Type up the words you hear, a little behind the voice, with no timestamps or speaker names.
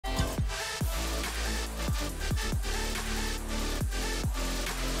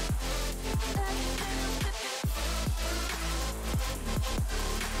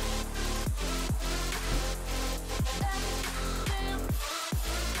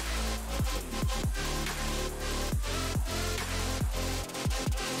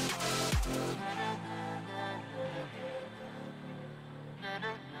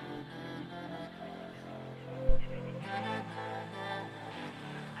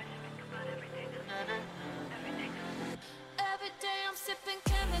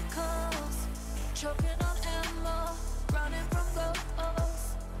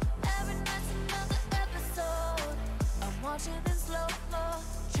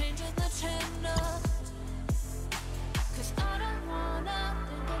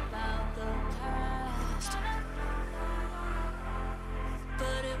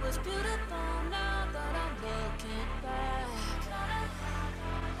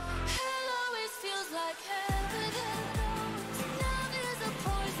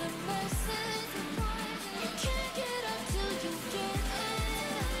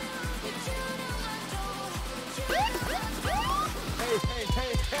hey,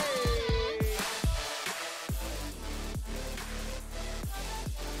 hey, hey.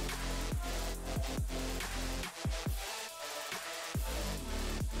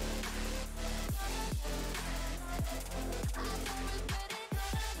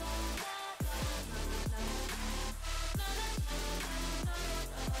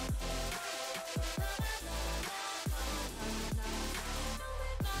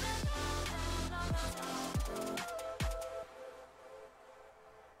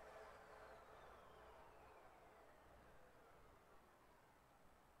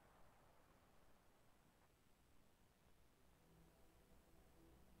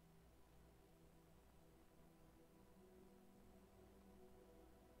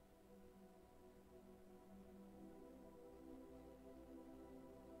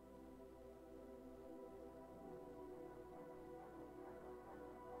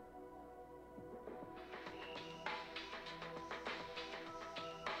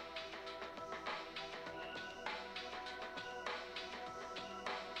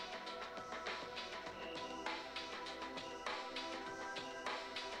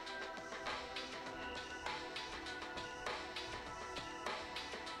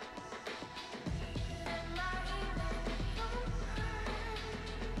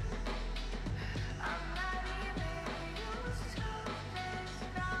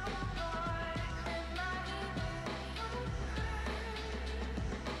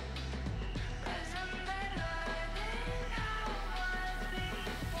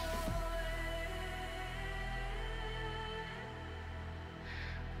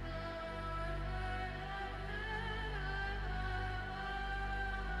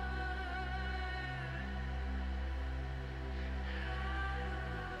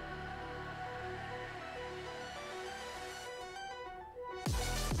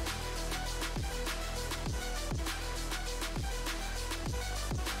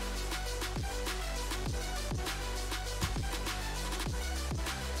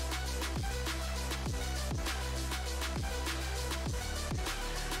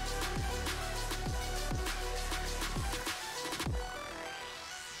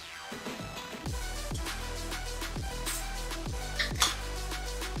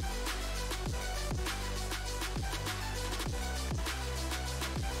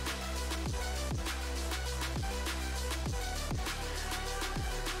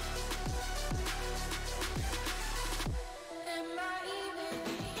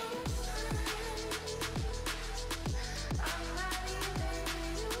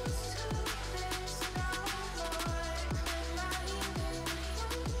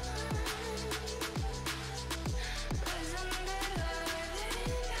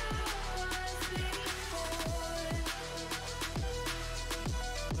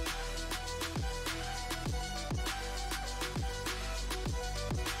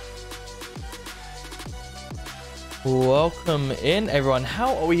 Welcome in, everyone.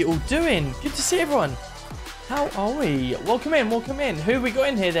 How are we all doing? Good to see everyone. How are we? Welcome in, welcome in. Who have we got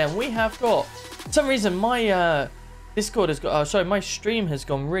in here then? We have got, for some reason, my Discord has got, sorry, my stream has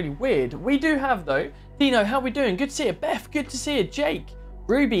gone really weird. We do have, though, Dino, how are we doing? Good to see you. Beth, good to see you. Jake,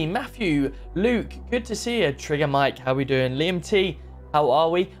 Ruby, Matthew, Luke, good to see you. Trigger Mike, how are we doing? Liam T, how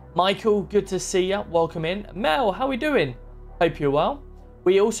are we? Michael, good to see you. Welcome in. Mel, how are we doing? Hope you're well.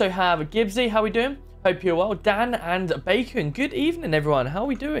 We also have Gibbsy, how are we doing? Hope you're well. Dan and Bacon, good evening, everyone. How are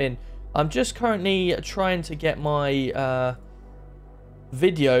we doing? I'm just currently trying to get my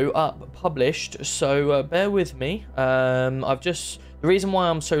video up published, so bear with me. The reason why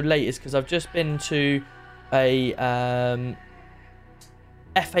I'm so late is because I've just been to a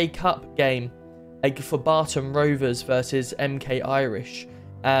FA Cup game for Barton Rovers versus MK Irish,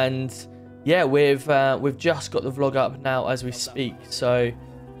 and yeah, we've just got the vlog up now as we speak, so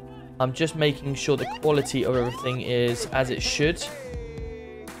I'm just making sure the quality of everything is as it should.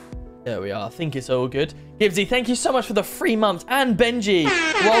 There we are. I think it's all good. Gibbsy, thank you so much for the 3 months. And Benji,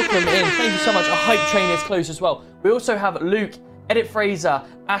 welcome in. Thank you so much. A hype train is close as well. We also have Luke, Edit Fraser,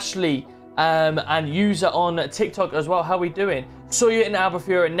 Ashley, and User on TikTok as well. How are we doing? Saw you in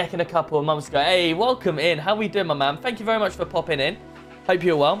Albufeira necking a couple of months ago. Hey, welcome in. How are we doing, my man? Thank you very much for popping in. Hope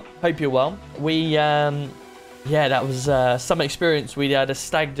you're well. Hope you're well. We, yeah, that was some experience. We had a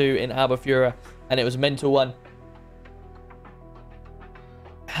stag do in Albufeira, and it was a mental one.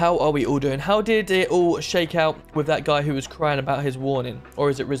 How are we all doing? How did it all shake out with that guy who was crying about his warning?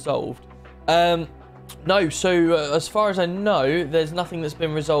 Or is it resolved? No, so as far as I know, there's nothing that's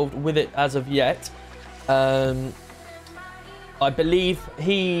been resolved with it as of yet. I believe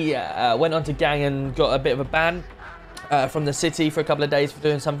he went onto Gang and got a bit of a ban from the city for a couple of days for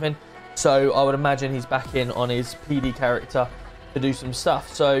doing something. So I would imagine he's back in on his PD character. to do some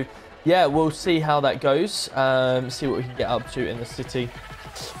stuff. So yeah, we'll see how that goes. See what we can get up to in the city.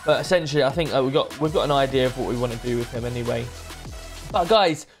 But essentially, I think we've got an idea of what we want to do with him anyway. But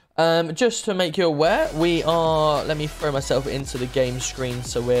guys, just to make you aware, we are. Let me throw myself into the game screen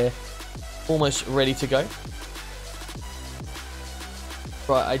so we're almost ready to go.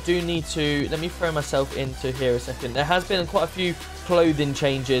 Right, I do need to. Let me throw myself into here a second. There has been quite a few clothing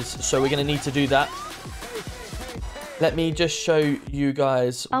changes, so we're going to need to do that. Let me just show you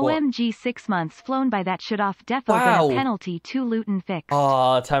guys what... OMG, 6 months flown by that shit off defo. Wow. Got a penalty, 2 Luton fixed.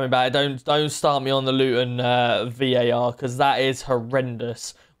 Oh, tell me about it. Don't start me on the Luton VAR, because that is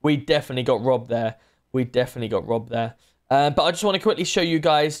horrendous. We definitely got robbed there. But I just want to quickly show you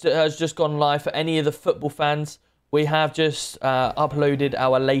guys that has just gone live for any of the football fans. We have just uploaded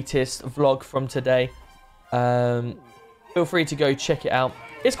our latest vlog from today. Feel free to go check it out.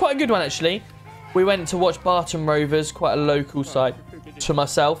 It's quite a good one, actually. We went to watch Barton Rovers, quite a local site to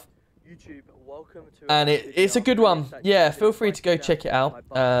myself. And it's a good one. Yeah, feel free to go check it out.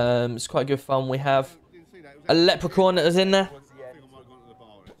 It's quite good fun. We have a leprechaun that is in there.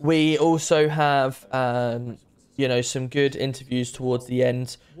 We also have, you know, some good interviews towards the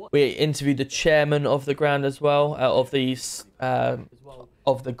end. We interviewed the chairman of the ground as well, of the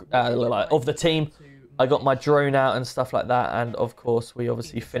team. I got my drone out and stuff like that, and of course we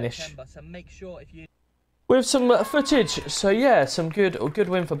obviously finish with some footage. So yeah, some good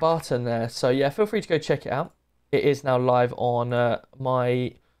win for Barton there. So yeah, feel free to go check it out. It is now live on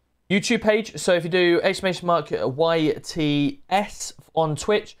my YouTube page. So if you do !YTS on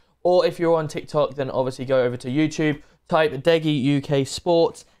Twitch, or if you're on TikTok, then obviously go over to YouTube, type DeggyUK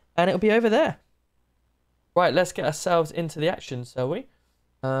Sports, and it'll be over there. Right, let's get ourselves into the action, shall we?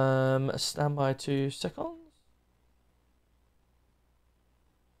 Stand by 2 seconds.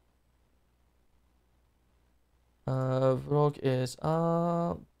 Vlog is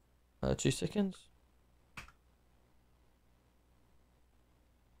up. 2 seconds.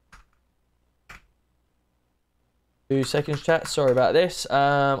 Two seconds, chat. Sorry about this.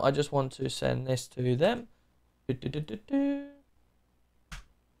 I just want to send this to them. There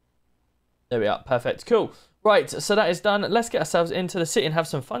we are. Perfect. Cool. Right, so that is done. Let's get ourselves into the city and have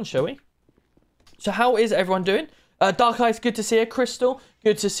some fun, shall we? So how is everyone doing? Dark Eyes, good to see you. Crystal,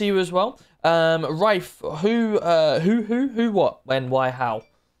 good to see you as well. Rife, who, what, when, why, how?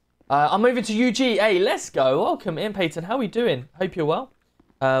 I'm moving to UG. Hey, let's go. Welcome in, Peyton. How are we doing? Hope you're well.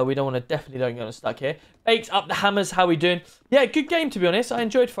 We definitely don't get stuck here. Bakes up the hammers. How we doing? Yeah, good game, to be honest. I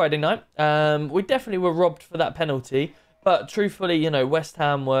enjoyed Friday night. We definitely were robbed for that penalty. But truthfully, you know, West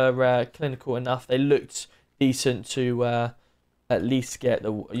Ham were clinical enough. They looked decent to at least get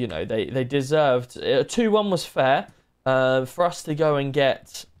the, you know, they deserved. 2-1 was fair. For us to go and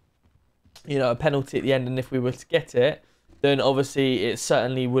get, you know, a penalty at the end, and if we were to get it, then obviously it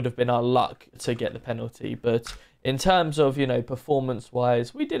certainly would have been our luck to get the penalty. But in terms of, you know,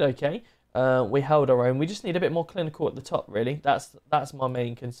 performance-wise, we did okay. We held our own. We just need a bit more clinical at the top, really. That's my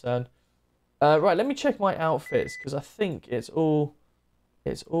main concern. Right, let me check my outfits, because I think it's all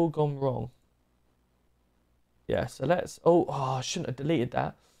gone wrong. Yeah, so let's... Oh, I shouldn't have deleted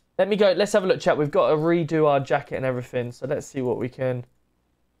that. Let me go. Let's have a look, chat. We've got to redo our jacket and everything. So let's see what we can...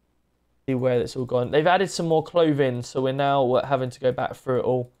 See where it's all gone. They've added some more clothing, so we're now having to go back through it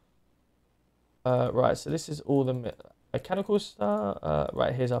all. Right, so this is all the mechanical stuff.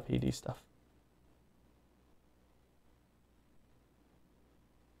 Right, here's our PD stuff.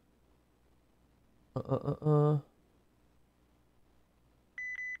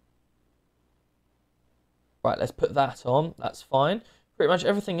 Right, let's put that on. That's fine. Pretty much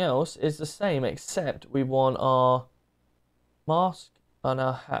everything else is the same, except we want our mask and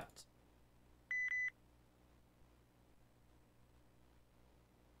our hat.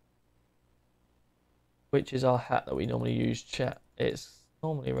 Which is our hat that we normally use, chat. It's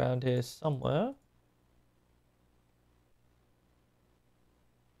normally around here somewhere.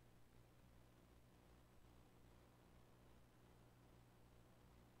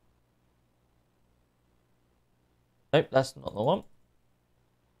 Nope, that's not the one.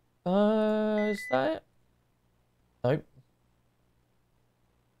 Is that it? Nope.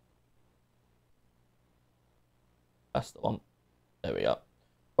 That's the one. There we are.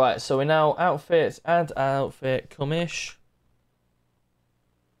 Right, so we're now outfits and outfit commish.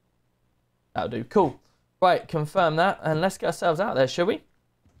 That'll do. Cool. Right, confirm that, and let's get ourselves out there, shall we?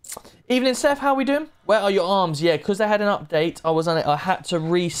 Evening, Seth. How are we doing? Where are your arms? Yeah, because they had an update. I had to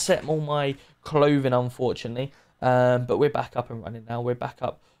reset all my clothing, unfortunately. But we're back up and running now. We're back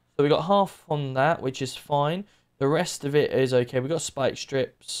up. So we got half on that, which is fine. The rest of it is okay. We got spike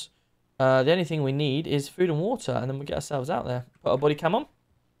strips. The only thing we need is food and water, and then we'll get ourselves out there. Put our body cam on.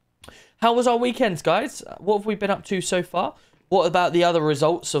 How was our weekends, guys? What have we been up to so far? What about the other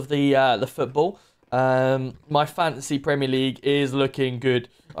results of the football? My fantasy Premier League is looking good.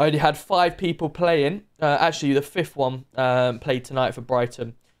 I only had 5 people playing. Actually, the 5th one played tonight for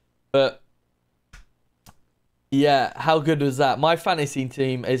Brighton. But yeah, how good was that? My fantasy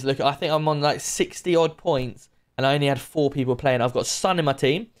team is looking. I think I'm on like 60 odd points, and I only had 4 people playing. I've got Son in my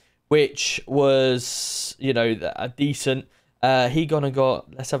team, which was, you know, a decent. He gonna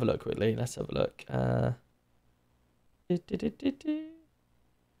got. Let's have a look quickly. Let's have a look.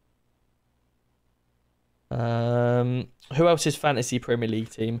 Who else is fantasy Premier League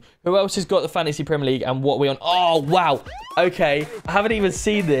team? Who else has got the fantasy Premier League, and what are we on? Oh wow. Okay, I haven't even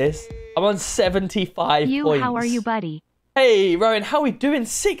seen this. I'm on 75 points. How are you, buddy? Hey Rowan, how are we doing?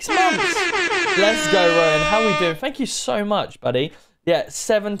 6 months. Let's go, Rowan. How are we doing? Thank you so much, buddy. Yeah,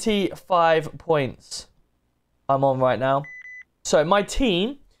 75 points I'm on right now. So my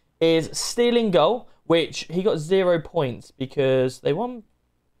team is stealing goal, which he got 0 points because they won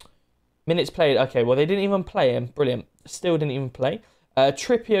minutes played. Okay, well, they didn't even play him. Brilliant. Still didn't even play.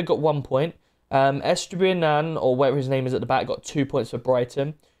 Trippier got 1 point. Estupiñán, or whatever his name is at the back, got 2 points for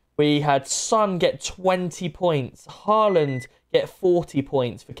Brighton. We had Son get 20 points. Haaland get 40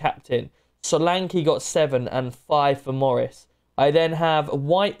 points for captain. Solanke got 7 and 5 for Morris. I then have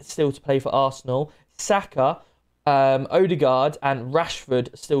White still to play for Arsenal. Saka, Odegaard and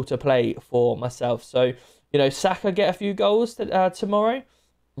Rashford still to play for myself. So, you know, Saka get a few goals tomorrow.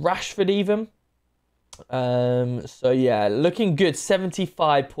 Rashford even. So, yeah, looking good.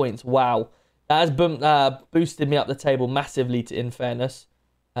 75 points. Wow. That has boosted me up the table massively, in fairness.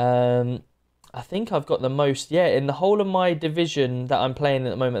 I think I've got the most, yeah, in the whole of my division that I'm playing at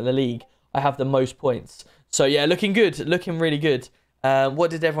the moment in the league, I have the most points. So, yeah, looking good. Looking really good.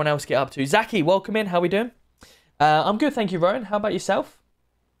 What did everyone else get up to? Zaki, welcome in. How are we doing? I'm good, thank you, Rowan. How about yourself?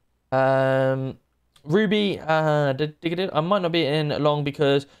 Ruby, I might not be in long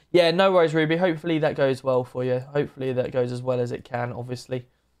because, yeah, no worries, Ruby. Hopefully that goes well for you. Hopefully that goes as well as it can, obviously.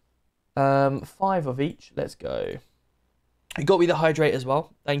 5 of each. Let's go. You got me the hydrate as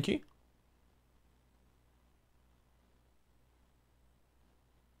well. Thank you.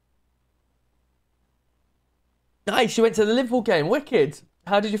 Nice, you went to the Liverpool game. Wicked.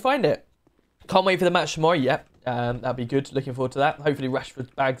 How did you find it? Can't wait for the match tomorrow. Yep. That'll be good. Looking forward to that. Hopefully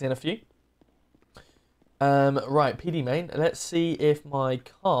Rashford bags in a few. Right, PD main. Let's see if my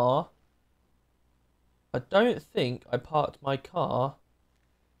car... I don't think I parked my car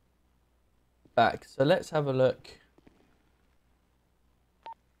back. So let's have a look.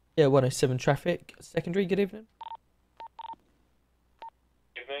 Yeah, 107 traffic. Secondary, good evening.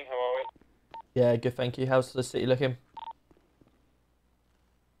 Good evening, how are we? Yeah, good, thank you. How's the city looking?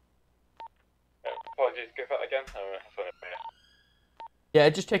 Apologies, go for that again. Yeah,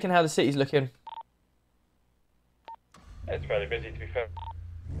 just checking how the city's looking. It's fairly busy, to be fair.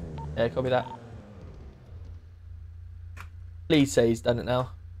 Yeah, copy that. Please say he's done it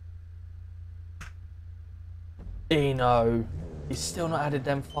now. No. He's still not added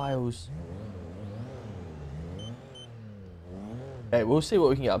them files. Okay, we'll see what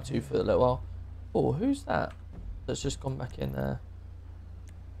we can get up to for a little while. Oh, who's that? That's just gone back in there.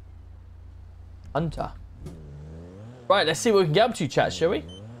 Hunter. Right, let's see what we can get up to, chat, shall we?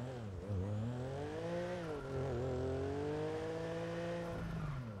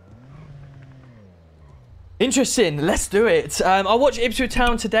 Interesting. Let's do it. I'll watch Ipswich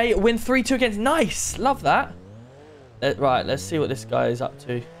Town today. Win 3-2 against... Nice. Love that. Right, let's see what this guy is up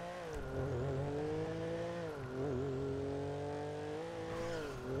to.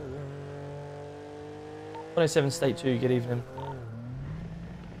 '27 State 2, good evening.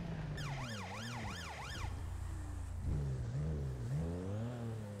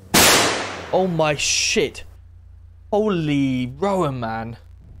 Oh my shit. Holy Rowan, man.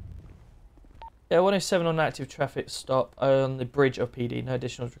 Yeah, 107 on active traffic stop on the bridge of PD. No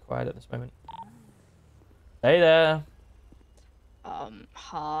additionals required at this moment. Hey there.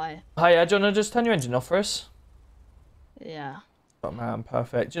 Hi. Hi, do you want to just turn your engine off for us? Yeah. Oh man,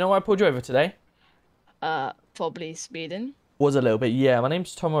 perfect. Do you know why I pulled you over today? Probably speeding. Was a little bit, yeah. My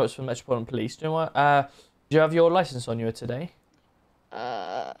name's Tom Roberts from Metropolitan Police. Do you know what? Do you have your license on you today?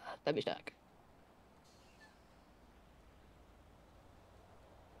 Let me check.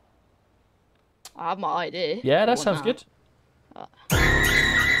 I have my ID. Yeah, that sounds good.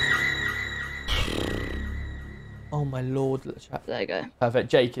 Oh my lord, let's chat. There you go.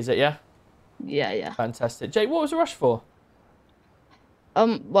 Perfect. Jake, is it, yeah? Yeah, yeah. Fantastic. Jake, what was the rush for?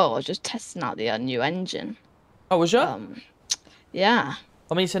 Well, I was just testing out the new engine. Oh, was you? Yeah.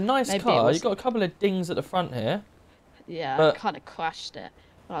 I mean, it's a nice Maybe it car. was- You've got a couple of dings at the front here. Yeah, But- I kind of crashed it.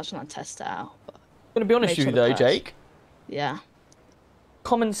 But I was trying to test it out. But I'm going to be honest made with you, sure though, the cars- Jake. Yeah.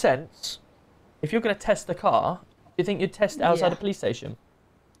 Common sense. If you're going to test the car, do you think you'd test it outside Yeah. a police station?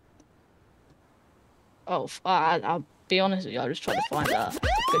 Oh, I'll be honest with you. I was trying to find a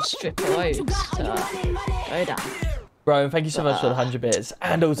good strip of roads to go down. Bro, thank you so much for the 100 bits.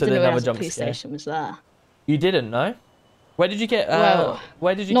 And also I the didn't another realise the jump police scare. station was there. You didn't know? Where did you get? Well,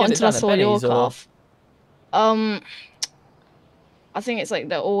 where did you Not get it until I done? At saw your Benny's or? car. I think it's like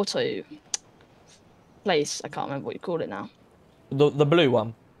the auto place. I can't remember what you call it now. The blue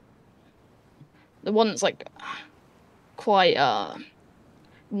one. The one that's like quite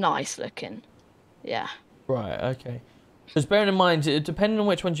nice looking. Yeah. Right. Okay. Because bearing in mind, depending on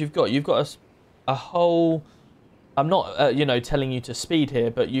which ones you've got a whole. I'm not, you know, telling you to speed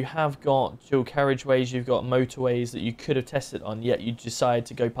here, but you have got dual carriageways, you've got motorways that you could have tested on, yet you decide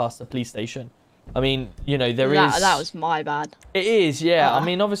to go past the police station. I mean, you know, That was my bad. It is, yeah. I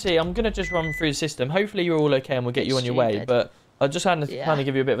mean, obviously, I'm going to just run through the system. Hopefully, you're all okay and we'll get you on your way. Stupid. But I just had to Yeah. kind of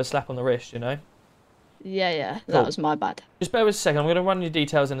give you a bit of a slap on the wrist, you know? Yeah. Cool. That was my bad. Just bear with us a second. I'm going to run your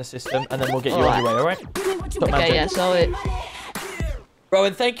details in the system and then we'll get you on your way, all right? Top man, Okay, Jake. yeah. So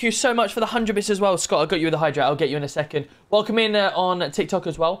Rowan, thank you so much for the 100 bits as well. Scott, I got you with the hydrate. I'll get you in a second. Welcome in on TikTok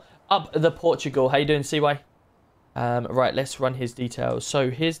as well. Up the Portugal. How you doing, CY? Right, let's run his details. So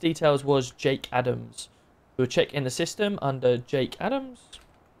his details was Jake Adams. We'll check in the system under Jake Adams.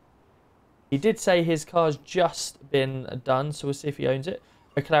 He did say his car's just been done, so we'll see if he owns it.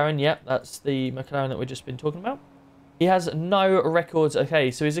 McLaren, yep, that's the McLaren that we've just been talking about. He has no records.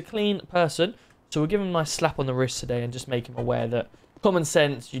 Okay, so he's a clean person. So we'll give him a nice slap on the wrist today and just make him aware that common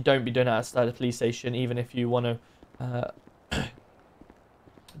sense, you don't be doing it outside the police station, even if you want to.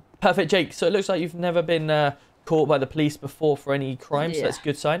 Perfect, Jake. So it looks like you've never been caught by the police before for any crime, so that's a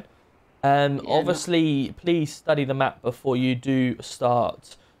good sign. Obviously, please study the map before you do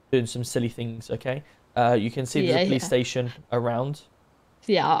start doing some silly things, okay? You can see there's a police station around.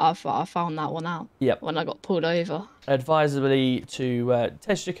 yeah, I found that one out. Yep. When I got pulled over. Advisably to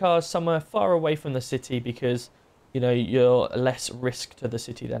test your cars somewhere far away from the city because, you know, you're less risk to the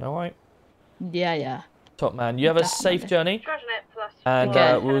city then, all right? Yeah. Top man. You have a safe journey. And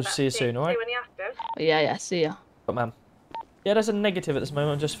Okay. we'll see you soon, all right? Yeah. See ya. Top man. Yeah, there's a negative at this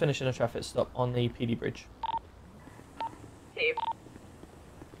moment. I'm just finishing a traffic stop on the PD bridge. Here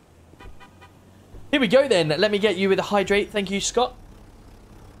we go then. Let me get you with a hydrate. Thank you, Scott.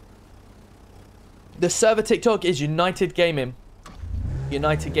 The server TikTok is United Gaming.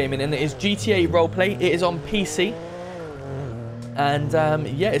 United Gaming, and it is GTA roleplay. It is on PC. And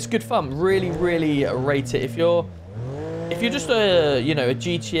yeah, it's good fun. Really, really rate it. If you're just a, you know, a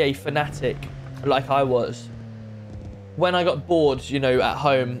GTA fanatic like I was, when I got bored, you know, at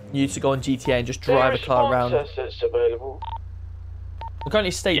home, I used to go on GTA and just drive a car around. I'm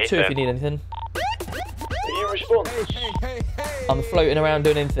currently state 2 if you need anything. I'm floating around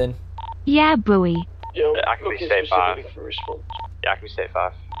doing anything. Yeah, buoy. I can be state 5. Yeah, I can be state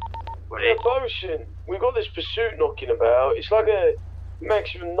 5. Devotion. We've got this pursuit knocking about. It's like a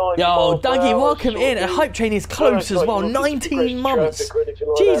maximum 90 Yo, Dougie, welcome in. A hype train is close as well. 19 months.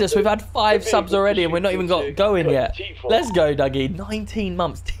 Jesus, we've had 5 subs already and we're not even got going yet. Let's go, Dougie. 19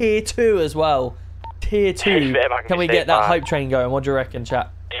 months. Tier 2 as well. Tier 2. Can we get that hype train going? What do you reckon,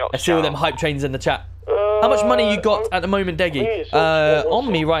 chat? Let's see all them hype trains in the chat. How much money you got at the moment, Deggy?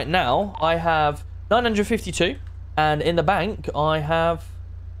 On me right now, I have 952. And in the bank, I have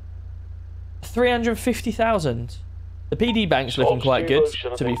 350,000. The PD bank's looking quite good,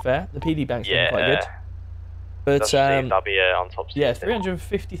 to be fair. The PD bank's looking quite good. But that'll be on top. yeah,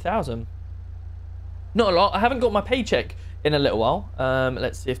 350,000. Not a lot. I haven't got my paycheck in a little while.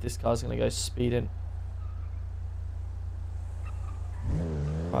 Let's see if this car's going to go speeding.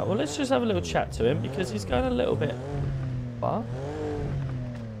 Right, well, let's just have a little chat to him because he's going a little bit far.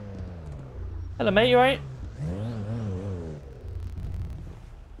 Hello, mate. You all right?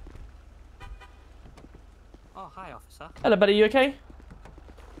 Oh, hi, officer. Hello, buddy. You okay?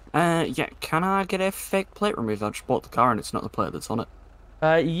 Yeah, can I get a fake plate removed? I just bought the car and it's not the plate that's on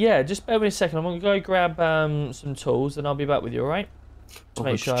it. Yeah, just bear with me a second. I'm going to go grab some tools and I'll be back with you, all right? Just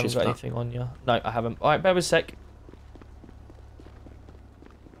make sure I haven't got anything on you. No, I haven't. All right, bear with a sec.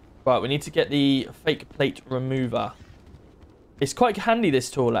 Right, we need to get the fake plate remover. It's quite handy, this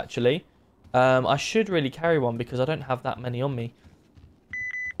tool, actually. I should really carry one because I don't have that many on me.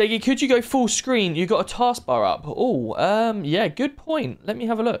 Deggy, could you go full screen? You got a taskbar up. Oh, yeah, good point. Let me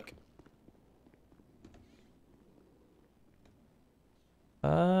have a look.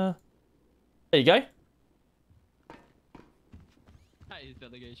 There you go. Hey, That is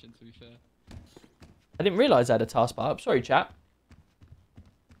delegation, to be fair. I didn't realise I had a taskbar up. Sorry, chap.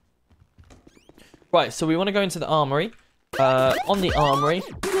 Right, so we want to go into the armory. On the armory.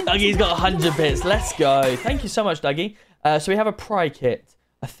 Dougie's got 100 bits. Let's go. Thank you so much, Dougie. So we have a pry kit.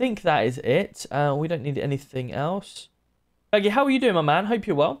 I think that is it. We don't need anything else. Dougie, how are you doing, my man? Hope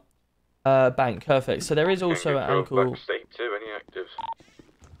you're well. Bank, perfect. So there is also an ankle. State 2, any active?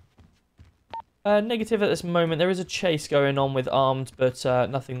 Negative at this moment. There is a chase going on with armed, but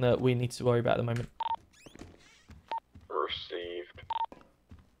nothing that we need to worry about at the moment. Received.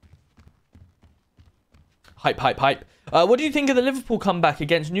 Hype, hype, hype. What do you think of the Liverpool comeback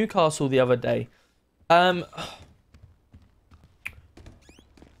against Newcastle the other day? Hold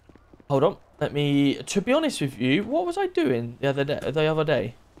on. Let me. To be honest with you, what was I doing the other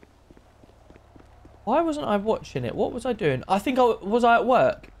day? Why wasn't I watching it? What was I doing? I think was I at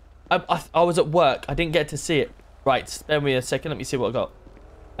work. I was at work. I didn't get to see it. Right, spare me a second. Let me see what I got.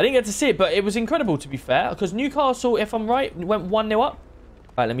 I didn't get to see it, but it was incredible, to be fair. Because Newcastle, if I'm right, went 1-0 up.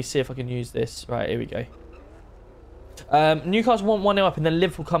 Right, let me see if I can use this. Right, here we go. Newcastle won 1-0 up, and then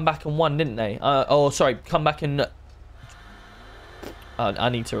Liverpool come back and won, didn't they? Sorry, come back and... I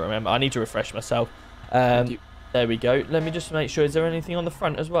need to remember. I need to refresh myself. There we go. Let me just make sure. Is there anything on the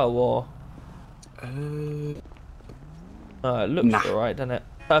front as well, or... it looks alright, doesn't it?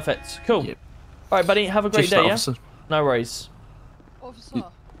 Perfect. Cool. Yep. Alright, buddy. Have a great day, yeah? No worries. Officer.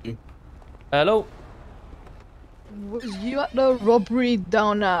 Hello? Was you at the robbery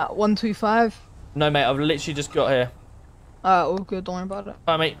down at 125? No, mate. I've literally just got here. Alright, all good. Don't worry about it.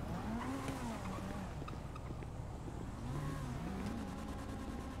 Bye, mate.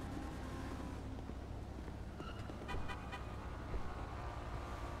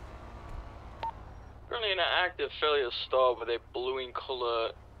 Currently in an active failure stop with a blue in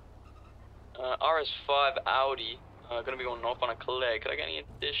colour RS5 Audi. Gonna be going off on a collect. Could I get any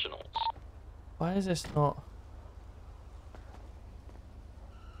additionals? Why is this not?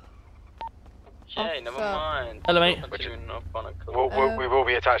 Okay, never mind. Hello, mate. We will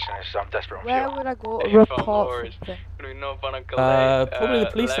be attaching this. I'm desperate. Where would I go to report something? Probably the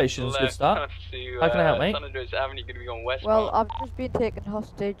police station is a good start. How can I help, mate? Well, I've just been taken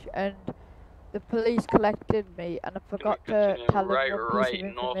hostage and the police collected me and I forgot to tell them one piece of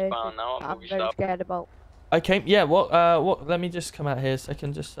information I'm very scared about. Okay, yeah, what, let me just come out here a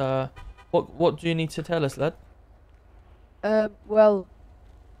second, just, what do you need to tell us, lad? Well,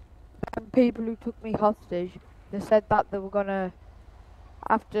 the people who took me hostage, they said that they were gonna,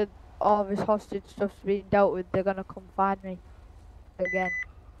 after all this hostage stuff's been dealt with, they're gonna come find me again.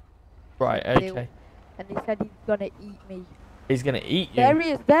 Right, okay. And he said he's gonna eat me. He's gonna eat you?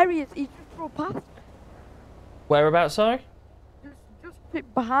 There he is, he just drove past. Whereabouts, sorry?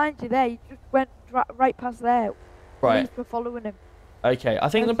 Just behind you there, he just went right past there. Right. Police were following him. Okay, I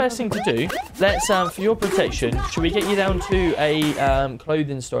think the best thing to do, let's, for your protection, should we get you down to a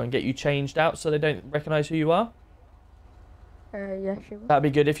clothing store and get you changed out so they don't recognise who you are? Yeah, sure. That'd be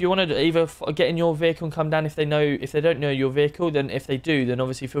good. If you want to either get in your vehicle and come down if they don't know your vehicle, then if they do, then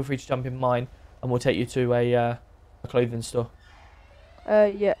obviously feel free to jump in mine and we'll take you to a clothing store.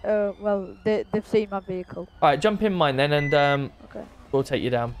 Yeah, well, they've seen my vehicle. Alright, jump in mine then and okay. We'll take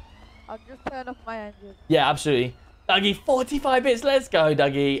you down. I'll just turn off my engine. Yeah, absolutely. Dougie, 45 bits. Let's go,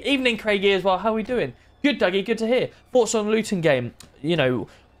 Dougie. Evening, Craigie, as well. How are we doing? Good, Dougie. Good to hear. Thoughts on Luton game? You know,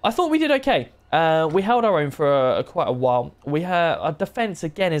 I thought we did okay. We held our own for quite a while. Our defence,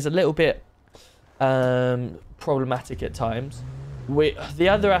 again, is a little bit problematic at times. The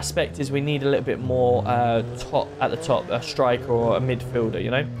other aspect is we need a little bit more at the top, a striker or a midfielder,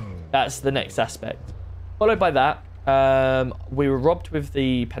 you know? That's the next aspect. Followed by that, we were robbed with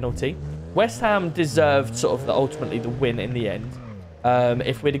the penalty. West Ham deserved sort of ultimately the win in the end.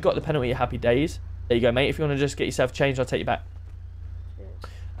 If we'd have got the penalty, happy days. There you go, mate. If you want to just get yourself changed, I'll take you back.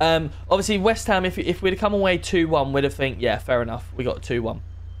 Obviously, West Ham, if we'd have come away 2-1, we'd have think, yeah, fair enough. We got 2-1.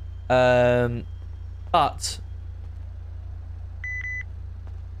 But...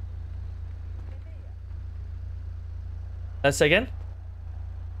 Let's say again?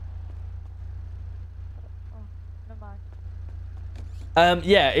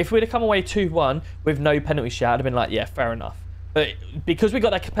 Yeah, if we'd have come away 2-1 with no penalty shout, I'd have been like, yeah, fair enough. But because we got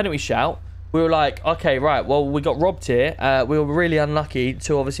that penalty shout, we were like, okay, right, well, we got robbed here. We were really unlucky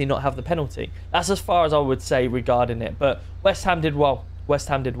to obviously not have the penalty. That's as far as I would say regarding it. But West Ham did well. West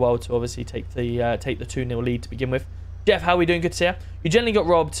Ham did well to obviously take the 2-0 lead to begin with. Jeff, how are we doing? Good to see you. You generally got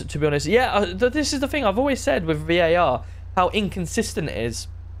robbed, to be honest. Yeah, this is the thing I've always said with VAR, how inconsistent it is.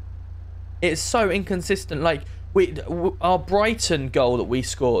 It's so inconsistent. Like, our Brighton goal that we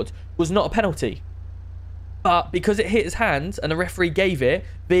scored was not a penalty. But because it hit his hand and the referee gave it,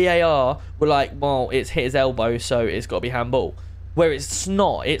 VAR were like, well, it's hit his elbow, so it's got to be handball. Where it's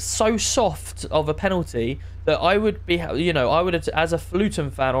not. It's so soft of a penalty that I would be, you know, I would have, as a Luton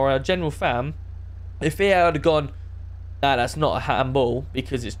fan or a general fan, if VAR had gone, nah, that's not a handball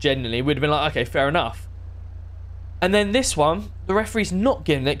because it's genuinely, we'd have been like, okay, fair enough. And then this one, the referee's not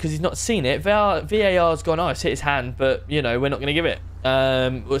giving it because he's not seen it. VAR's gone, oh, it's hit his hand, but, you know, we're not going to give it.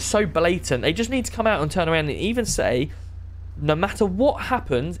 It was so blatant. They just need to come out and turn around and even say, no matter what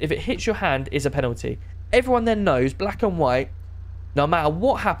happens, if it hits your hand, it's a penalty. Everyone then knows, black and white, no matter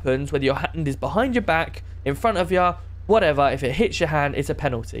what happens, whether your hand is behind your back, in front of you, whatever, if it hits your hand, it's a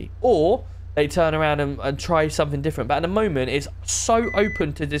penalty. Or they turn around and try something different. But at the moment, it's so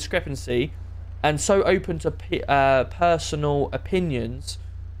open to discrepancy and so open to personal opinions,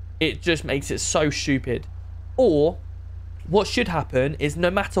 it just makes it so stupid. Or what should happen is no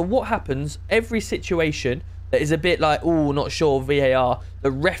matter what happens, every situation that is a bit like, oh, not sure, VAR,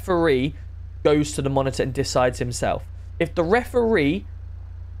 the referee goes to the monitor and decides himself. If the referee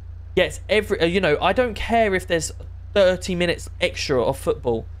gets you know, I don't care if there's 30 minutes extra of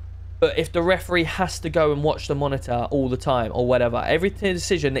football, but if the referee has to go and watch the monitor all the time or whatever, every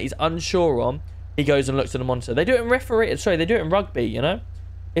decision that he's unsure on, he goes and looks at the monitor. They do it in they do it in rugby, you know?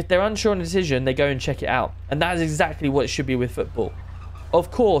 If they're unsure on a decision, they go and check it out. And that is exactly what it should be with football.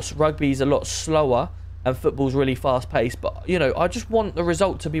 Of course, rugby is a lot slower and football's really fast-paced, but, you know, I just want the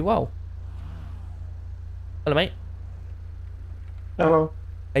result to be well. Hello, mate. Hello.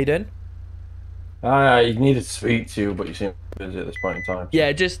 How you doing? You needed to speak to you, but you seem busy at this point in time.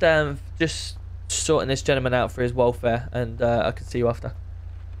 Yeah, just sorting this gentleman out for his welfare, and I can see you after.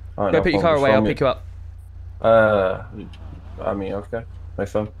 Right, Go no put your car problem. away, I'll pick you up. I mean, okay. My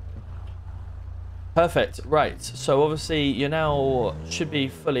phone. Perfect. Right. So obviously you now should be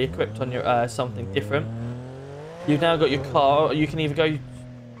fully equipped on your something different. You've now got your car. You can either go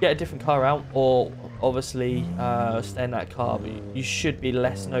get a different car out, or obviously stay in that car. But you should be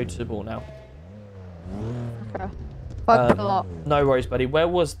less noticeable now. Okay. Thanks a lot. No worries, buddy. Where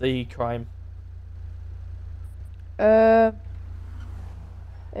was the crime? If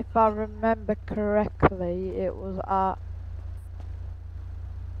I remember correctly, it was at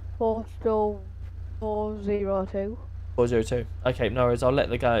Postal 402. 402. Okay, no worries. I'll let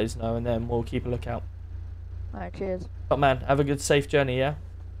the guys know, and then we'll keep a lookout. Alright, cheers. But man, have a good, safe journey. Yeah.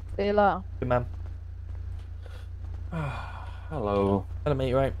 See you later. Good man. Hello. Hello, mate.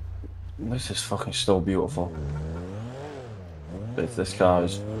 You right? This is fucking still beautiful. This car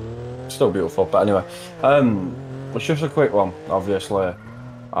is still beautiful, but anyway. It's just a quick one, obviously.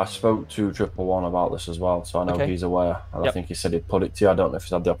 I spoke to 111 about this as well, so I know he's aware. And I think he said he'd put it to you. I don't know if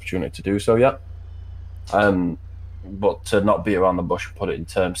he's had the opportunity to do so yet. But to not beat around the bush and put it in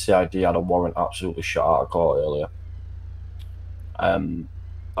terms, CID had a warrant absolutely shot out of court earlier.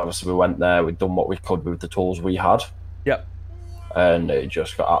 Obviously, we went there, we'd done what we could with the tools we had. Yep. And it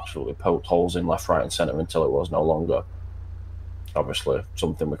just got absolutely poked holes in left, right, and centre until it was no longer, obviously,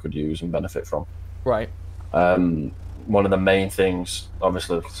 something we could use and benefit from. Right. One of the main things,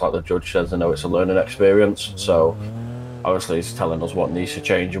 obviously, it's like the judge says, I know it's a learning experience, so obviously he's telling us what needs to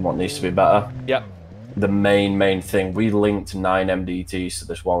change and what needs to be better. Yep. The main thing, we linked 9 MDTs to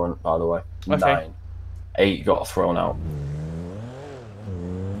this warrant, by the way. Okay. 9. 8 got thrown out.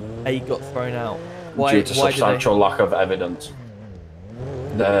 8 got thrown out. Why? Due to substantial lack of evidence.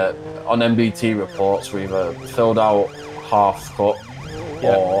 On MBT reports, we've filled out half cut,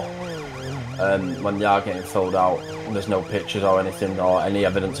 or when they are getting filled out, there's no pictures or anything or any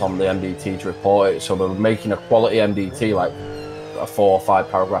evidence on the MDT to report it. So we're making a quality MDT, like a 4 or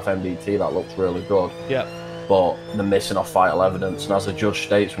 5 paragraph MDT that looks really good. Yeah. But they're missing off vital evidence. And as the judge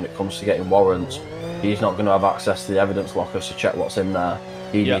states, when it comes to getting warrants, he's not going to have access to the evidence lockers to check what's in there.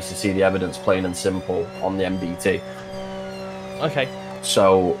 He needs to see the evidence plain and simple on the MDT. Okay.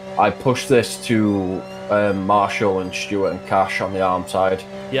 So I pushed this to Marshall and Stewart and Cash on the arm side.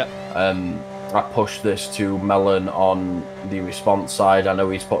 Yep. I pushed this to Mellon on the response side. I know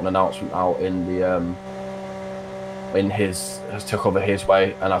he's put an announcement out in the to cover his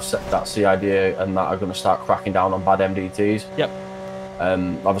way, and I've set that CID and that are going to start cracking down on bad MDTs. Yep.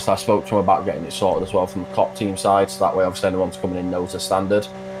 Obviously I spoke to him about getting it sorted as well from the cop team side, so that way obviously anyone's coming in knows the standard.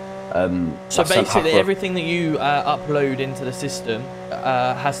 So basically everything that you upload into the system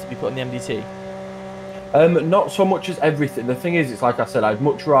has to be put on the MDT? Not so much as everything. The thing is, it's like I said, I'd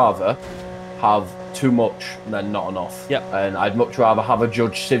much rather have too much than not enough. Yep. And I'd much rather have a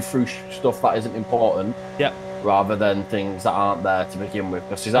judge sieve through stuff that isn't important. Yep. Rather than things that aren't there to begin with.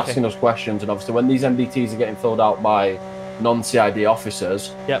 Because he's asking us questions, and obviously when these MDTs are getting filled out by non-CID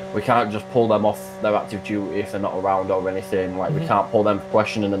officers, Yep. we can't just pull them off their active duty if they're not around or anything. Like, we can't pull them for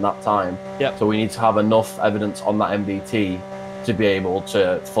questioning in that time. Yep. So we need to have enough evidence on that MDT to be able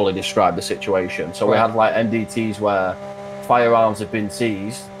to fully describe the situation. So we Right. had like MDTs where firearms have been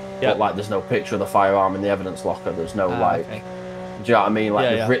seized, Yep. but like there's no picture of the firearm in the evidence locker. There's no like, Okay. do you know what I mean? Like, Yeah,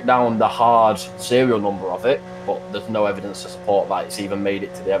 they've yeah. written down the hard serial number of it, but there's no evidence to support that it's even made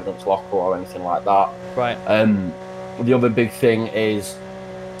it to the evidence locker or anything like that. Right. The other big thing is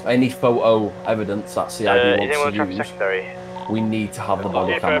any photo evidence that CID is wants anyone to traffic use, secretary? we need to have the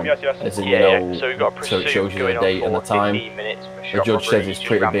body cam, Yes, yes. as in, Yeah, you know, so we've got a so it pursuit shows you the going on date and the for time. 15 minutes for The shop judge says robbery, he's just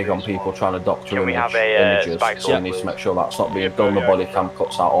pretty ran big through on this people one. trying to doctor Can we image, have a, images, spike so we swap, need to please? make sure that's not being Yeah, done. The yeah. body cam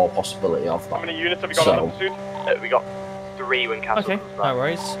cuts out all possibility of How that. many units have you got So- on the pursuit? We got 3 when cancelled. Okay. No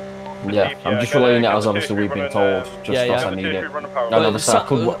worries. Yeah, I'm just relaying it as obviously we've been told, just Yeah, yeah. as I need it. Run a No, power. no, Well, the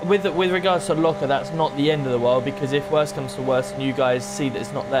circle- with regards to the locker, that's not the end of the world, because if worse comes to worse and you guys see that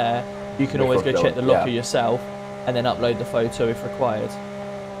it's not there, you can We always could go do check it, the locker yeah. yourself and then upload the photo if required.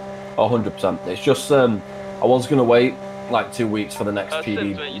 100%. It's just, I was going to wait like 2 weeks for the next PD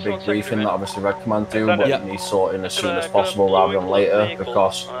Citizens, you just big want briefing secretary, that obviously Red Command do, Yep. but Yep. it needs sorting as soon as Gonna possible pull rather into than the later, vehicle.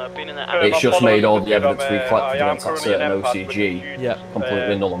 because Been in the it's alley. just made all the evidence we I collected am against that currently certain an empath with OCG Yeah.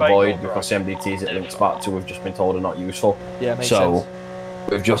 completely null and void, because the MDTs it links back to we've just been told are not useful. Yeah, makes So sense.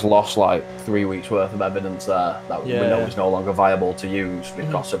 we've just lost like 3 weeks worth of evidence there that we Yeah. know is no longer viable to use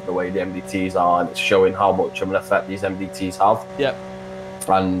because of the way the MDTs are, and it's showing how much of an effect these MDTs have. Yep.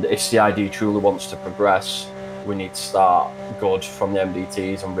 And if CID truly wants to progress, we need to start good from the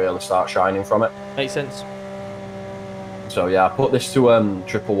MDTs and really start shining from it. Makes sense. So yeah, I put this to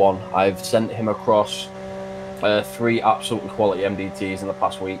 111. I've sent him across 3 absolutely quality MDTs in the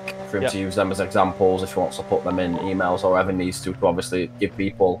past week for him Yep. to use them as examples if he wants to put them in emails or whatever needs to obviously give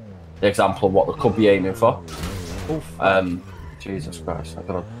people the example of what they could be aiming for. Oof. Jesus Christ, I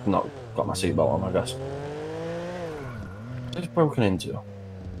could have not got my seatbelt on, I guess. It's broken into.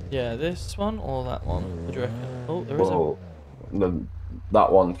 Yeah, this one or that one? What do you reckon? Oh, there is Well, that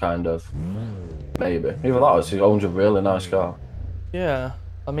one kind of, maybe. Either that or he owns a really nice car. a... Yeah.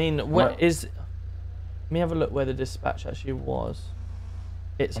 I mean, where Right. is... Let me have a look where the dispatch actually was.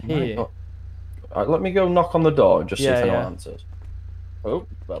 It's here. Alright, let me go knock on the door and just see Yeah, if anyone yeah. answers. Oh,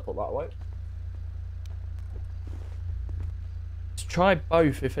 better put that away. Let's try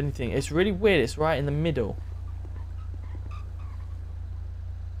both, if anything. It's really weird. It's right in the middle.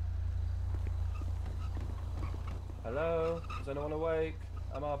 Hello? Is anyone awake?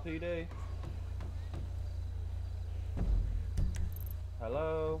 MRPD?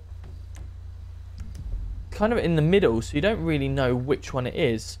 Hello? Kind of in the middle, so you don't really know which one it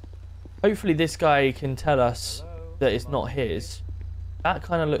is. Hopefully this guy can tell us that it's not his. That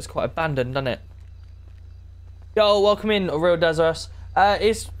kind of looks quite abandoned, doesn't it? Yo, welcome in, Real Desert.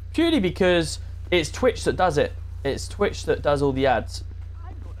 It's purely because it's Twitch that does it. It's Twitch that does all the ads.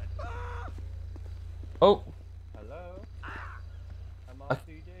 Oh, Hello? MRPD?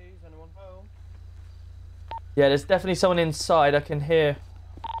 Is anyone home? yeah, there's definitely someone inside. I can hear.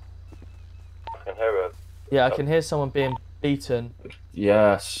 I can hear it. Yeah, I can hear someone being beaten.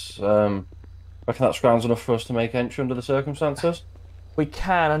 Yes. Reckon that's grounds enough for us to make entry under the circumstances? We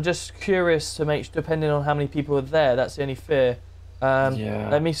can. I'm just curious to make, depending on how many people are there. That's the only fear. Yeah.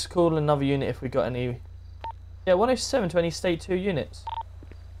 Let me call another unit if we got any. Yeah, 107 to any state 2 units.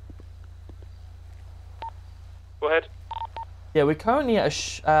 Go ahead. Yeah, we're currently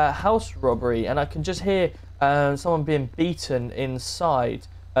at a house robbery, and I can just hear someone being beaten inside.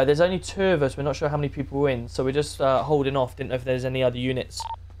 There's only 2 of us. We're not sure how many people were in, so we're just holding off. Didn't know if there's any other units.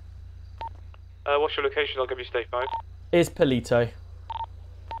 What's your location? I'll give you state 5. It's Polito.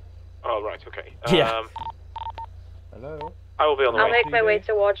 Oh, right, okay. Yeah. Hello? I will be on the I'll way. make my way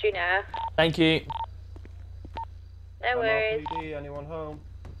towards you now. Thank you. No worries. MRPD, anyone home?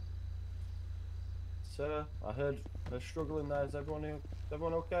 Sir, I heard they're struggling there. Is everyone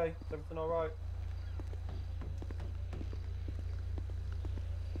okay? Is everything alright?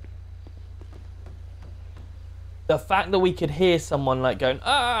 The fact that we could hear someone like going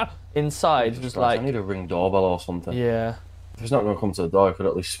ah inside was like, I need a ring doorbell or something. yeah. If he's not going to come to the door, he could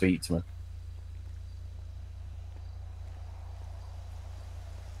at least speak to me.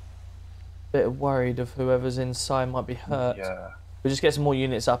 Bit worried of whoever's inside might be hurt. Yeah. We'll just get some more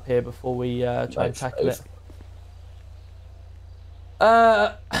units up here before we try and tackle it.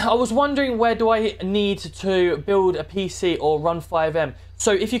 I was wondering, where do I need to build a PC or run 5M?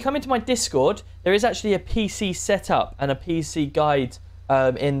 So if you come into my Discord, there is actually a PC setup and a PC guide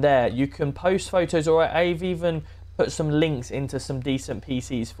in there. You can post photos, or I've even put some links into some decent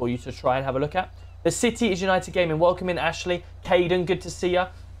PCs for you to try and have a look at. The city is United Gaming. Welcome in, Ashley. Caden, good to see ya.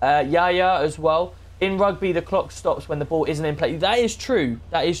 Yaya as well. In rugby, the clock stops when the ball isn't in play. That is true.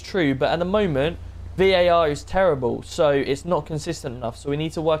 That is true. But at the moment, VAR is terrible. So it's not consistent enough. So we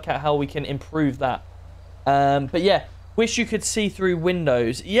need to work out how we can improve that. But yeah, wish you could see through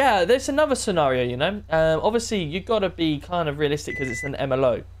windows. Yeah, there's another scenario, you know. Obviously, you've got to be kind of realistic because it's an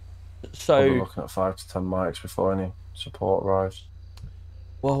MLO. So I'll be looking at 5 to 10 mics before any support arrives.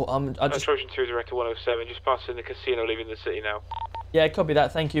 Well, I just... Trojan 2 Director 107, just passing the casino, leaving the city now. Yeah, copy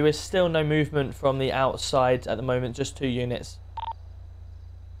that, thank you. There's still no movement from the outside at the moment, just 2 units.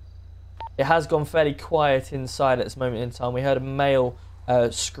 It has gone fairly quiet inside at this moment in time. We heard a male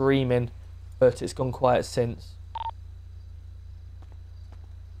screaming, but it's gone quiet since.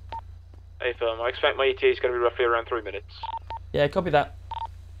 Hey, firm, I expect my ETA is going to be roughly around 3 minutes. Yeah, copy that.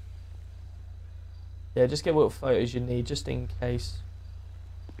 Yeah, just get what photos you need, just in case.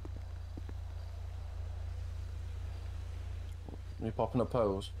 Are you popping a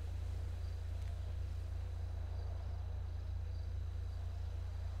pose?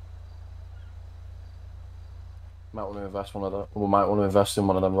 Might want to invest one of them. We might want to invest in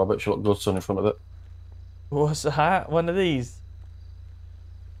one of them, Robert. You look good, son, in front of it. What's that? One of these?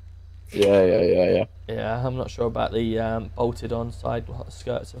 Yeah. Yeah, I'm not sure about the bolted on side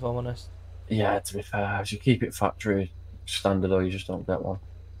skirts, if I'm honest. Yeah, to be fair, if you keep it factory standard, or you just don't get one.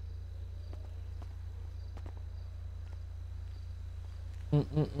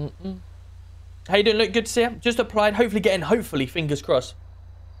 How you doing? Look, good to see you. Just applied. Hopefully, fingers crossed.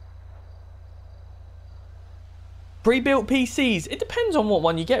 Pre-built PCs. It depends on what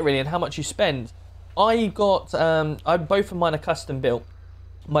one you get, really, and how much you spend. I got, both of mine are custom built.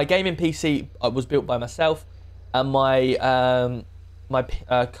 My gaming PC was built by myself, and my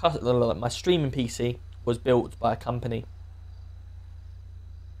my streaming PC was built by a company.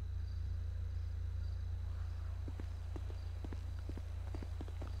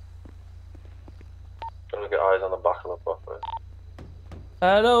 Trying to get eyes on the back of the property.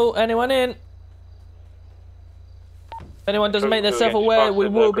 Hello, anyone in? If anyone doesn't make themselves aware, we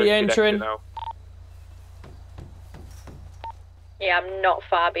will be entering. Yeah, I'm not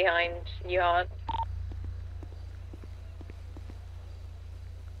far behind. You aren't.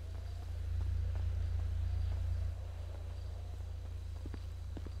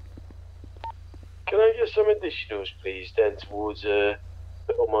 Can I get some additionals, please, down towards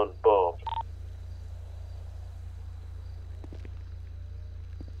Belmont Bob?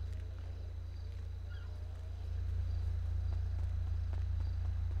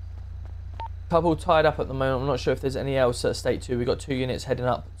 Couple tied up at the moment. I'm not sure if there's any else at State 2. We've got 2 units heading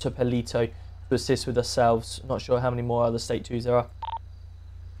up to Palito to assist with ourselves. Not sure how many more other State 2s there are.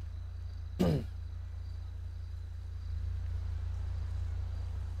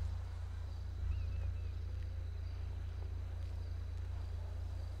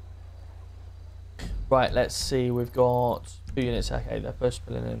 Right, let's see. We've got 2 units. Okay, they're both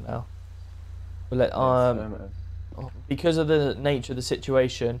pulling in now. We'll let, because of the nature of the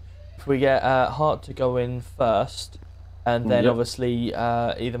situation, if we get Hart to go in first, and then obviously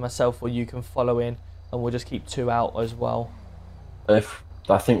either myself or you can follow in, and we'll just keep 2 out as well. If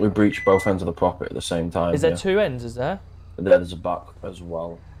I think we breach both ends of the property at the same time. Is there 2 ends? Is there? There's a back as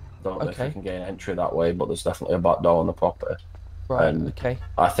well. Don't know if you can gain entry that way, but there's definitely a back door on the property. Right. And okay.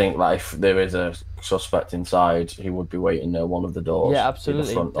 I think that if there is a suspect inside, he would be waiting near one of the doors. Yeah, absolutely.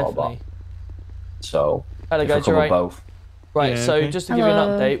 The front or Definitely. back. So. Hello, guys. You're right. Both. Right. Yeah, so okay. just to give you an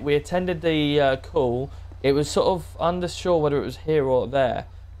update, we attended the call. It was sort of unsure whether it was here or there.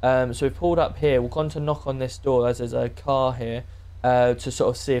 So we pulled up here. We've gone to knock on this door as there's a car here to sort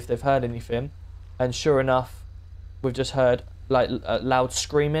of see if they've heard anything. And sure enough, we've just heard like loud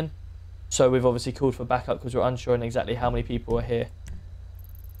screaming. So we've obviously called for backup because we're unsure on exactly how many people are here.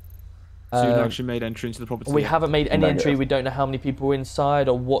 So you've actually made entry into the property? We haven't made any entry. We don't know how many people are inside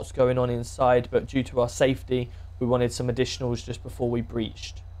or what's going on inside. But due to our safety, we wanted some additionals just before we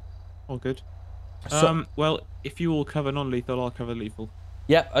breached. Oh, good. So, well, if you all cover non-lethal, I'll cover lethal.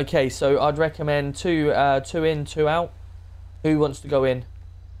 Yep. Okay. So I'd recommend 2 in, 2 out. Who wants to go in?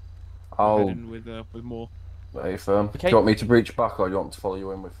 I'll in with more. Very firm. Okay. Do you want me to breach back, or do you want me to follow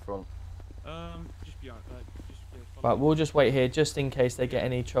you in with front? Just behind. Right. We'll just wait here just in case they get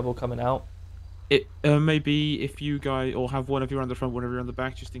any trouble coming out. It maybe if you guys or have one of you around the front, one of you around the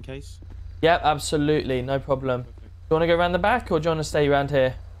back, just in case. Yep. Absolutely. No problem. Do you want to go around the back or do you want to stay around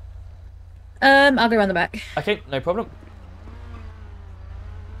here? I'll go around the back. Okay. No problem.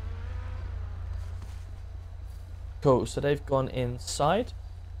 Cool. So they've gone inside.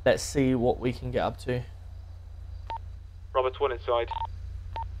 Let's see what we can get up to. Robert's 1 inside.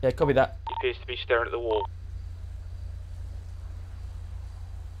 Yeah. Copy that. appears to be staring at the wall.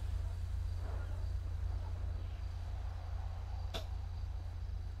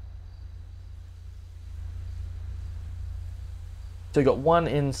 So we got one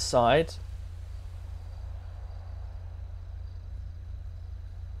inside.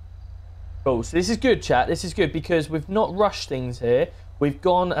 Cool. So this is good, chat. This is good because we've not rushed things here. We've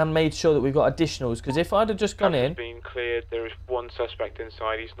gone and made sure that we've got additionals. Because if I'd have just gone in, Been cleared. There is one suspect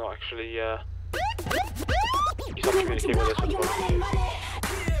inside. He's not actually. He's not communicating with us at the moment.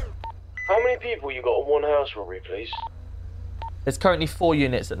 How many people you got on one house robbery, please? there's currently 4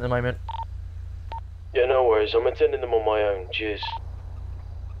 units at the moment. Yeah, no worries. I'm attending them on my own. Cheers.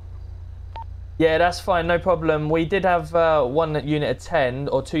 Yeah, that's fine, no problem. We did have 1 unit of 10,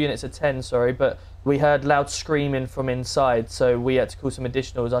 or 2 units of 10, sorry, but we heard loud screaming from inside, so we had to call some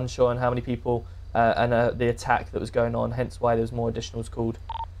additionals, unsure on how many people and the attack that was going on, hence why there was more additionals called.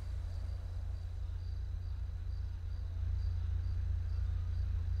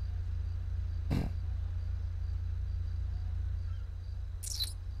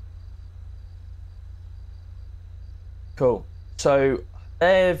 Cool. So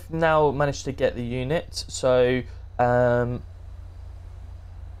they've now managed to get the unit. So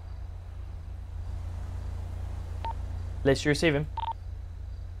Liz, you receive him?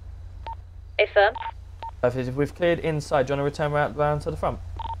 Affirm. Perfect. If we've cleared inside, do you want to return round to the front?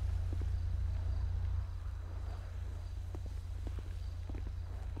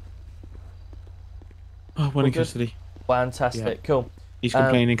 Oh, one in custody. Fantastic. Yeah. Cool. He's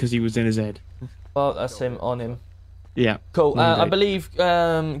complaining because he was in his head. Well, that's him on him. Yeah. Cool. I believe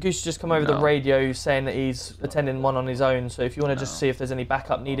Goose just come over the radio saying that he's attending one on his own. So if you want to just see if there's any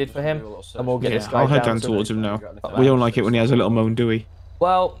backup needed for him, and we'll get this guy I'll head down down towards him now. We don't like it when he has a little moan, do we?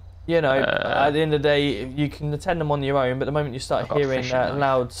 Well, you know, at the end of the day, you can attend them on your own, but the moment you start hearing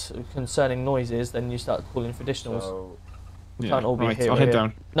loud, concerning noises, then you start calling for additionals. So, We can't all be right, here. I'll head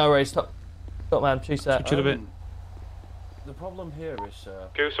down. No worries. Stop, man. Choose that. Chill a bit. The problem here is...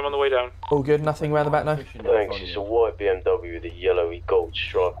 Goose, I'm on the way down. All good. Nothing around the back now. Thanks. It's a white BMW with a yellowy gold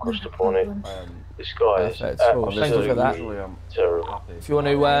stripe crossed upon it. This guy is Perfect. Cool. Thank you for that. terrible. If you want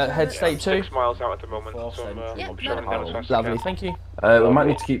to head state 2. 6 miles out at the moment, so I'm shutting down as fast as I Lovely. can. Thank you. we might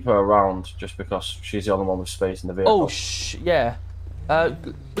need to keep her around just because she's the only one with space in the vehicle. Oh, yeah.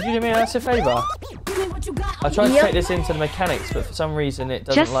 Could you do me a favour? I tried to take this into the mechanics, but for some reason it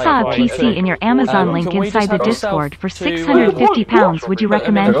doesn't Just like saw a it. PC in your Amazon link Can we inside just the have Discord for yourself to, £650. Would you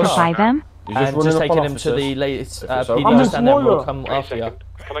recommend to buy them? And just taking him to the latest PD stand, then we'll come after you.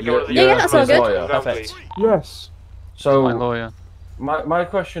 Can I go to the Yeah, that's all good. Lawyer. Perfect. Yes. So, My lawyer. my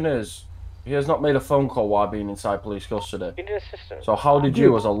question is, he has not made a phone call while being inside police custody. You need assistance. So how did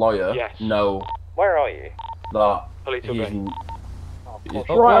you, as a lawyer, Yes. know Where are you? that Police he's... obey.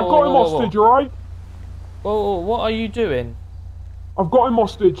 Right, I've got him hostage, alright? Whoa, what are you doing? I've got him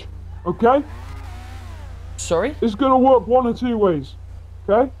hostage, okay? Sorry? It's gonna work one or two ways,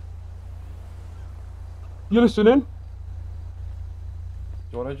 okay? You listening? Do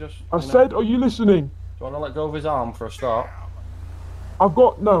you want to just... I said, are you listening? Do you want to let go of his arm for a start?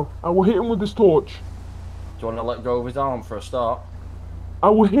 No, I will hit him with this torch. Do you want to let go of his arm for a start? I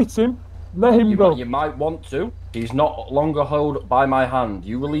will hit him, let him go. You might want to. He's not longer held by my hand.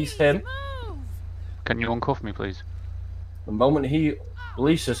 You release him. Can you uncuff me, please? The moment he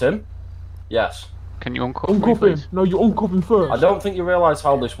releases him, yes. Can you uncuff me, Uncuff him. please? No, you uncuff him first. I don't think you realise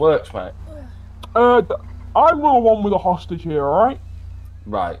how this works, mate. I'm the one with a hostage here, alright?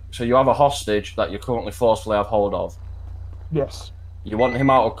 Right, so you have a hostage that you currently forcefully have hold of. Yes. You want him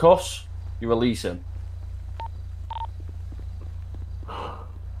out of cuffs, you release him.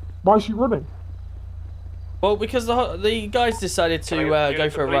 Why is he running? Well, because the guys decided to go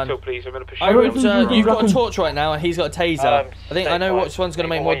for a run. Please, I'm gonna push I would, you've got a reckon- torch right now, and he's got a taser. I think I know which one's going to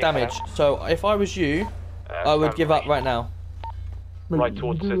make more damage. So if I was you, I would give up right now. Mate, Right you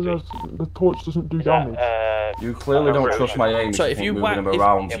towards do the city. realise the torch doesn't do damage. You clearly don't trust my aim. So if you moving whack, him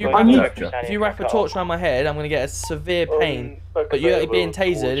around if to you protect you. wrap a torch around my head, I'm going to get a severe pain. But you being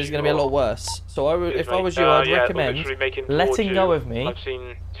tasered is going to be a lot worse. So if I was you, I'd recommend letting go of me. I've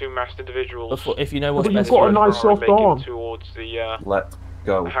seen 2 masked individuals. Before, if you know what's But you've best got for a you. nice soft arm. Towards the Let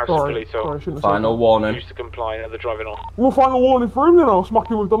go. house of Sorry, police. sorry, I So shouldn't have said Final that. warning. used to comply, and they're driving on. We'll find a warning for him then, I'll smack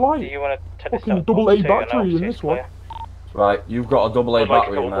him with the light. Do you want to take this Fucking up? double A battery in this one. Right, you've got a double A I'd like a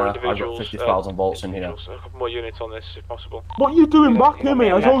battery couple in more there. I've got individuals, 50,000 volts in here. A couple more units on this, if possible. What are you doing back here,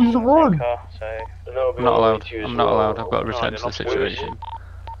 mate? I told you to run. I'm not allowed. I'm not allowed. I've got to return to the situation.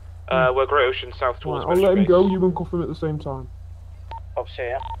 We're Great Ocean south Right, towards I'll let him West go, Base. you uncuff him at the same time. Officer,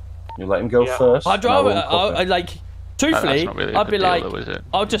 yeah. You let him go Yeah. first. I'd now rather, uncuff him. like, Truthfully, That's not really a I'd good be deal, like, though, is it?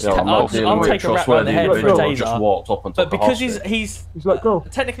 I'll just, Yeah, I'm not I'll dealing with take a rap around the head for a trustworthy just taser. walked up and took But the because hostage. he's let go.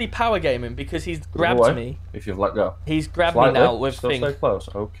 technically power gaming, because he's Move grabbed away me. If you've let go. He's grabbed me Slightly. now with Still thing. stay close.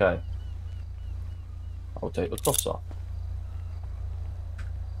 Okay. I'll take the cuffs off.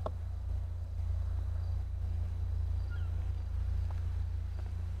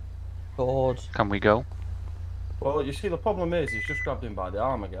 God. Can we go? Well, you see, the problem is he's just grabbed him by the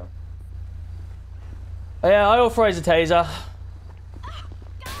arm again. Yeah, I authorize a taser.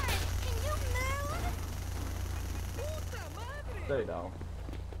 Stay down.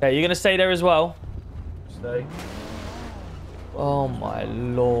 Okay, you're gonna stay there as well. Stay. Oh my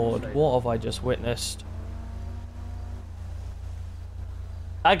lord, what have I just witnessed?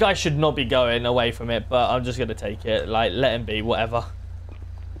 That guy should not be going away from it, but I'm just gonna take it. Like, let him be, whatever.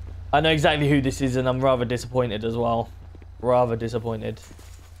 I know exactly who this is, and I'm rather disappointed as well. Rather disappointed.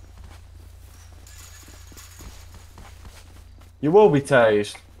 You will be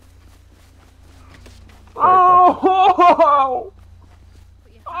tased. Oh!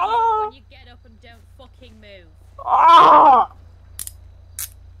 Put your hands up when you get up and don't fucking move. Ah!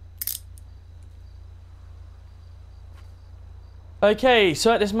 Okay,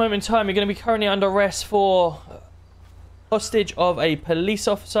 so at this moment in time, you're going to be currently under arrest for hostage of a police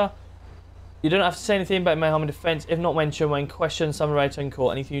officer. You don't have to say anything about may harm in defence. If not mentioned when questioned, summarised in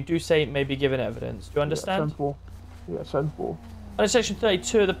court. Anything you do say may be given evidence. Do you understand? Yeah, send for. Under Section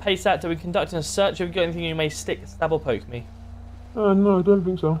 32 of the PACE Act, are we conducting a search? Have you got anything you may stick, stab or poke me? No, I don't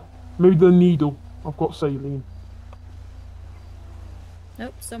think so. Maybe the needle. I've got saline.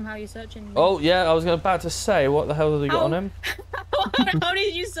 Nope, somehow you're searching. Oh, yeah, I was about to say, what the hell have you got on him? How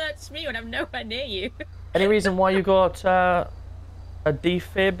did you search me when I'm nowhere near you? Any reason why you got a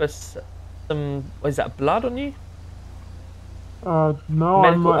defib, some, is that blood on you? No,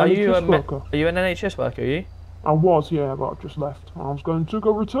 Medical, I'm an NHS worker. Are you an NHS worker, are you? I was, yeah, but I've just left. I was going to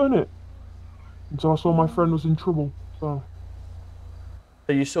go return it. Until I saw my friend was in trouble, so...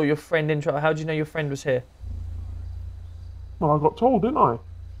 So you saw your friend in trouble. How do you know your friend was here? Well, I got told, didn't I?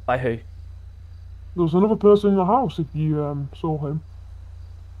 By who? There was another person in the house, if you saw him.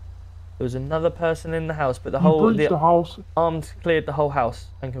 There was another person in the house, but the He whole... breached the house. Armed cleared the whole house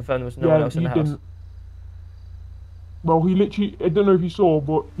and confirmed there was no one else in the house. Didn't. Well, he literally... I don't know if you saw,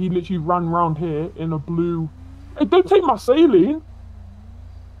 but he literally ran round here in a blue... Hey, don't take my saline!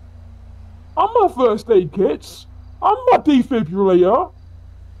 I'm my first aid kits! I'm my defibrillator!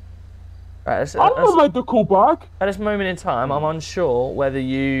 Right, I'm a medical bag! At this moment in time, I'm unsure whether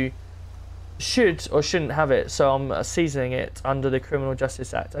you should or shouldn't have it, so I'm seasoning it under the Criminal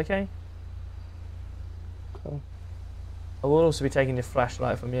Justice Act, okay? Okay. I will also be taking your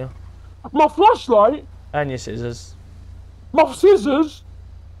flashlight from you. My flashlight? And your scissors. My scissors?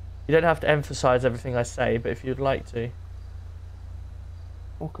 You don't have to emphasise everything I say, but if you'd like to.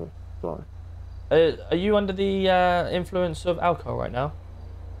 Okay, sorry. Are you under the influence of alcohol right now?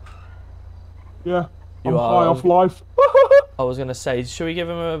 Yeah, You I'm are. high off life. I was going to say, should we give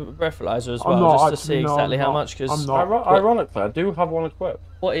him a breathalyzer as I'm well, not, just to see actually, no, exactly I'm how not. much? Because Ironically, I do have one equipped.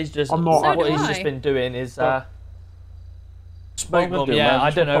 what he's just I'm not, what So he's do just I. been doing is Well, smoke what bomb. we'll do, Yeah, man, I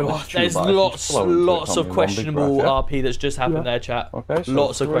just don't pop know. this tube There's out, if you lots just blow into it, of Tommy, in one big questionable breath, yeah? RP that's just happened Yeah. there, chat. Okay, so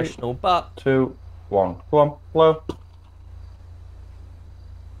Lots of 3, questionable, but 2, 1. Come on, blow.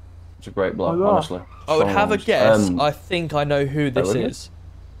 It's a great blow, I know. honestly. I would Strong have a ones. guess. I think I know who this with me? is.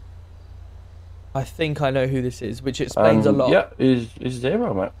 I think I know who this is, which explains a lot. Yeah, is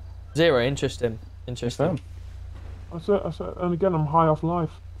 0, mate. 0, interesting. Interesting. I said, and again, I'm high off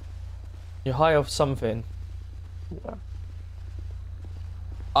life. You're high off something. Yeah.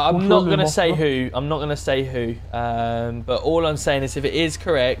 I'm What's not your going to name, say officer? who. I'm not going to say who. But all I'm saying is if it is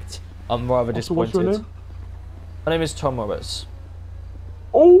correct, I'm rather So what's disappointed. your name? My name is Tom Roberts.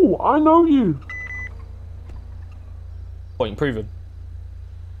 Oh, I know you. Point proven.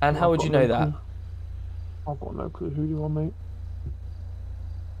 And how I've would got you no know that? clue. I've got no clue who you are, mate.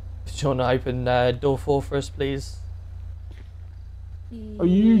 Do you want to open door 4 for us, please? Are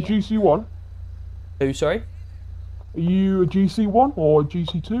you GC1? Who, sorry? Are you a GC1 or a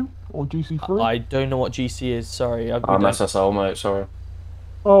GC2 or GC3? I don't know what GC is, sorry. I'm SSL, mate, sorry.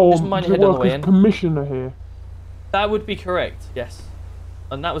 Oh, Just mind you your head on the work way as in. commissioner here. That would be correct, yes.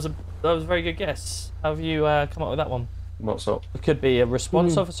 And that was a very good guess. How have you come up with that one? What's up? It could be a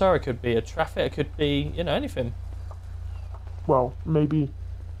response Hmm. officer, it could be a traffic, it could be, you know, anything. Well, maybe.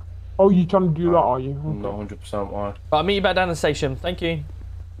 Oh, you trying to do that, are you? Not 100% why. Right, I'll meet you back down the station. Thank you.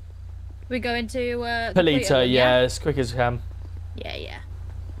 We go into the Polita, one, yeah, as quick as you can. Yeah, yeah.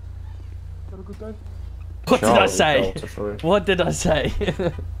 Had a good day? What did I Charlie, say? Delta 3. What did I say?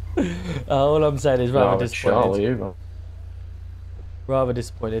 All I'm saying is rather Charlie, disappointed. Charlie, you know. Rather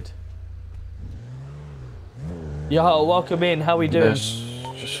disappointed. Yo, welcome in. How we doing?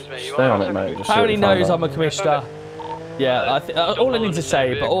 Just stay on it, mate. Just Apparently knows I'm a commissioner. Yeah, all I need to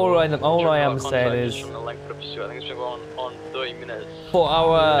say, but all I am saying is, for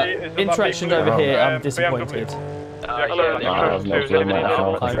our interactions over here, I'm disappointed. I have no clue, mate.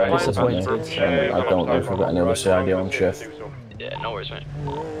 I'm disappointed. I don't know if I've got any other CID on shift. Yeah, no worries, mate.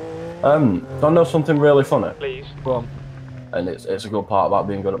 I know something really funny. Please. Go on. And it's a good part about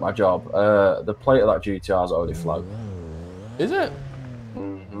being good at my job. The plate of that GTR's already flagged. Is it?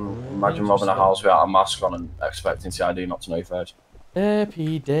 Imagine robbing a house without a mask on and expecting CID not to know your face.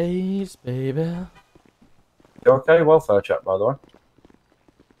 Happy days, baby. You okay? Welfare check, by the way.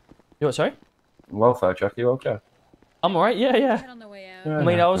 You what, sorry? Welfare check, you okay? I'm alright, yeah. Yeah, I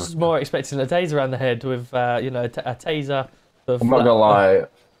mean, I was more expecting a taser around the head with, you know, a taser. I'm not gonna lie,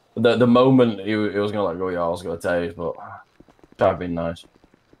 the moment he was gonna let go, yeah, I was gonna tase, but that'd been nice.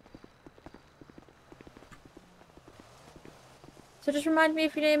 So just remind me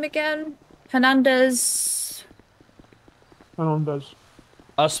of your name again. Hernandez. Hernandez.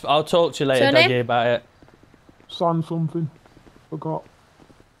 I'll talk to you later, Surname? Dougie, about it. San something. Forgot.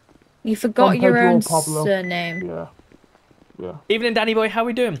 You forgot San your Pedro own Pablo. surname. Yeah. Yeah. Evening, Danny boy. How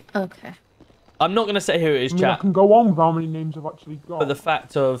we doing? Okay. I'm not gonna say who it is, I mean, I chat. can go on with how many names I've actually got. But the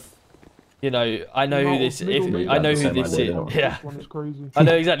fact of, you know, I know who this. I know who this is. Yeah. This one is crazy. I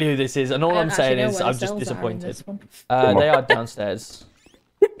know exactly who this is, and all I I'm don't saying actually know is where the I'm just cells are in disappointed. this one. They are downstairs.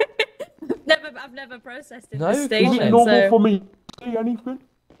 I've never processed in No, this is it Is station, it normal so... for me to see anything?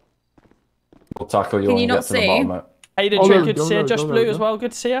 We'll tackle you Can when you we not get to the see? bottom, mate. How you doing, Oh, Trey? there we Good to go, see you. there we Josh go, Blue there we as go. well.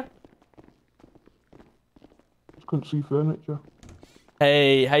 Good to see you. Just couldn't see furniture.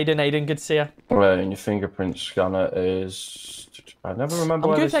 Hey, how you doing, Aiden? Good to see you. Right, and your fingerprint scanner is... I never remember I'm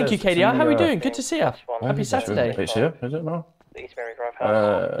where good, this thank you, is. It's in KDR. How we the, doing? Good to see you. Happy Saturday. It's here, is it now?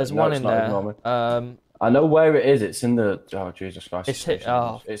 There's no, one it's in not, there. ignore me. I know where it is. It's in the... Oh, Jesus Christ. It's hit.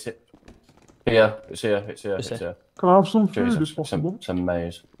 Oh, It's here. It's here. It's here. It's It's here. here. Can I have some food Jesus, if possible? it's a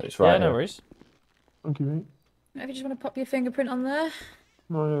maze. It's right yeah, no here. worries. Thank you, mate. If you just want to pop your fingerprint on there.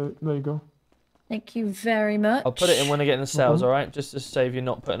 No, there you go. Thank you very much. I'll put it in when I get in the cells, alright? Just to save you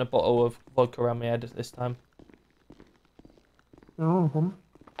not putting a bottle of vodka around my head this time. Yeah, no problem.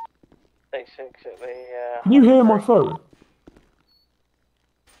 Basically, Can you hear my phone?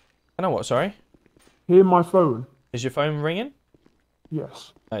 I know what, sorry? Hear my phone? Is your phone ringing?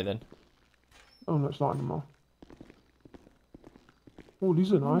 Yes. No, then. Oh, no, it's not anymore. Oh,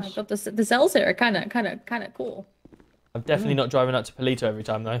 these are Oh my nice. god, the cells here are kind of cool. I'm definitely not driving up to Polito every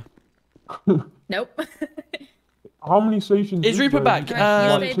time, though. Nope. How many stations Is Rupert there? back?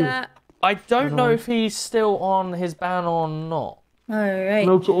 Right, you stay there. I don't know if he's still on his ban or not. Alright.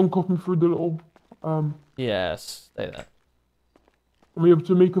 No, to uncuff me through the little... Yes, stay there. Am I able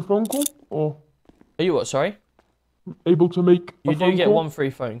to make a phone call? Or Are you what, sorry? able to make You a do phone get call? one free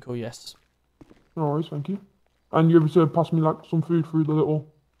phone call, yes. No worries, thank you. And you're able to pass me, like, some food through the little...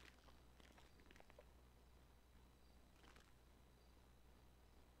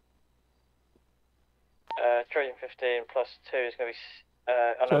 Trojan 15 plus 2 is going to be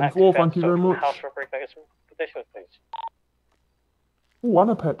on an 10-4, active thank you very much. house robbery. Can I get some additional, please? Oh,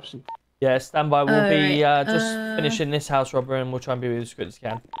 and a Pepsi. Yeah, standby. We'll be Alright, just finishing this house robbery and we'll try and be with you as quick as we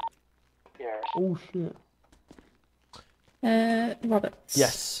can. Oh, shit. Roberts.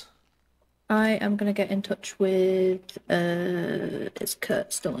 Yes. I am gonna get in touch with is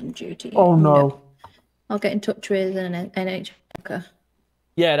Kurt still on duty? Oh, no. I'll get in touch with an NH.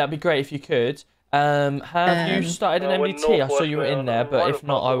 Yeah, that'd be great if you could. Have you started an MDT? I saw you were in there, but if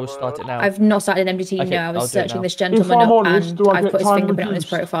not, I will start it now. I've not started an MDT, Okay, no, I I'll was do it searching now. this gentleman If I'm up honest, and do I I've get put his time fingerprint on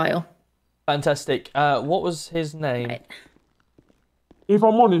his reduced? profile. Fantastic. What was his name? Right. If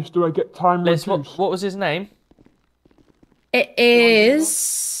I'm honest, do I get time Liz, reduced? what was his name? It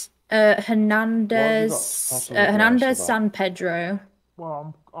is Hernandez Hernandez San Pedro.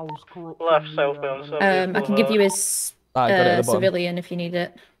 Well, I was corrupt. Left southbound. I can give you his Ah, I got it at the bottom. civilian if you need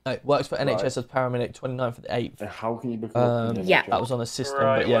it. No, works for NHS as paramedic 29th for the 8th. How can you become... Yeah. That was on the system,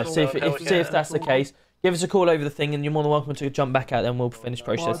 Right, but yeah, well, see if that's the case. Give us a call over the thing, and you're more than welcome to jump back out. Then we'll finish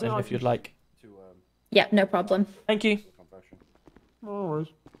processing if you'd like. Yeah, no problem. Thank you. No worries.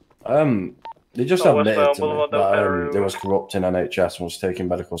 They just Oh, admitted westbound to me Boulevard, that they was corrupt in NHS and was taking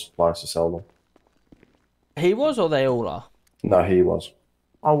medical supplies to sell them. He was, or they all are? No, he was.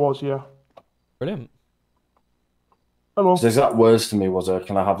 I was, yeah. Brilliant. Hello. His exact words to me was,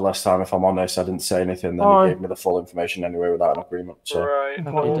 can I have less time if I'm honest? I didn't say anything, then Hi. he gave me the full information anyway without an agreement. So Right, Happy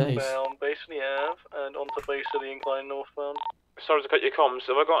days. northbound, base in the Ave, and onto base of the incline northbound. sorry to cut your comms.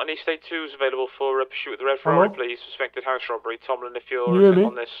 Have I got any state 2s available for pursuit with the red Hello? Ferrari, please? Suspected house robbery. Tomlin, if you're Can you hear me?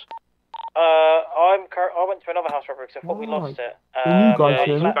 on this. I went to another house robbery because I thought we lost it. Can you guys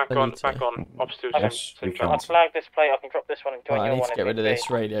hear me? Back on. Ops 2, same I'll flag this plate. I can drop this one and join Right, I your need one. to get if rid of need this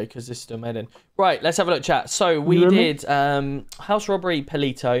be. radio because this is still made in. Right, let's have a look, chat. So you we hear me? did house robbery,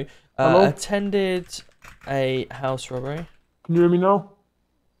 Polito. Hello? Attended a house robbery. Can you hear me now?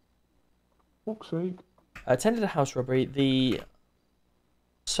 Fuck's sake. Attended a house robbery. The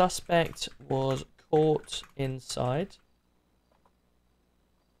suspect was caught inside.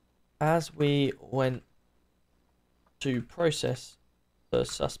 As we went to process the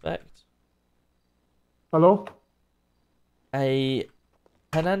suspect, Hello? a You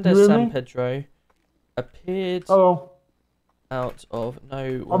Hernandez hear San me? Pedro appeared Hello? out of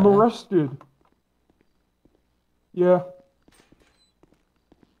nowhere. I'm arrested. Yeah.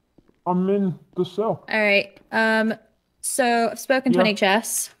 I'm in the cell. All right. So I've spoken to Yeah.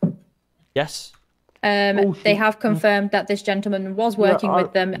 NHS. Yes. Oh, They shit. have confirmed that this gentleman was working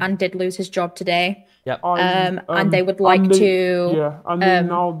with them and did lose his job today. Yep. And they would like and they- to, yeah, and they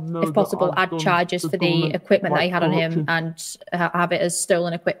now know if possible, that I've add done charges the for the government, equipment that like, he had on him corruption. and have it as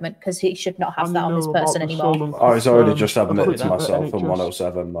stolen equipment because he should not have And that they on this know about person the anymore. stolen- Oh, he's already Um, just admitted to equipment at myself in NHS.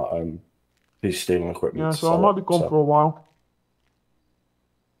 107 that he's stealing equipment. Yeah, to so I sell might it, be gone so. for a while.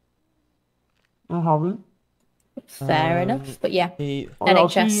 I haven't. Fair enough. But yeah, I'll see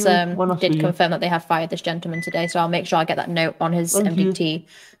NHS you when I see did you. confirm that they have fired this gentleman today, so I'll make sure I get that note on his Thank you. MDT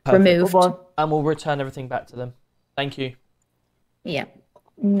Perfect. removed. Bye-bye. And we'll return everything back to them. Thank you. Yeah,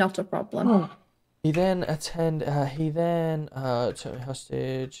 not a problem. He then took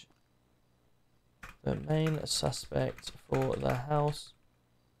hostage the main suspect for the house,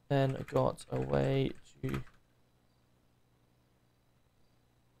 then got away to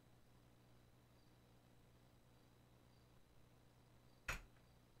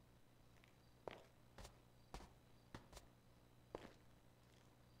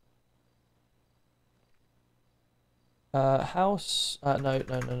house.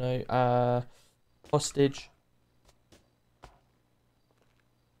 No. Hostage.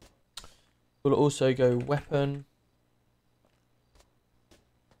 We'll also go weapon.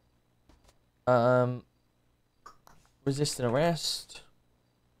 Resisting arrest.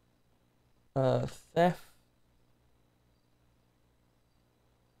 Theft.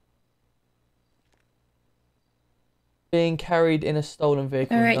 Being carried in a stolen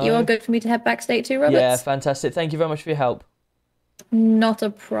vehicle. All right, no. you all good for me to head back state 2, Roberts? Yeah, fantastic. Thank you very much for your help. Not a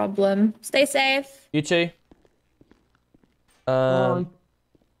problem. Stay safe. You too. Bye.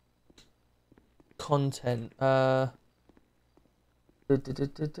 Content. Take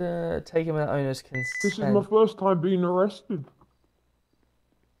him without owner's consent. This is my first time being arrested.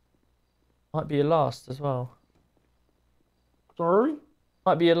 Might be your last as well. Sorry?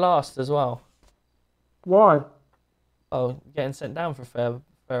 Might be your last as well. Why? Oh, getting sent down for a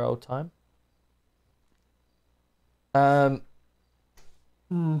fair old time.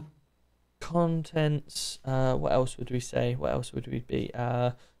 Contents. What else would we say? What else would we be?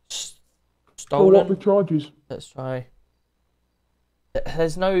 So Stolen. what the charges? Let's try.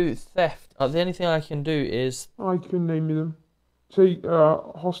 There's no theft. The only thing I can do is I can name you them. Say,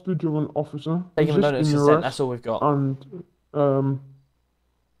 hostage of an officer. taking a notice resisting consent. arrest, That's all we've got. And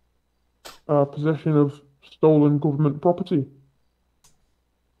possession of stolen government property.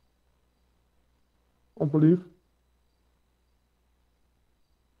 I believe.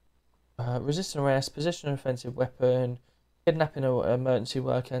 Resisting arrest, possession of an offensive weapon, kidnapping an emergency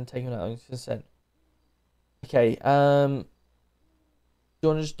worker, and taking out consent. Okay. Do you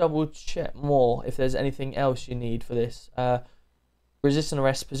want to just double check more if there's anything else you need for this? Resisting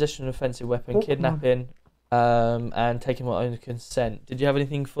arrest, possession of an offensive weapon, kidnapping, and taking my own consent. Did you have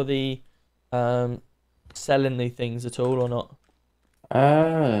anything for the selling the things at all or not?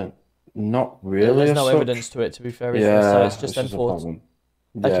 Not really. There's no as evidence such. to it, to be fair, is there? So it's just this is a enforced. problem.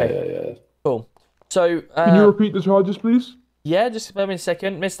 Okay. Yeah. Cool. So, Can you repeat the charges, please? yeah, just give me a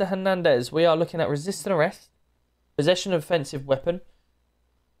second. Mr. Hernandez, we are looking at resisting arrest, possession of offensive weapon.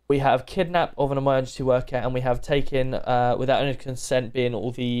 We have kidnap of an emergency worker, and we have taken without any consent, being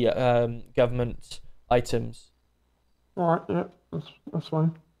all the government items. Alright, yeah, that's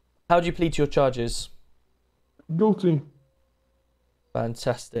fine. How do you plead to your charges? Guilty.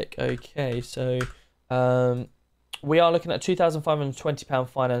 Fantastic. Okay, so we are looking at a £2,520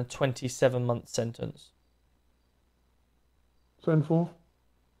 fine and a 27-month sentence. Send for.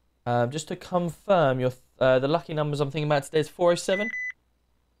 Just to confirm, your the lucky numbers I'm thinking about today is 407.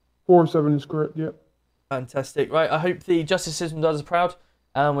 407 is correct, yep. Fantastic. Right, I hope the justice system does us proud,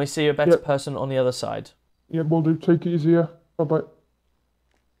 and we see a better person on the other side. Yeah, we'll do. Take it easy, yeah. Bye-bye.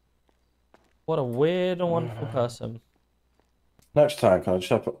 What a weird and wonderful person. Next time, can I just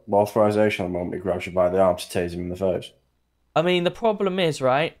have authorization the moment he grabs you by the arm to tase him in the face? I mean, the problem is,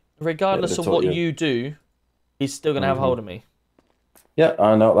 right, regardless of what you do, he's still going to have hold of me. Yeah,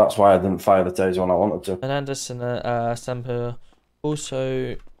 I know. That's why I didn't fire the taser when I wanted to. And Anderson Samper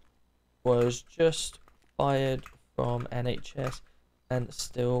also was just fired from NHS and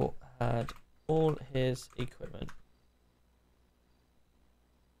still had all his equipment.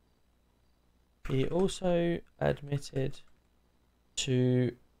 He also admitted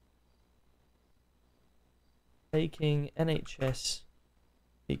to taking NHS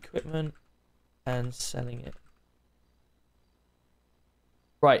equipment and selling it.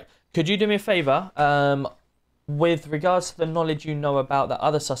 Right, could you do me a favour? With regards to the knowledge you know about that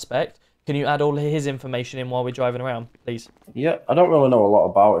other suspect, can you add all his information in while we're driving around, please? Yeah, I don't really know a lot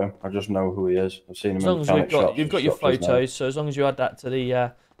about him. I just know who he is. I've seen him As in long as mechanic shops. you've got your photos, so as long as you add that to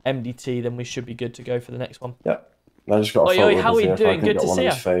the MDT, then we should be good to go for the next one. Yeah. I just got a photo how are you doing? Good to see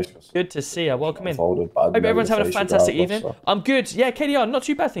you. Face. Good to see you. Welcome in. Hope everyone's having a fantastic evening. So. I'm good. Yeah, KDR, not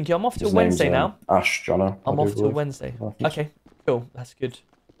too bad, thank you. I'm off till Wednesday now. Ash Jono. I'm off till Wednesday. Okay, cool. That's good.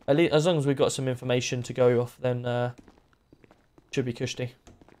 At least, as long as we've got some information to go off, then should be cushy.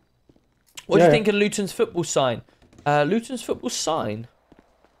 What do you think of Luton's football sign? Luton's football sign?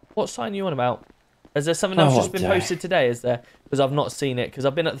 What sign are you on about? Is there something else just been posted today? Is there? Because I've not seen it. Because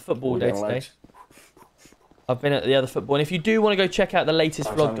I've been at the football day today. I've been at the other football, and if you do want to go check out the latest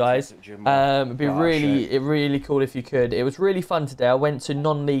vlog, guys, it'd be really cool if you could. It was really fun today. I went to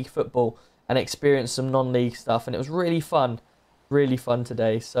non-league football and experienced some non-league stuff, and it was really fun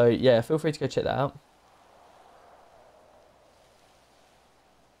today. So yeah, feel free to go check that out.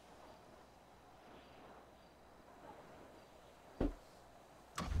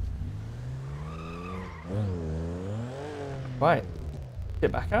 Right,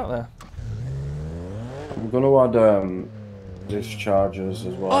 get back out there. I'm going to add discharges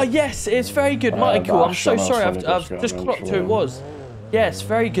as well. Oh yes, it's very good, Michael. I'm so sorry, I've just clocked who it was. Yes,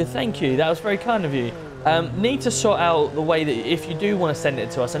 very good, thank you. That was very kind of you. Need to sort out the way that if you do want to send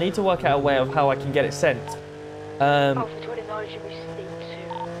it to us, I need to work out a way of how I can get it sent. I'm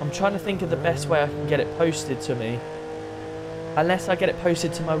trying to think of the best way I can get it posted to me. Unless I get it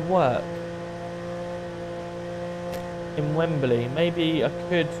posted to my work. In Wembley, maybe I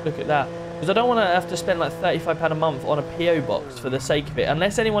could look at that. Because I don't want to have to spend like £35 a month on a PO box for the sake of it.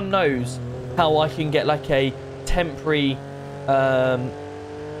 Unless anyone knows how I can get like a temporary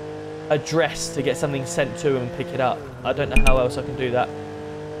address to get something sent to and pick it up. I don't know how else I can do that.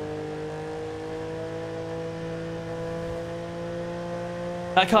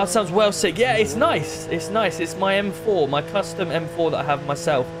 That car sounds well sick. Yeah, it's nice. It's nice. It's my M4, my custom M4 that I have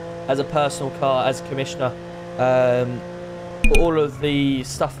myself as a personal car, as a commissioner. For all of the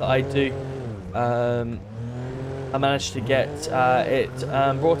stuff that I do, I managed to get it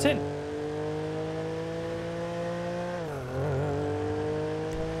brought in.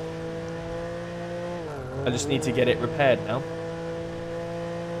 I just need to get it repaired now.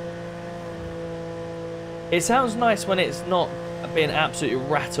 It sounds nice when it's not being absolutely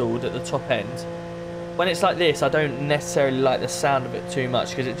rattled at the top end. When it's like this, I don't necessarily like the sound of it too much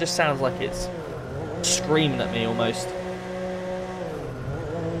because it just sounds like it's screaming at me almost.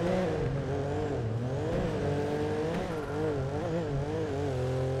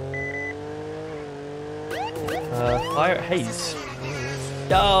 Fire at Hayes.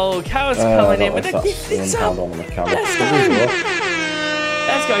 Yo, Cal's coming in with a gifted sub. Let's go.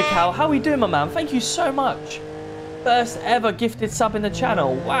 Let's go, Cal. How are we doing, my man? Thank you so much. First ever gifted sub in the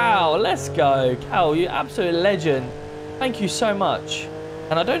channel. Wow, let's go. Cal, you absolute legend. Thank you so much.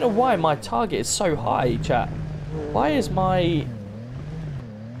 And I don't know why my target is so high, chat. Why is my...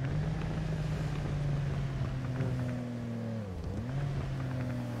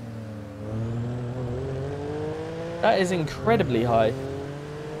 That is incredibly high.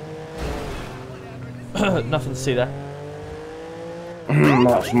 Nothing to see there.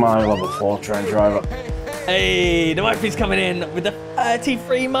 That's my level 4 train driver. Hey, the wifey's coming in with the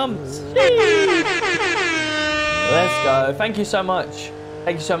 33 months. Let's go. Thank you so much.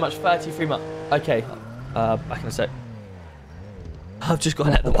 Thank you so much. 33 months. Okay. Back in a sec. I've just got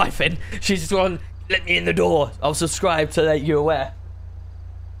to let the wife in. She's just gone, let me in the door. I'll subscribe to let you aware.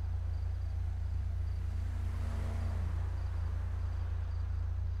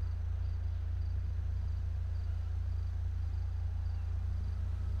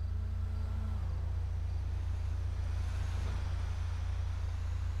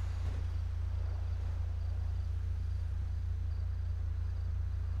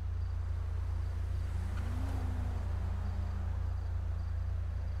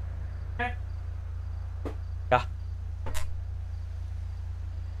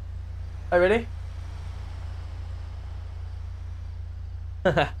 Oh, really?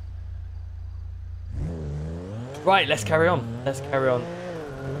 Right, let's carry on. Let's carry on.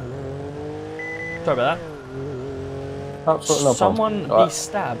 Sorry about that. Absolutely no Someone problem. be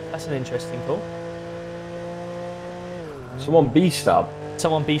stabbed. That's an interesting call. Someone be stabbed?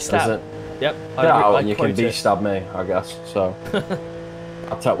 Someone be stabbed. Yep. Get out and you can quote be it. stab me, I guess. So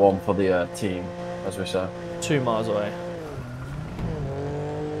I'll take one for the team, as we say. 2 miles away.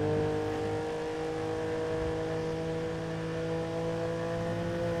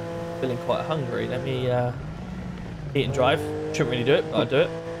 Feeling quite hungry. Let me eat and drive. Shouldn't really do it, but I'll do it.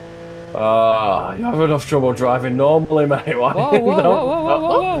 You have enough trouble driving normally, mate. Why? Whoa,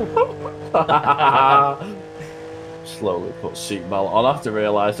 whoa, whoa. Slowly put seatbelt on after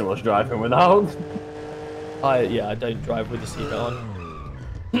realising I was driving without. Yeah, I don't drive with the seatbelt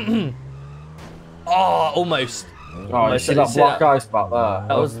on. Oh, almost. Oh, you see that black ice back there?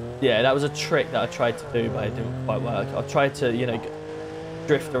 That was, yeah, that was a trick that I tried to do, but it didn't quite work. I tried to, you know,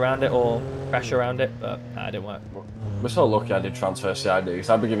 drift around it or crash around it, but nah, it didn't work. We're so lucky I did transfer CID, because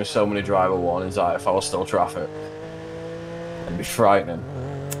I'd be giving so many driver warnings out if I was still traffic. It'd be frightening.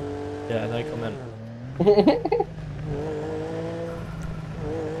 Yeah, no comment.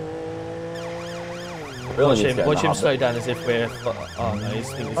 Watch him slow down as if we're... Oh no, he's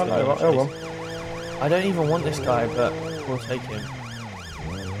thinking he's going to I don't even want this guy, but we'll take him.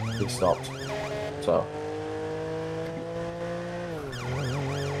 He stopped. So.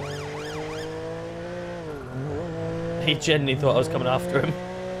 He genuinely thought I was coming after him.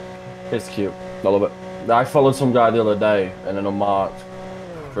 It's cute. I love it. I followed some guy the other day in an unmarked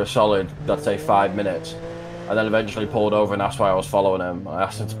for a solid, I'd say 5 minutes. And then eventually pulled over and asked why I was following him. I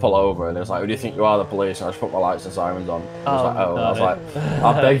asked him to pull over and he was like, who do you think you are, the police? And I just put my lights and sirens on. I was like, oh. No. I was like,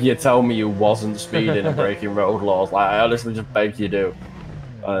 I beg you tell me you wasn't speeding and breaking road laws. Like, I honestly just beg you do.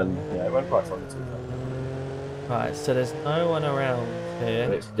 And yeah, it went quite funny too. Right, so there's no one around here.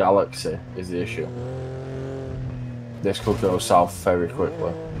 But it's Galaxy is the issue. This could go south very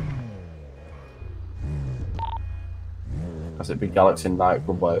quickly. Has it been Galaxy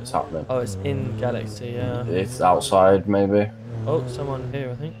nightclub where it's happening? Oh, it's in Galaxy, yeah. It's outside, maybe. Oh, someone here,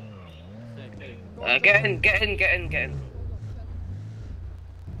 I think. Get in. Give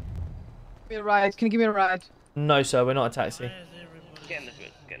me a ride. Can you give me a ride? No, sir, we're not a taxi. Get in the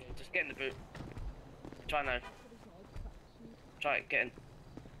boot. Just get in the boot. Try now. Try it, get in.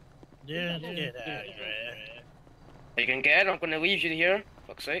 Yeah, get out, You can get in, I'm gonna leave you here.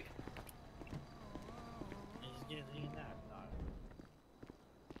 Fuck's sake.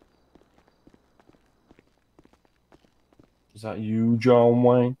 Is that you, John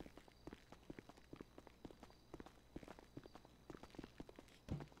Wayne?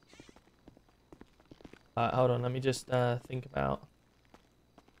 Alright, hold on, let me just think about...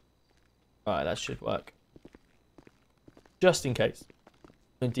 Alright, that should work. Just in case.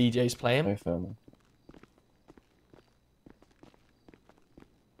 When DJ's playing. Okay, fair enough.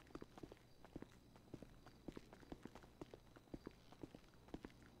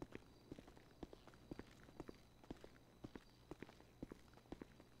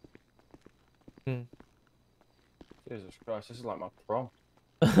 Jesus Christ, this is like my prom.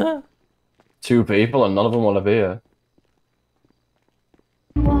 2 people and none of them want to be here.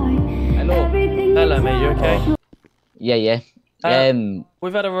 Hello. Hello, mate, you okay? Yeah.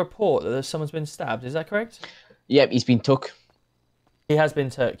 We've had a report that someone's been stabbed, is that correct? Yep, he's been took. He has been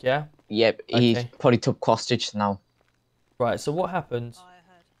took, yeah? Yep, he's probably took hostage now. Right, so what happened?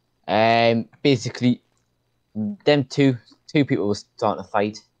 Basically, them two people were starting to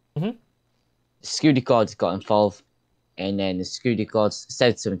fight. Mm-hmm. The security guards got involved, and then the security guards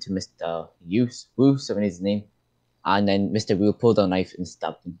said something to Mr. Wu, something is his name, and then Mr. Wu pulled out a knife and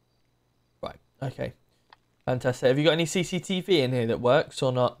stabbed him. Right, okay. Fantastic. Have you got any CCTV in here that works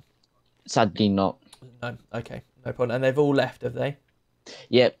or not? Sadly not. No, okay, no problem. And they've all left, have they?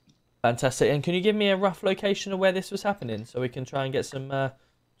 Yep. Fantastic. And can you give me a rough location of where this was happening so we can try and get some there.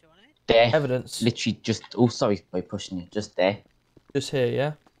 Evidence? Literally just, oh sorry by pushing you, just there. Just here,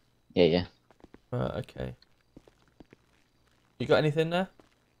 yeah? Yeah. Right, okay. You got anything there?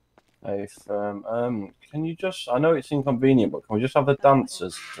 Hey, can you just, I know it's inconvenient, but can we just have the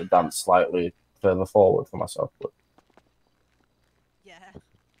dancers to dance slightly further forward for myself, please?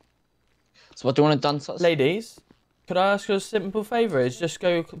 So what do you want to dance at? Ladies, could I ask you a simple favour? Is just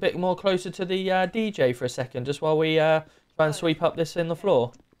go a bit more closer to the DJ for a second, just while we try and sweep up this in the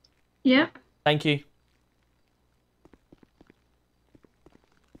floor. Yeah. Thank you.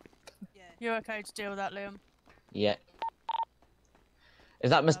 You're okay to deal with that, Liam? Yeah.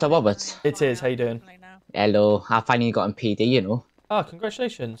 Is that Mr. Roberts? It is. How you doing? Hello. I finally got in PD, you know. Ah,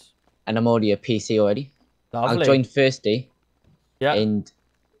 congratulations. and I'm already a PC already. Lovely. I joined Thursday. Yeah. And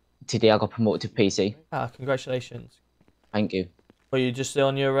today I got promoted to PC. Ah, congratulations. Thank you. Are you just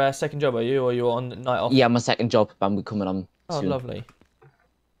on your second job, are you? Or you're on night off? Yeah, my second job, but I'm coming on soon. Oh, lovely.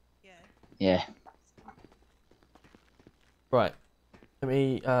 Yeah. Right. Let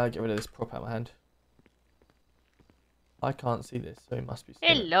me get rid of this prop out of my hand. I can't see this, so it must be...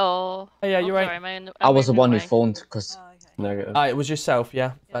 Hello. Hey, yeah, you're right. Sorry, I was the one who phoned, because... Negative. Ah, it was yourself,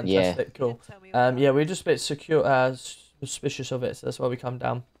 yeah? Fantastic, cool. Yeah, we're just a bit suspicious of it, so that's why we come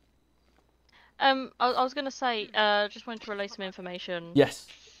down. I was gonna say, just wanted to relay some information. Yes.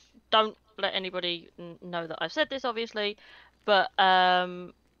 Don't let anybody know that I've said this, obviously, but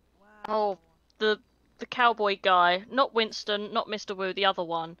the cowboy guy, not Winston, not Mr. Wu, the other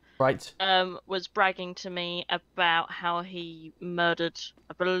one. Right. Was bragging to me about how he murdered,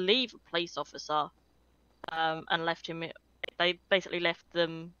 I believe, a police officer, and left him. They basically left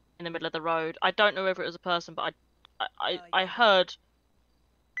them in the middle of the road. I don't know whether it was a person, but I heard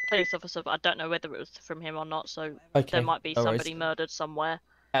police officer, but I don't know whether it was from him or not. So there might be somebody murdered somewhere.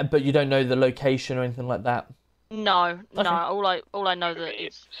 But you don't know the location or anything like that. No. All I know that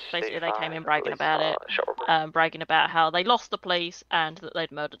is basically they came in bragging about it, bragging about how they lost the police and that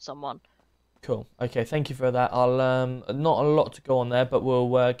they'd murdered someone. Cool. Okay, thank you for that. I'll not a lot to go on there, but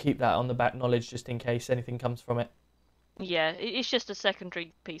we'll keep that on the back knowledge just in case anything comes from it. Yeah, it's just a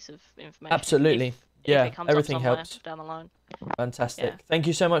secondary piece of information. Absolutely. If it comes everything up helps down the line. Fantastic. Yeah. Thank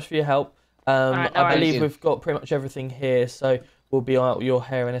you so much for your help. Alright, no I believe worries. we've got pretty much everything here, so we'll be out your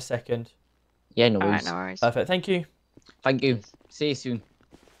hair in a second. Yeah, no Alright, worries. no worries. Perfect. Thank you. Thank you. See you soon.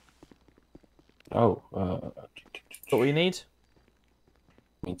 Oh, what you need?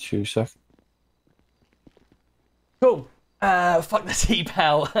 Me 2 seconds. Cool. Fuck the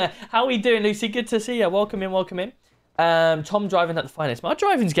T-Pal. How are we doing, Lucy? Good to see you. Welcome in, welcome in. Tom driving at the finest. My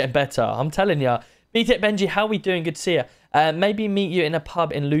driving's getting better, I'm telling you. Meet it, Benji. How are we doing? Good to see you. Maybe meet you in a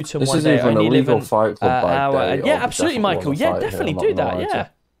pub in Luton This one is day. even a Only legal 11 fight club by hour. day, Yeah, or absolutely, definitely Michael. wanna Yeah, fight here, definitely I'm not do gonna that. lie to Yeah.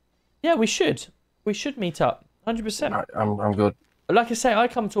 Yeah, we should. We should meet up. 100%. I'm good. Like I say, I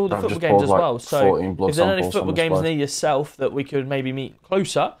come to all the I've football just games pulled, as like, well. So 14 blood if there's any samples from football this games place. near yourself that we could maybe meet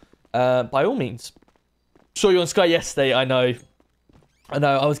closer, by all means. Saw you on Sky yesterday. I know.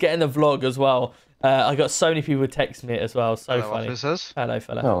 I was getting the vlog as well. I got so many people text me it as well. So Hello, funny. officers. Hello,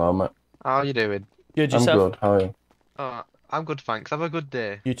 fella. Hello, mate. How are you doing? Good, yourself? I'm good. How are you? I'm good, thanks. Have a good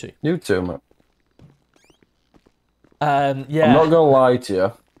day. You too. You too, mate. Yeah. I'm not gonna lie to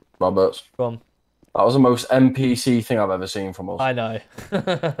you, Roberts. Go on. That was the most NPC thing I've ever seen from us. I know.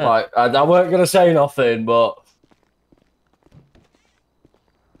 Like, I weren't gonna say nothing, but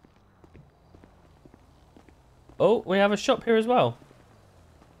Oh, we have a shop here as well.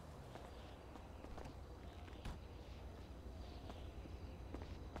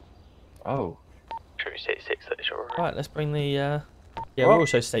 oh, True, state 6, that is alright. Right, let's bring the. Yeah, we're What?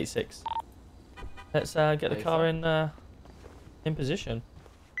 also state 6. Let's get the car in position.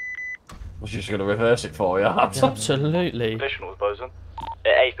 I was just gonna reverse it for you. Yeah, absolutely. Additional closing.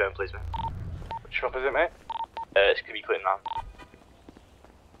 A firm, please, mate. Which shop is it, mate? It's gonna be Clinton now.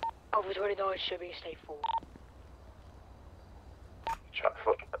 Over 29 should be state 4.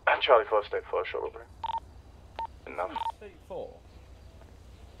 Charlie 4, state 4, shop robbery. Enough. State 4.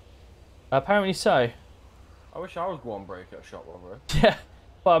 Apparently so. I wish I was one break at a shop robbery. Yeah.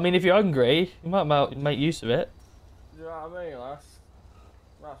 Well, I mean, if you're hungry, you might make use of it. Do you know what I mean? That's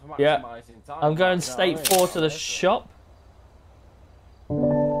for Yeah. maximising time. I'm going you know state what I mean? 4 to the shop.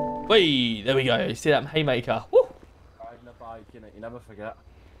 Whee! There we go. You see that haymaker? Woo! Riding a bike, innit? You never forget.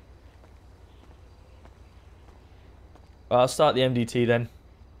 Well, I'll start the MDT then.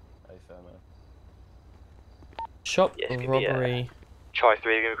 Hey, fair, man. Shop Yeah, it's gonna be, robbery. Try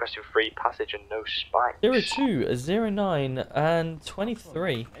 3, you're requesting free passage and no spikes. 02, 09, and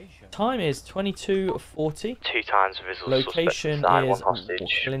 23. Time is 22:40. 2 times visible Location suspect inside, is 1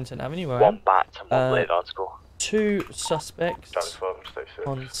 hostage. Clinton Avenue. Where I 1 am. bat and 1 blade article. 2 suspects Charlie 12, state 6.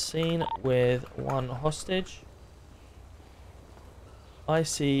 on scene with 1 hostage. I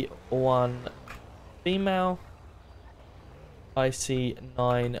see 1 female. I see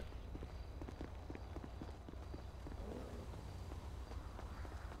 9.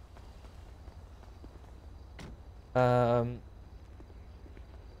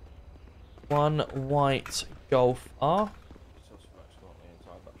 One white Golf R. Suspects got me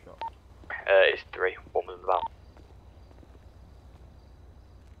inside that shop. It's 3, 1 was in the van.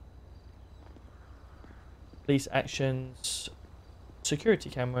 Police actions. Security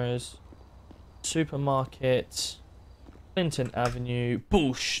cameras. Supermarket. Clinton Avenue.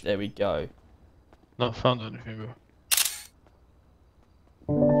 Boosh. There we go. Not found anything,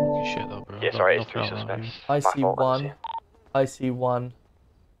 bro. shit though, bro. Yeah, sorry, it's 3 suspects. I see one. I see one.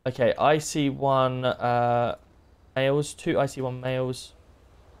 Okay, I see one males, 2 I see 1 males.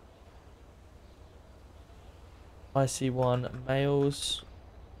 I see 1 males.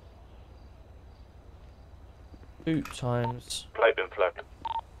 2 times. Plate been flagged.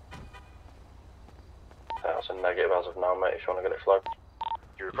 That's a negative as of now, mate, if you want to get it flagged.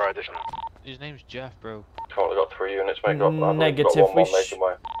 You require additional. His name's Jeff, bro. Currently got 3 units, mate. Got Negative. one more making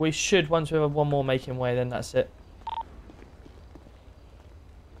way. We should, once we have 1 more making way, then that's it.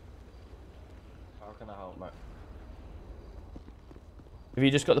 How can I help, mate? Have you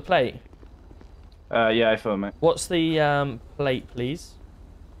just got the plate? Yeah, I feel, mate. What's the plate, please?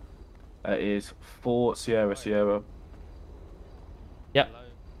 It is 4 Sierra Sierra. Yep.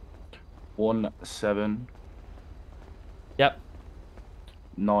 17. Yep.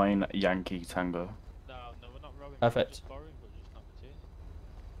 9 Yankee Tango. Perfect.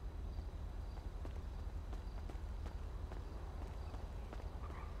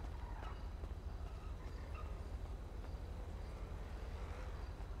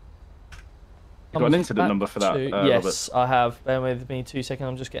 You got an incident number for that, yes, Robert? I have. Bear with me 2 seconds.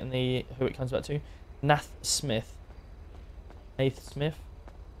 I'm just getting the who it comes back to. Nath Smith. Nath Smith.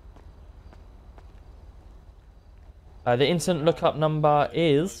 The incident lookup number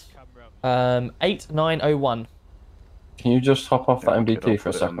is 8901. Can you just hop off that MBT for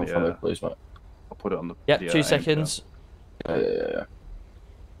a second for me, please, mate? I'll put it on the. Yep, 2 seconds. Yeah.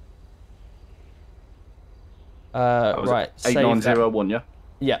 Right. 8901, yeah?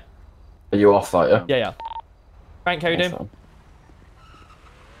 Yeah. Are you off that, yeah? Yeah. Frank, how you doing?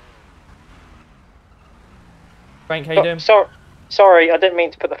 Frank, how you doing? Sorry, I didn't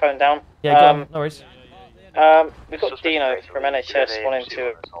mean to put the phone down. Yeah, go on, no worries. We've got Dino from NHS wanting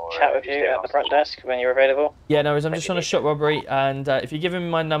to chat with you at the front desk when you're available. Yeah, no worries. I'm just on a shot robbery, and if you give him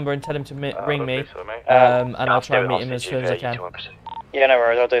my number and tell him to ring me, and I'll try and meet him as soon as I can. Yeah, no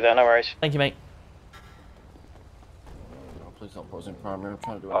worries. I'll do that. No worries. Thank you, mate. Please don't put us in primary. I'm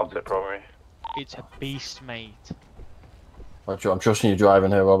trying to do I'll take primary. It's a beast, mate. Right, I'm trusting you driving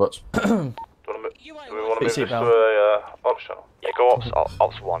here, Robert. Do we want to move this to a ops channel? Yeah, go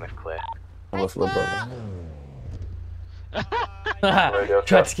ops 1 if clear.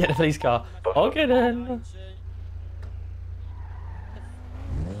 Tried to get the police car. Okay then.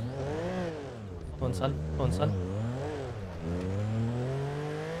 Come on, son. Come on, son.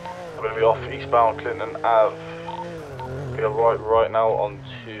 I'm going to be off eastbound Clinton Ave. We are right now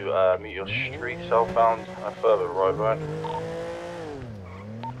onto Meteor Street southbound and further right.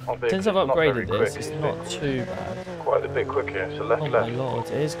 Since I've upgraded this, it's not too bad. Quite a bit quicker, so left. Oh my lord,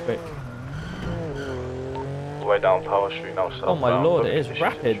 it is quick. All the way down Power Street now southbound. Oh my lord, it is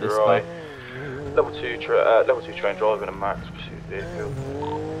rapid, this guy. Level 2 train driving a max pursuit vehicle.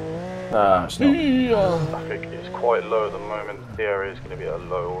 Nah, it's not. I think it's quite low at the moment. The area is going to be at a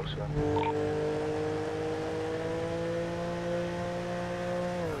low also.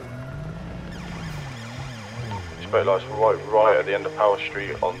 Straight lights right at the end of Power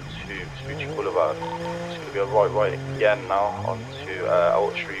Street onto Vespucci Boulevard. It's going to be a right again now onto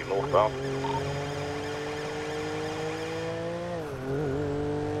Albert Street northbound.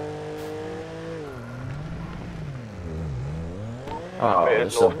 Oh,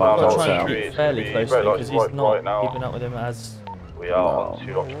 it's northbound I'm Albert trying to Street. keep fairly close to him because he's not keeping up with him as... We are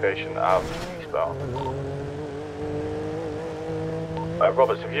onto Occupation Ave eastbound.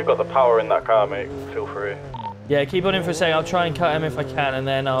 Roberts, if you've got the power in that car, mate, feel free. Yeah, keep on him for a second. I'll try and cut him if I can, and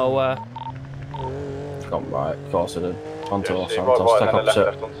then I'll... Gone right, of course it did. Onto Los Right, Santos, take and then opposite.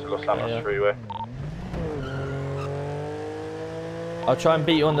 left onto Los Santos Freeway. I'll try and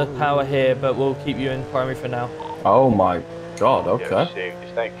beat you on the power here, but we'll keep you in primary for now. Oh my god, okay. Yeah,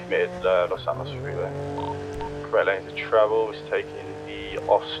 he's staying committed Los Santos Freeway. Correct lane to travel, he's taking the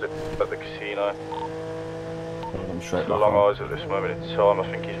off slip at the casino. Straight For long hours at this moment in time, I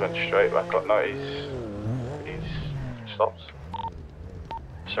think he's went straight back up. No, he's stopped.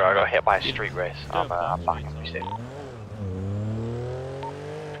 Sorry, I got hit by a street race. I'm back on the stick.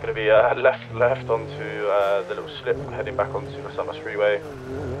 It's going to be left onto the little slip, heading back onto the Santos Freeway.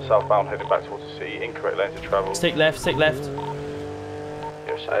 Southbound, heading back towards the city. Incorrect lane to travel. Stick left, stick left.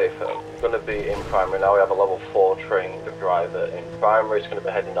 You're safe. We're going to be in primary now. We have a level 4 trained driver in primary. It's going to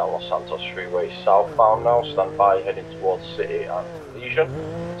be heading down Los Santos Freeway southbound now. Stand by, heading towards City and Legion.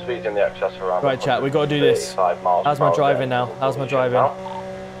 Speeds in the excess around. Right, chat, we've got to do this. How's my driving now? How's my driving?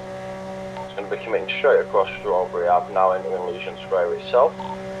 It's going to be committing straight across Strawberry Ave, now entering Legion Square itself.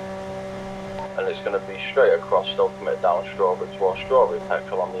 And it's going to be straight across, still commit down Strawberry towards Strawberry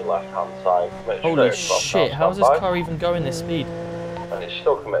Petrol on the left hand side. Holy shit, how's this car even going this speed? And And it's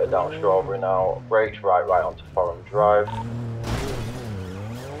still committed down Strawberry now. Brakes right onto Forum Drive.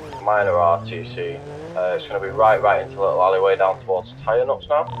 Minor RTC. It's going to be right into a little alleyway down towards Tyre Nuts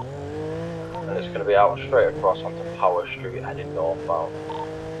now. And it's going to be out straight across onto Power Street heading northbound.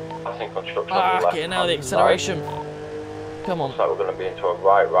 I think construction on the left. Getting out of the acceleration. Come on. So we're going to be into a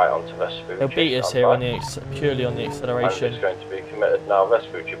right onto Vespucci. They'll beat us here on the purely on the acceleration. And it's going to be committed now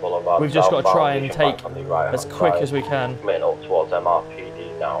Vespucci Boulevard. We've just got to try and take right as quick as we can. Committing up towards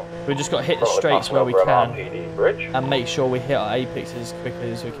MRPD now. We've just got to hit the straights where we can MRPD bridge. And make sure we hit our apexes as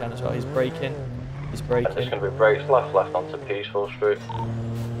quickly as we can as well. He's braking. He's braking. There's going to be brakes left onto Peaceful Street.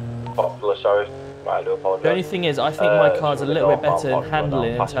 Popular, sorry. I do apologise. The only thing is, I think my car's a little bit better in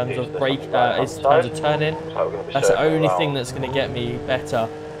handling in terms of brake, in terms of turning. That's the only thing that's going to get me better.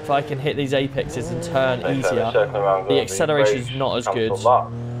 If I can hit these apexes and turn easier, the acceleration is not as good. It's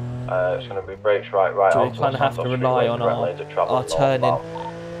going to be brakes right so we kind of have to rely on our turning.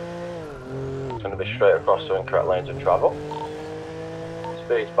 It's going to be straight across to incorrect lanes of travel.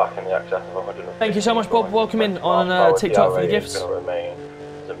 Speed's back in the excess of 150. Thank you so much, Bob. Welcome in on TikTok for the gifts.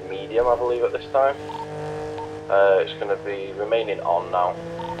 Medium, I believe, at this time. It's going to be remaining on now.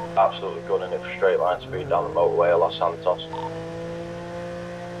 Absolutely gunning it for straight line speed down the motorway of Los Santos.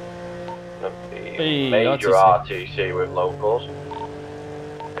 Going to be major RTC with locals.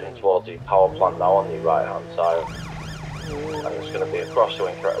 Heading towards the power plant now on the right hand side. And it's going to be across the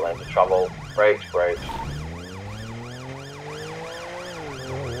incorrect lane to travel. Brakes. Still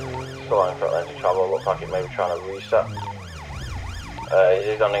on incorrect lane to travel. Looks like it may be trying to reset. It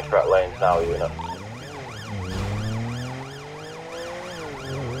is on incorrect lanes now, unit.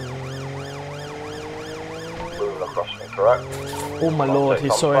 Moving across incorrect. Oh my lord, he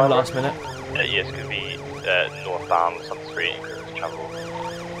saw him last minute. Yeah, it's going to be northbound on the street and cruise travel.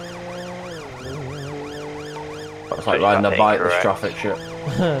 It's like riding a bike, this traffic shit.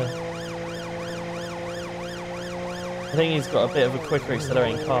 I think he's got a bit of a quicker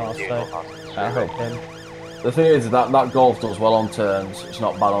accelerating car, so that'll help him. The thing is that Golf does well on turns. It's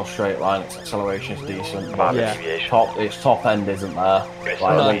not bad on straight line. Its acceleration is decent. But its top end isn't there. Like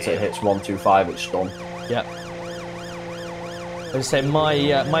once it hits 125, it's done. Yep. As I say,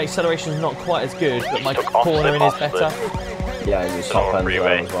 my acceleration is not quite as good, but my cornering is better. Yeah, his top end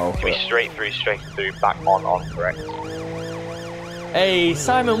as well. Can be straight through, back on, correct. Hey,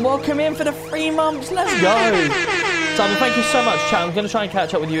 Simon, welcome in for the 3 months. Let's go. Simon, thank you so much, chat. I'm going to try and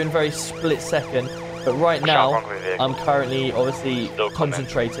catch up with you in a very split second. But right now, I'm currently obviously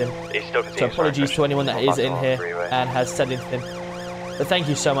concentrating. So apologies to anyone that is in here and has said anything. But thank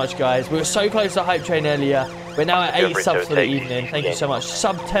you so much, guys. We were so close to Hype Train earlier. We're now at 8 subs for the evening. Thank you so much.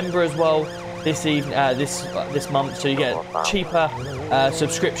 SUBtember as well this evening, this month, so you get cheaper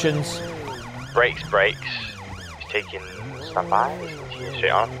subscriptions. Brakes. He's taking standby. He's continuing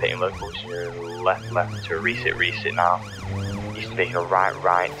straight on, pitting locals. Left to reset now. Taking a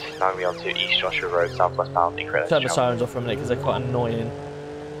right, now we're on to East Joshua Road, southwest bound. Turn the sirens off for a minute because they're quite annoying.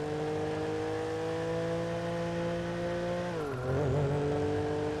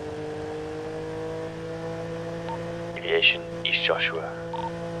 Aviation, East Joshua.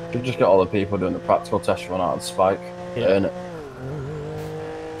 You just get all the people doing the practical test run out of Spike. Yeah. Earn it.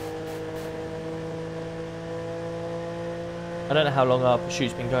 I don't know how long our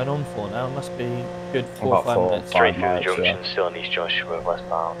pursuit's been going on for now. It must be good 4 or 5 minutes. Straight through the junction, still in East Joshua,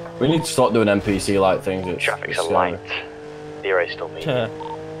 westbound. We need to start doing NPC-like things. Traffic's a light. The array's still medium.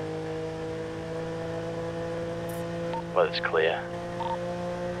 Well, it's clear.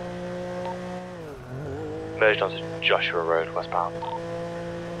 Merged onto Joshua Road, westbound.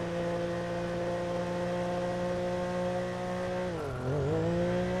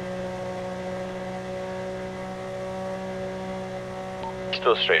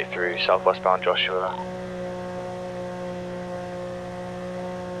 Still straight through, southwestbound Joshua.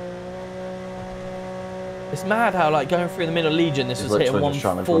 It's mad how, like, going through the Middle Legion, this was hitting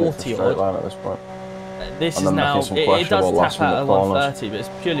 140 odd. At this point. This is now, it does tap out at 130, but it's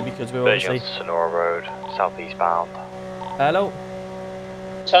purely because we're obviously... Sonora Road, southeastbound. Hello?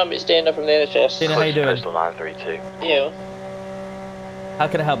 Tom, it's Dana from the NHS. Dana, how you doing? Postal 932. You? How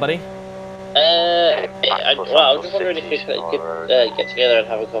can I help, buddy? I was just wondering if you could get together and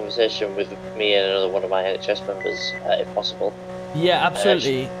have a conversation with me and another one of my NHS members, if possible. Yeah,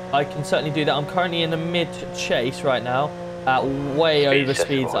 absolutely. I can certainly do that. I'm currently in a mid-chase right now, at way over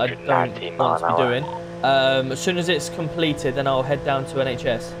speeds that I don't want to be doing. As soon as it's completed, then I'll head down to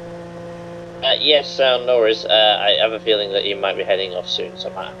NHS. Yes, no worries. I have a feeling that you might be heading off soon, so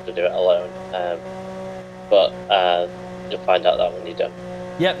I might have to do it alone. But you'll find out that when you're done.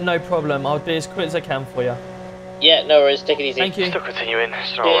 Yep, no problem. I'll be as quick as I can for you. Yeah, no worries, take it easy. Thank you. Still continuing.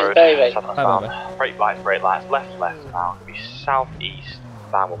 Cheers, bye. Brake lights, left now. It'll be southeast,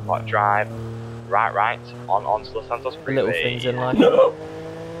 downward part drive, right, onto Los Santos Freeway. Little things in life.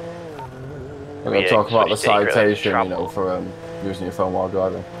 We're going to talk about the citation, you know, for using your phone while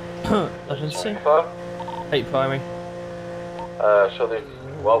driving. I can see. 8 primary. So the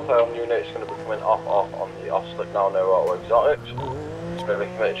welfare unit is going to be coming off on the off-slip now near Auto Exotics. It's going to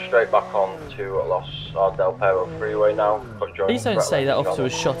be committed straight back on to Los Del Perro Freeway now. Please don't say that officer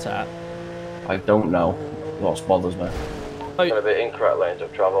was shot at. I don't know. What bothers me. It's going to be incorrect lanes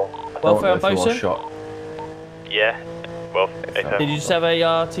of travel. Welfare and Bosun? Shot. Yeah. Well, did you just have a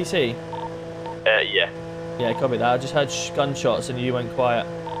TC? Yeah. Yeah, copy that. I just heard gunshots and you went quiet.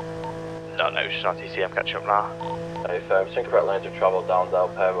 No, it's just not TC. I'm catching up now. It's incorrect lanes of travel down Del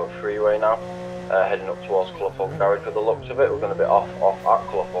Perro Freeway now. Heading up towards Colourful Garage with the looks of it. We're going to be off at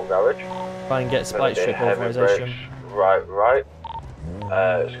Colourful Garage. Try and get spike strip authorization. Right.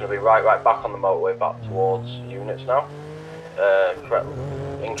 It's going to be right back on the motorway back towards units now.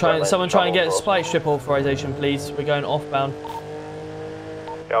 Someone try and get spike strip authorization, please. We're going offbound.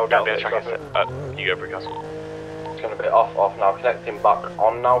 Yeah, I'll get you go, Brickcastle. It's going to be off now, connecting back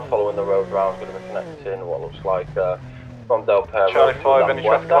on now, following the road round. It's going to be connecting what looks like from Del Perro. Charlie 5, any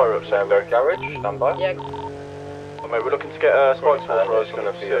traffic higher up, garage, stand by. Yeah. Mate, we're looking to get spikes authorised. It's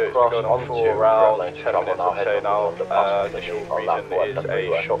going to be across onto around 10 minutes or so now. Initial reason is a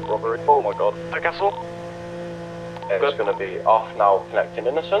shop robbery. Oh my god. Brickcastle? It's going to be off now, connecting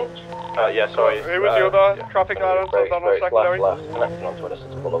Innocent. Yeah, sorry. Who was the other traffic guy on secondary? Left, connecting onto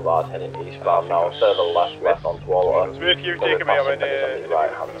Innocence Boulevard, heading eastbound now. Further left onto Waller. Smith, you've taken me over near the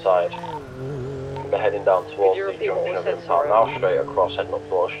right hand side. We're heading down towards the junction of Impart now, straight across, heading up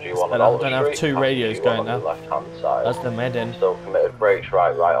towards G1 and I don't have 2 radios going now. Left hand side. That's the med-in. Still committed brakes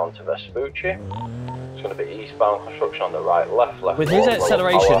right onto Vespucci. It's going to be eastbound construction on the right, left. With his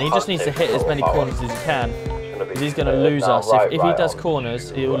acceleration, he just needs to hit as many corners as he can. He's going to lose us. If he does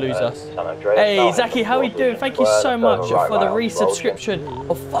corners, he will lose us. Hey, Zaki, how are you doing? Thank you so much for the resubscription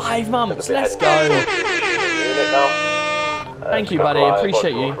of 5 months. Let's go. Thank you, buddy.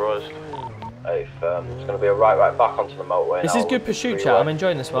 Appreciate you. It's going to be a right back onto the motorway. This is good pursuit, chat. I'm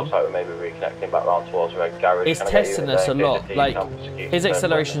enjoying this one. Looks like we may be reconnecting back round towards Red Garage. It's testing us a lot. Like, his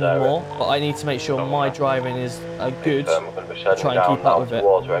acceleration is more, but I need to make sure my driving is good to try and keep up with it.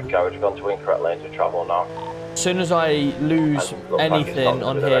 Towards Red Garage. We've gone to incorrect lanes of travel now. As soon as I lose anything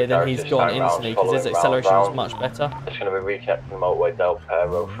on here, then he's gone instantly because his acceleration is much better. It's going to be reconnecting the motorway Del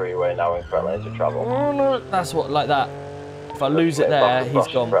Perro Freeway now, incorrect lanes of travel. That's what, like that. If I lose it there, he's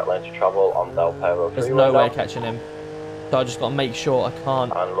gone. Incorrect lanes of travel on Del Perro Freeway. There's no way of catching him. So I just got to make sure I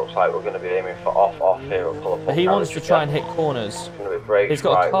can't. And it looks like we're going to be aiming for off here at Colourful. But he wants to try and hit corners. He's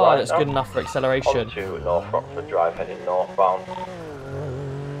got a car that's good enough for acceleration. To North Rockford Drive, heading northbound.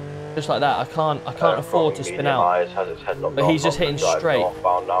 Just like that, I can't afford to spin out. But he's just hitting straight.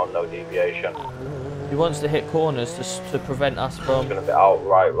 Northbound now, no deviation. He wants to hit corners to prevent us from. He's going to be out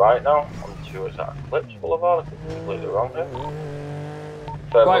right now onto is that Eclipse Boulevard? I think it's completely wrong here.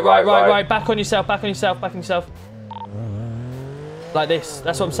 Right. Back on yourself. Like this.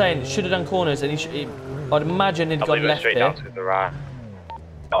 That's what I'm saying. Should have done corners, and I'd imagine he'd gone left there.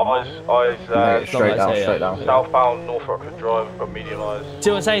 Eyes, straight down. Southbound North Rockford Drive, got medium eyes. See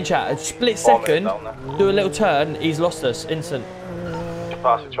what I'm saying, chat? A split second, do a little turn, he's lost us, instant.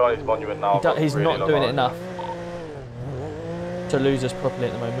 Past the Chinese monument now. He's not doing it enough to lose us properly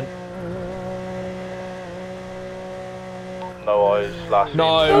at the moment. No eyes, last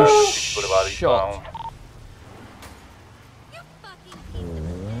no shot.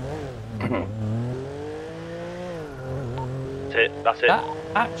 That's it. That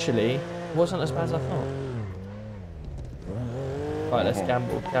actually wasn't as bad as I thought. Right, let's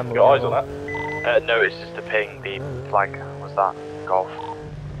gamble. Got eyes on that? No, it's just to ping the flag. What's that? Golf.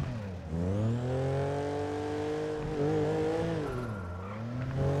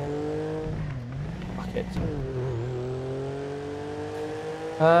 Fuck it.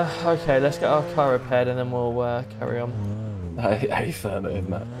 Okay, let's get our car repaired and then we'll carry on. Affirmative,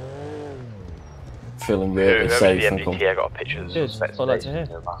 mate. Feeling really safe and comfortable. I got a picture of the suspect. I'd like to hear.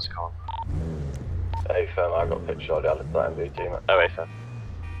 Hey, firm, I got a picture of the other MBT, mate. Oh, wait, firm.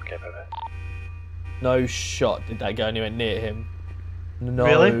 Okay, bye. No shot did that go anywhere near him.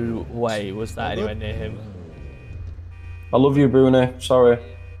 No way was that anywhere near him. I love you, Bruni. Sorry. Of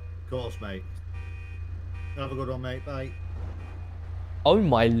course, mate. Have a good one, mate. Bye. Oh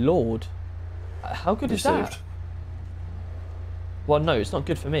my lord. How good is that? Well, no, it's not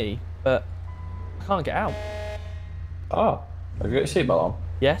good for me, but I can't get out. Oh, have you got your seatbelt on?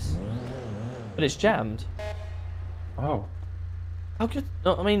 Yes. But it's jammed. Oh. How good?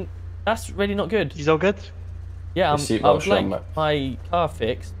 No, I mean, that's really not good. He's all good? Yeah, Your I would seatbelt's like on, mate. my car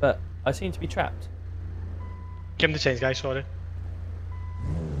fixed, but I seem to be trapped. Give him the change, guys, sorry.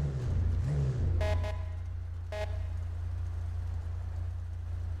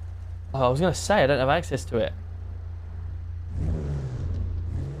 Oh, I was going to say, I don't have access to it.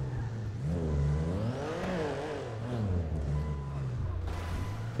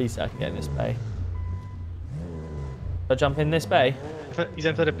 Please say I can get in this bay. Should I jump in this bay? He's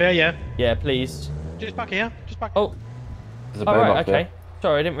in for the repair, yeah? Yeah, please. Just back here, just back. Oh. There's a Oh, bay right, back okay. there.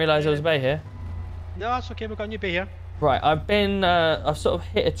 Sorry, I didn't realise there was a bay here. No, that's okay, we've got a new bay here. Right, I've sort of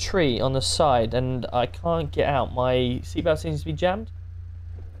hit a tree on the side and I can't get out. My seatbelt seems to be jammed.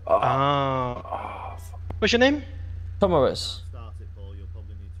 What's your name? Thomas.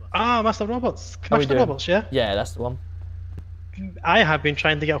 Ah, Master Roberts. How we Master doing? Roberts, yeah? Yeah, that's the one. I have been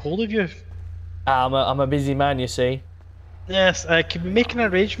trying to get hold of you. I'm a busy man, you see. Yes, can we make an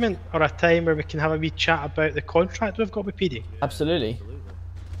arrangement or a time where we can have a wee chat about the contract we've got with PD? Absolutely.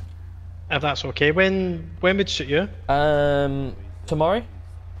 If that's okay. When would suit you? Tomorrow?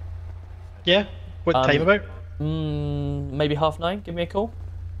 Yeah? What time about? Maybe 9:30. Give me a call.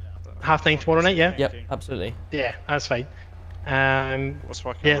 9:30 tomorrow night, yeah? Yep, absolutely. Yeah, that's fine.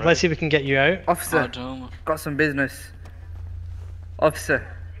 Yeah, let's see if we can get you out. Officer, got some business. Officer.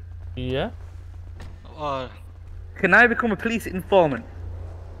 Yeah? Can I become a police informant?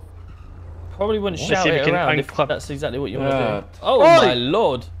 Probably wouldn't Let's shout see if we it can around if unclip- that's exactly what you want to do. Oh Oi! my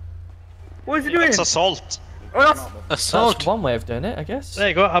lord! What is he doing? It's assault. Oh, That's one way of doing it, I guess. There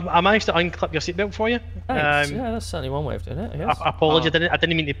you go. I managed to unclip your seatbelt for you. Thanks. Yeah, that's certainly one way of doing it, I guess. Apologies, I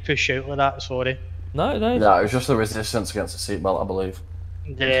didn't mean to push you out like that, sorry. No. Yeah, it was just the resistance against the seatbelt, I believe.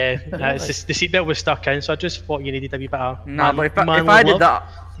 Yeah, it's just, the seatbelt was stuck in, so I just thought you needed a wee bit of Nah, but if I manly did love that,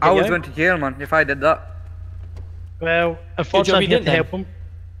 to I get was you going out. to jail, man. If I did that. Well, unfortunately, you I'm here did to then. help him.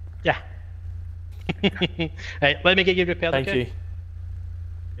 Yeah. Right, let me get you repaired, Thank okay? you.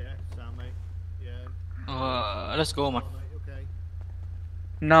 Let's go, man.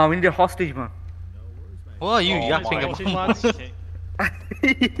 No, we need a hostage, man. What are you yapping Hostage, about? lads.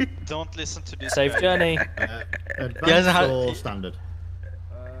 Don't listen to this Safe guy. journey. Advanced or standard?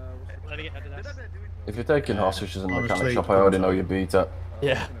 Let me get out of this. If you're taking hostages in the mechanic honestly, shop, I already know you beat it.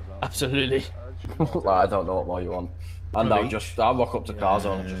 Yeah, absolutely. Like, I don't know what more you want. And I'll walk up to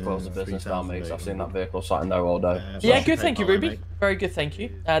Carzone and just close the business down, mate, 'cause I've seen that vehicle sitting there all day. Yeah, good, thank you, Ruby. Very good, thank you.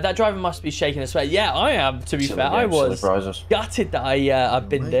 That driver must be shaking a sweat. Yeah, I am, to be Silly fair. I game, silly was prizes. gutted that I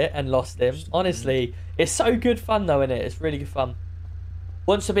binned it and lost him. Honestly, it's so good fun, though, innit? It's really good fun.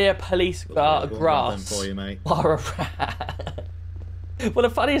 Wants to be a police grass for you, mate. or a rat. Well, the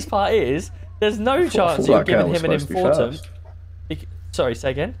funniest part is, there's no chance thought you're that giving cat was him an supposed to be informant. first. Sorry, say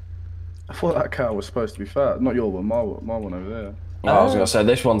again? I thought that car was supposed to be fat. Not your one, my one over there. I was going to say,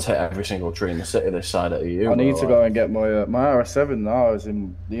 this one's hit every single tree in the city this side of EU. I need to go and get my my RS7 now. Is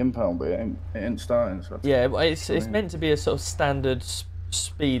in the impound, but it ain't starting. So Yeah, well, it's meant to be a sort of standard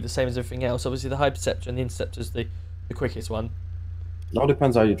speed, the same as everything else. Obviously, the Hyperceptor and the Interceptor's the quickest one. It all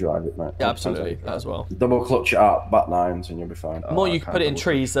depends how you drive it, mate. Yeah, absolutely, that as well. Double clutch it out, back nines, and you'll be fine. The more you can put it in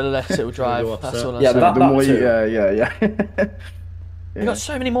trees, the less it will drive. That's all I'm Yeah, saying. that more too. yeah. You've got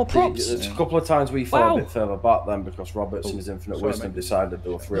so many more props. There's a couple of times we fell Wow. a bit further back then because Roberts in his infinite wisdom decided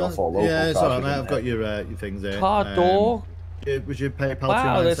there were 3 or 4 local Yeah, it's cars. alright, we mate. didn't I've got hit. your things there. Car door. Was your PayPal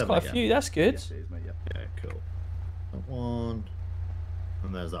Wow, there's 297 quite a again? few. That's good. Yeah, cool. That one.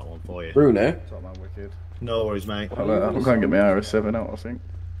 And there's that one for you. Bruno. No worries, mate. I'll go and get my RS7 out. I think.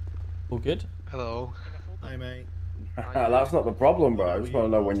 All good. Hello. Hi, mate. That's not the problem, bro. I just want to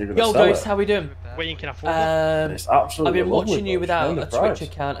know when you're going to Yo, sell Ghost, it. how we doing? When you can afford it. It's absolutely I've been lovely, watching you bro. without Name a the price. Twitch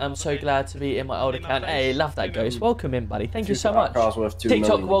account. I'm so glad to be in my old account. Hey, love that, Ghost. Welcome in, buddy. Thank you so much. That car's worth 2 TikTok,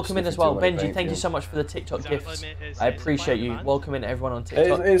 million, welcome in stick as it well. to it, Benji, thank you you. so much for the TikTok gifts. I appreciate you. Welcome in everyone on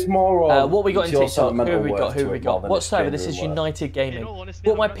TikTok. It's more What we got in your TikTok? Who have sentimental we got? worth Who have to we it more got? than What its server? This genuine is worth. United Gaming.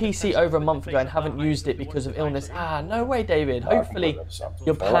 Bought my PC over a month ago and haven't used it because of illness. No way, David. Hopefully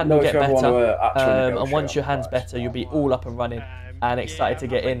your plan will get better. And once your hand's better, you'll be all up and running and excited to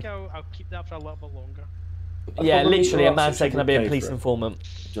get in. I'll keep that for a little bit longer. Yeah, probably literally, a around man said, "Can I be a 600k police for it." informant?"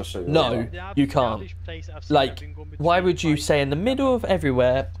 Just so you No, know. you can't. Like, why would you say in the middle of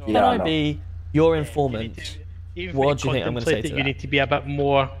everywhere, "Can Yeah, I I know. be your informant"? Even What if do you think I'm going to say contemplate to it, you that? need to be a bit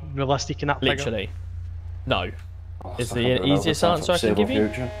more realistic in that figure. Literally, no. Is It's the like easiest overtime answer I for can give you?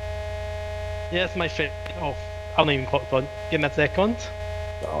 foreseeable future. Yeah, it's my fit. Oh, I'm not even clocked on. Give me a second.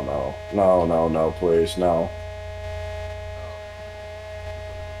 No, please, no.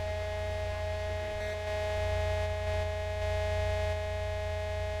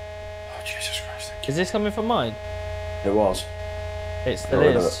 Oh, Jesus Christ. Is this coming from mine? It was. It still Got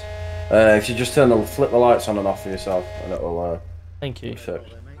rid of is. it. If you just flip the lights on and off for yourself, and it'll. Thank you. Be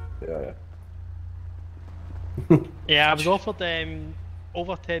fixed. Yeah. Yeah, I was offered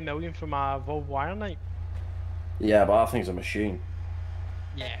over 10 million for my Volvo Wire Night. Yeah, but that thing's a machine.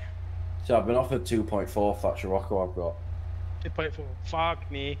 Yeah. So I've been offered 2.4 Thatcher Rocco. I've got. 2.4.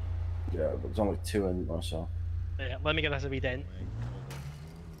 Fuck me. Yeah, but there's only 2 in there, so. Yeah, let me get this a wee dent.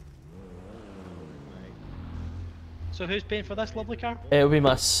 So who's paying for this lovely car? It'll be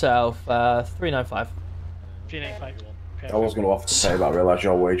myself. 395. 395. I was going to offer to pay, but I realise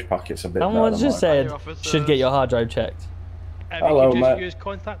your wage packet's a bit better Someone than just mine. said should get your hard drive checked. If Hello, you could just mate. use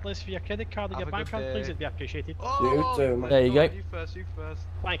contactless for your credit card or your bank card, please, it'd be appreciated. You too, mate. There you go. You first.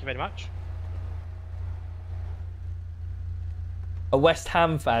 Thank you very much. A West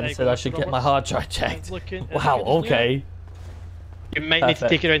Ham fan There you said go, I should Mr. get my Roberts. hard drive checked. Looking- Wow, looking at this okay. You might need to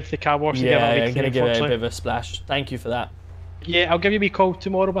take it around to the car wash. Yeah, and I'm get going to it give it a bit unfortunately. of a splash. Thank you for that. Yeah, I'll give you a wee call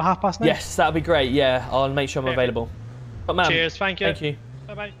tomorrow about 9:30. Yes, that'll be great. Yeah, I'll make sure I'm available. But man, Cheers, thank you. Thank you.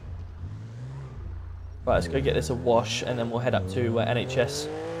 Bye bye. Right, let's go get this a wash, and then we'll head up to NHS.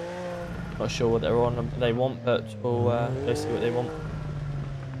 Not sure what they want, but we'll go see what they want.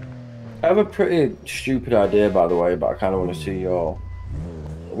 I have a pretty stupid idea, by the way, but I kind of want to see your.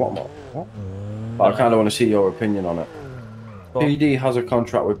 What? But I kind of want to see your opinion on it. PD has a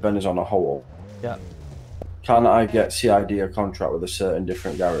contract with Benny's on a whole. Yeah. Can I get CID a contract with a certain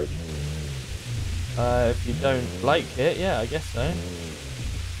different garage? If you don't like it, yeah, I guess so.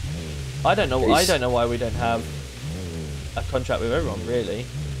 I don't know. I don't know why we don't have a contract with everyone, really.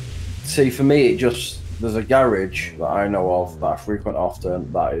 See, for me, there's a garage that I know of that I frequent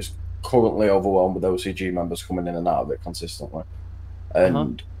often that is currently overwhelmed with OCG members coming in and out of it consistently.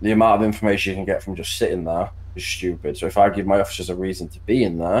 And the amount of information you can get from just sitting there is stupid. So if I give my officers a reason to be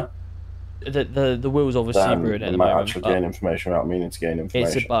in there, the wheels obviously then ruined it they at the might moment. actually but gain information without meaning to gain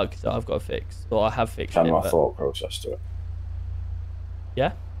information. It's a bug that I've got to fix, or I have fixed Kind it. of my but- thought process to it.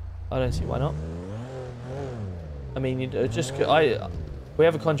 Yeah, I don't see why not. I mean, we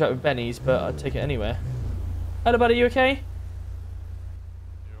have a contract with Benny's, but I'd take it anywhere. Hello, buddy. You okay?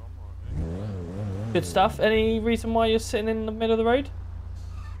 Good stuff. Any reason why you're sitting in the middle of the road?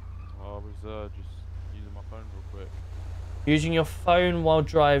 I was just using my phone real quick. Using your phone while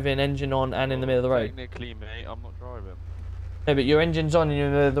driving, engine on, and in the middle of the road. Technically, mate, I'm not driving. No, but your engine's on and you're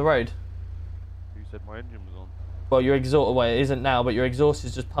in the middle of the road. Who said my engine was on? Well, your exhaust, well, it isn't now, but your exhaust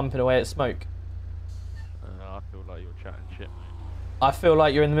is just pumping away at smoke. I feel like you're chatting shit, mate. I feel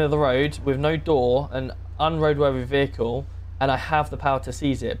like you're in the middle of the road with no door, an unroadworthy vehicle, and I have the power to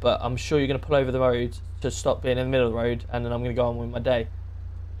seize it, but I'm sure you're going to pull over the road to stop being in the middle of the road, and then I'm going to go on with my day.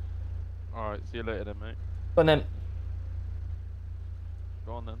 Alright, see you later then, mate. But then,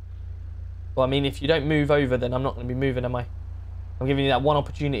 Go on then. well, I mean, if you don't move over, then I'm not going to be moving, am I? I'm giving you that one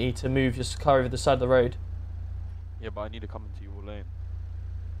opportunity to move your car over the side of the road. Yeah, but I need to come into your lane.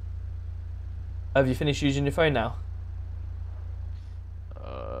 Have you finished using your phone now?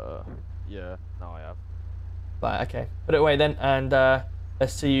 Yeah, now I have. Right, okay. Put it away then, and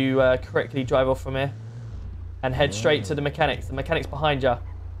let's see you correctly drive off from here. And head straight to the mechanics. The mechanic's behind you.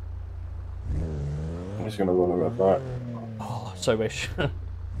 I'm just going to run a red light. Oh, so wish.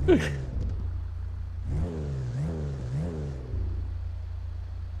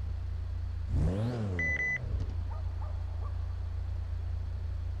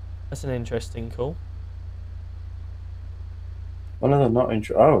 That's an interesting call. Oh, no, they're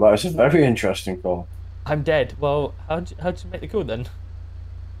not oh, that is a very interesting call. I'm dead. Well, how'd you make the call then?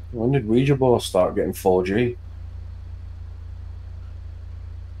 When did Ouija boards start getting 4G?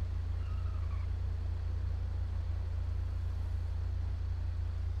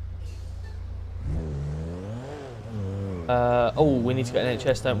 Oh, we need to get an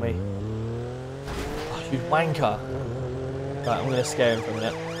NHS, don't we? Oh, you wanker. Right, I'm going to scare him for a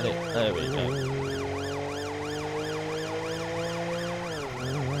minute. There we go.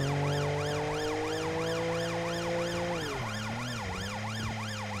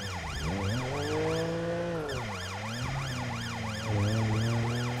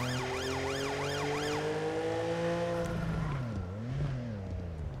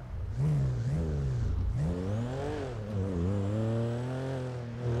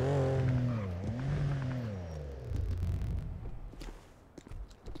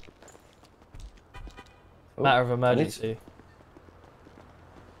 Matter of emergency.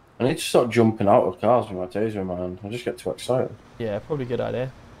 I need to start jumping out of cars with my taser in my hand. I just get too excited. Yeah, probably a good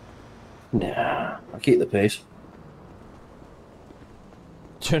idea. Nah, I keep the pace.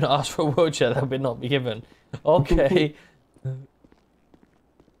 Do not ask for a wheelchair, that will not be given. Okay.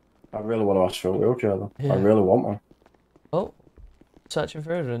 I really want to ask for a wheelchair though. Yeah. I really want one. Searching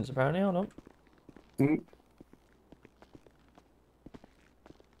for evidence, apparently. Hold on.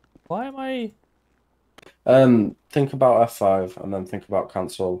 Why am I... Think about F5 and then think about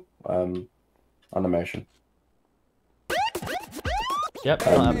cancel animation. Yep,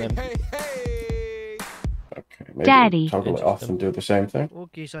 not happening. Okay, maybe Daddy. toggle it off and do the same thing.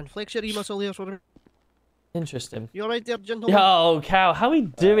 Okay, son. Flex your muscle here, sorry. Interesting. You alright there, gentlemen? Yo, Cal, how are we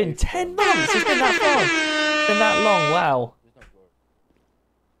doing? 10 months? It's been that long. It's been that long, wow.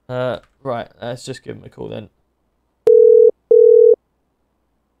 Right, let's just give him a call then.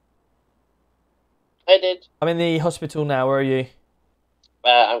 I did. I'm in the hospital now, where are you?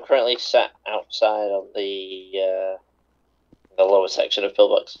 I'm currently sat outside on the lower section of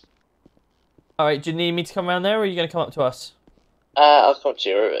pillbox. Alright, do you need me to come around there, or are you going to come up to us? I'll come to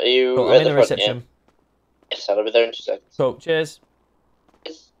you. Are you Cool, at I'm in the front, reception. Yeah? Yes, I'll be there in 2 seconds. Cool, cheers.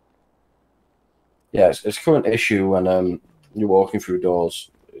 Yeah, it's current issue when you're walking through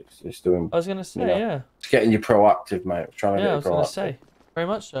doors. It's doing. I was going to say, yeah. It's getting you proactive, mate. Trying to Yeah, I get was you going proactive. to say. Very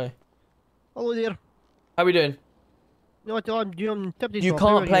much so. Hello there. How we doing? No, I'm doing tippity You top. How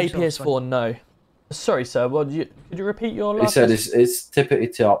can't are play yourself, son? PS4, no. Sorry, sir. What could you repeat your He last? said it's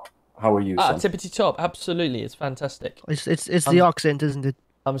tippity top. How are you, son? Tippity top. Absolutely, it's fantastic. It's the accent, isn't it?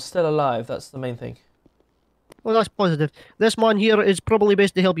 I'm still alive. That's the main thing. Well, that's positive. This man here is probably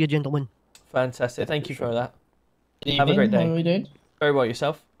best to help you, gentlemen. Fantastic. Thank you for that. Good Have a great evening, day. how are we doing? Very well,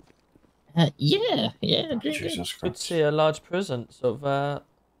 yourself. Yeah, doing good. Jesus Good to see a large presence of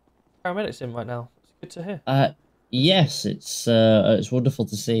paramedics in right now. It's good to hear. Yes, it's wonderful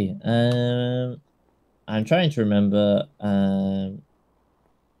to see. I'm trying to remember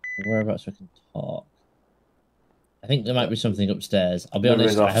whereabouts we can talk. I think there might be something upstairs. I'll be There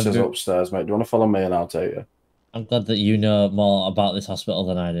honest. is officers upstairs, mate. Do you want to follow me and I'll take you? I'm glad that you know more about this hospital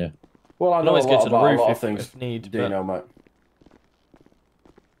than I do. Well, I I'll know a always lot go to the about a roof lot of if things. need, Dino, mate.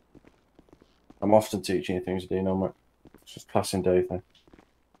 I'm often teaching you things, Dino, mate. It's just passing day thing.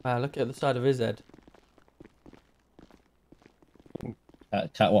 Look at the side of his head.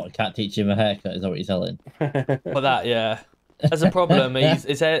 Can't teach him a haircut? Is that what you're telling? For that, yeah. That's a problem.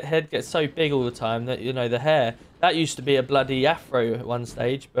 His head gets so big all the time that, you know, the hair. That used to be a bloody afro at one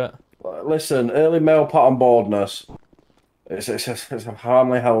stage, but... Listen, early male pattern baldness. It's a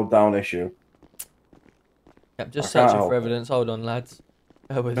harmly held down issue. Yep, just I can't searching help for it. evidence. Hold on, lads.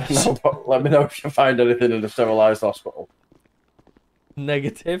 Bear with us. No, but let me know if you find anything in a sterilised hospital.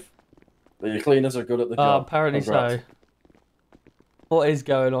 Negative. Your cleaners are good at the Oh, job. apparently Congrats. so. What is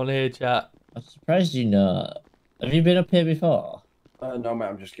going on here, chat? I'm surprised you know. Have you been up here before? No, mate,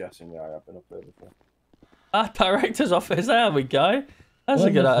 I'm just guessing. Yeah, I have been up there before. Director's office. There we go. That's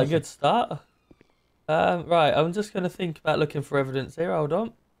a good start. Right, I'm just going to think about looking for evidence here. Hold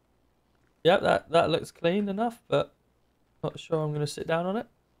on. Yep, that looks clean enough, but not sure I'm going to sit down on it.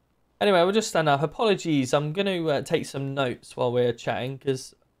 Anyway, we'll just stand up. Apologies. I'm going to take some notes while we're chatting,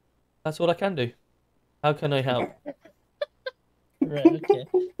 because that's all I can do. How can I help? Right, okay.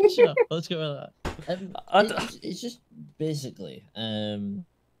 Sure, let's go with that. It's just basically,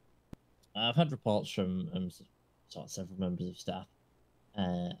 I've had reports from sort of several members of staff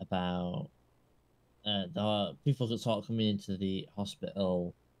about the people that sort of coming into the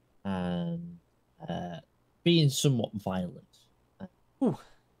hospital and being somewhat violent.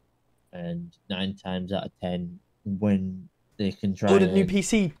 And 9 times out of 10, when they can try Ordered a new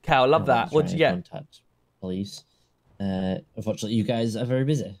PC, Cal. Love that. What'd you get? Contact police. Unfortunately, you guys are very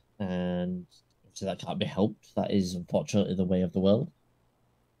busy, and so that can't be helped. That is unfortunately the way of the world.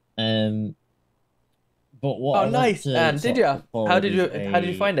 But what? Oh, I want nice. to And did sort you? of put How did forward you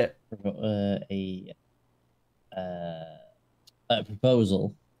is find it? A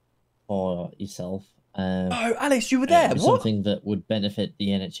proposal for yourself. Oh, Alex, you were there. What? Something that would benefit the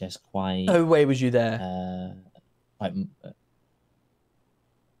NHS quite. No way was you there. Quite.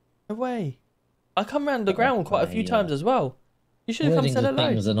 No way. I come round the ground quite a few times as well. You should have come said hello.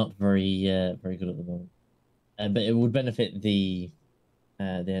 Things are not very good at the moment, but it would benefit the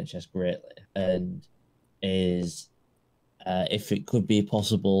NHS greatly, and is if it could be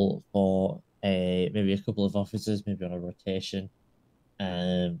possible for maybe a couple of officers, maybe on a rotation,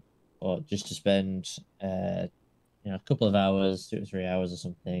 or just to spend a couple of hours, 2 or 3 hours or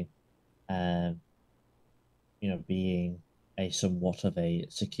something, being a somewhat of a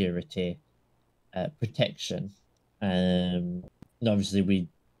security protection. Obviously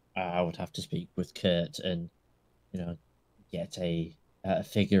I would have to speak with Kurt and get a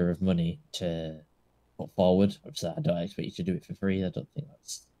figure of money to put forward. Obviously, I don't expect you to do it for free. I don't think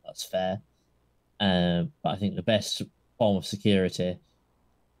that's fair. But I think the best form of security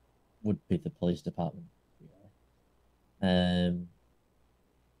would be the police department.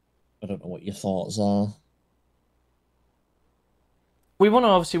 I don't know what your thoughts are. We want to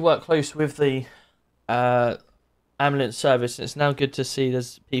obviously work close with the ambulance service. It's now good to see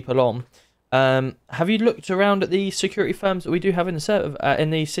there's people on. Have you looked around at the security firms that we do have in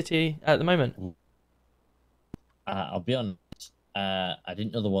the city at the moment? I'll be honest. I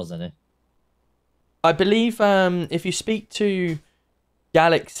didn't know there was any. I believe if you speak to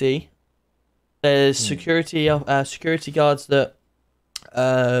Galaxy, there's security guards that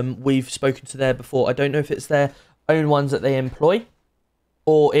we've spoken to there before. I don't know if it's their own ones that they employ,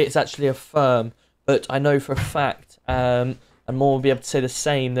 or it's actually a firm. But I know for a fact, and more will be able to say the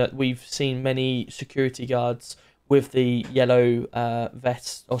same, that we've seen many security guards with the yellow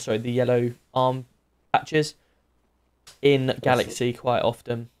vests, or sorry, the yellow arm patches in Galaxy quite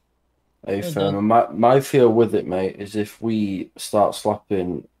often. Hey, Firm, my fear with it, mate, is if we start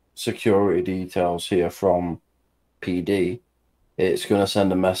slapping security details here from PD, it's going to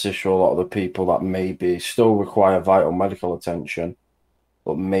send a message to a lot of the people that maybe still require vital medical attention,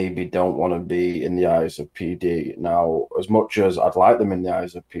 but maybe don't want to be in the eyes of PD. Now, as much as I'd like them in the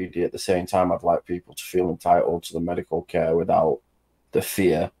eyes of PD, at the same time, I'd like people to feel entitled to the medical care without the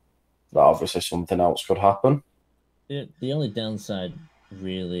fear that obviously something else could happen. The only downside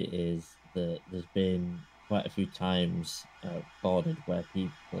really is that there's been quite a few times recorded where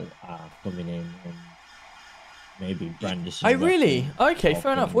people are coming in and maybe brandishing. Oh, really? Okay,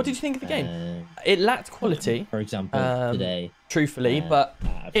 fair enough. What did you think of the game? It lacked quality. For example, today. Truthfully, but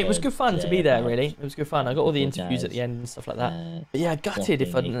it was good fun to be there, really. It was good fun. I got all the interviews at the end and stuff like that. But yeah, gutted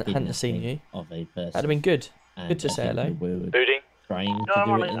if I hadn't seen you. That'd have been good. Good to say hello. Booty. Trying to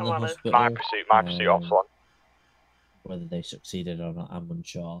do it in the hospital. My pursuit, ops one. Whether they succeeded or not, I'm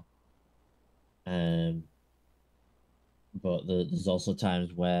unsure. But there's also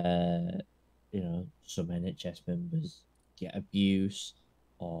times where, you know, some NHS members get abuse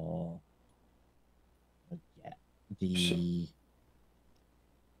or get the, you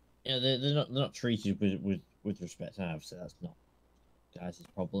know, they're not treated with respect. And obviously that's not guys'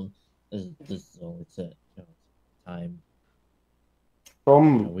 problem. There's only time.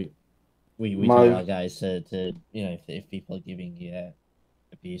 We tell our guys to you know, if people are giving you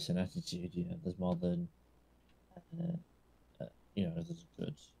abuse and attitude, you know, there's more than you know, there's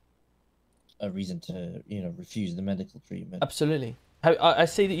a reason to, you know, refuse the medical treatment. Absolutely. I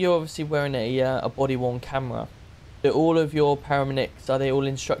see that you're obviously wearing a body worn camera. Do all of your paramedics, are they all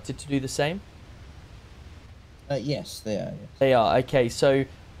instructed to do the same? Yes, they are. Yes. They are. Okay, so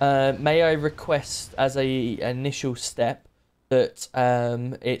may I request as a initial step that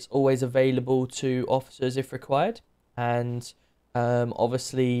it's always available to officers if required, and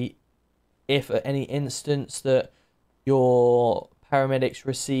obviously if at any instance that your paramedics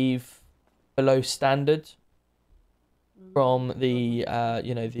receive below standard from the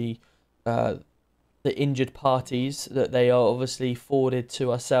you know, the injured parties, that they are obviously forwarded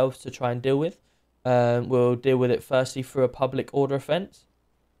to ourselves to try and deal with. We'll deal with it firstly through a public order offence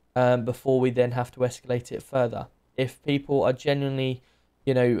before we then have to escalate it further. If people are genuinely,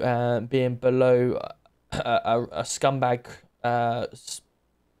 you know, being below a scumbag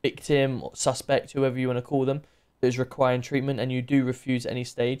victim or suspect, whoever you want to call them, that is requiring treatment, and you do refuse at any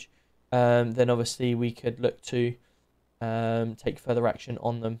stage, then obviously we could look to take further action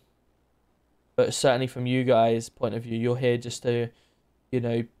on them. But certainly from you guys' point of view, you're here just to, you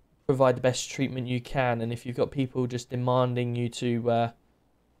know, provide the best treatment you can, and if you've got people just demanding you to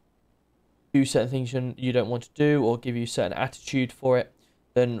do certain things you don't want to do, or give you a certain attitude for it,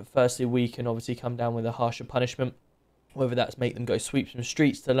 then firstly we can obviously come down with a harsher punishment, whether that's make them go sweep some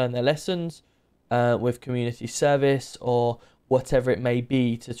streets to learn their lessons, with community service, or whatever it may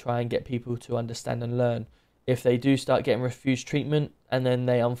be, to try and get people to understand and learn. If they do start getting refused treatment, and then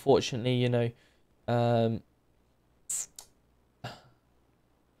they unfortunately, you know,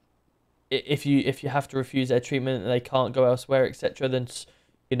 if you have to refuse their treatment and they can't go elsewhere, etc., then,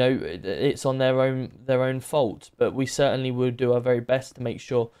 you know, it's on their own fault. But we certainly will do our very best to make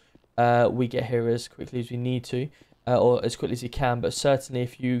sure we get here as quickly as we need to, or as quickly as you can. But certainly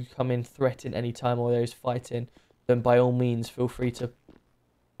if you come in threatening any time or there is fighting, then by all means feel free to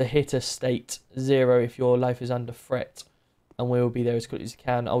hit a state 0 if your life is under threat, and we will be there as quickly as you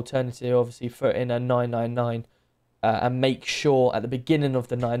can. Alternatively, obviously, put in a 999 and make sure at the beginning of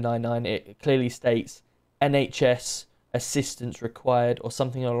the 999 it clearly states NHS assistance required or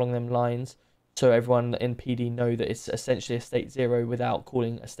something along them lines, so everyone in PD know that it's essentially a state 0 without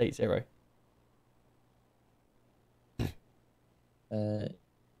calling a state 0.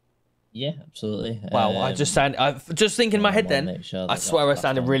 Yeah, absolutely. Wow, I just thinking in my head then. Sure I swear I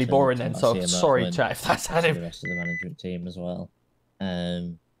sounded really boring then, so sorry, chat, if that the sounded. rest of the management team as well.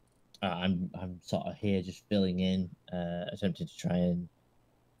 I'm sort of here just filling in, attempting to try and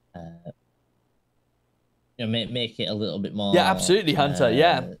make it a little bit more. Yeah, absolutely, Hunter.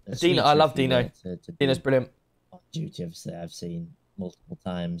 Yeah, Dino. I love Dino. Dino's brilliant. On duty, obviously, I've seen multiple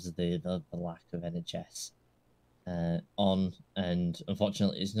times the lack of NHS on, and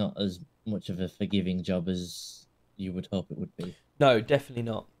unfortunately, it's not as much of a forgiving job as you would hope it would be. No, definitely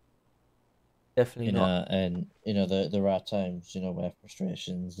not. Definitely not. And there are times where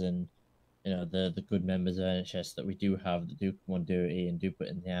frustrations and the good members of NHS that we do have that do come on duty and do put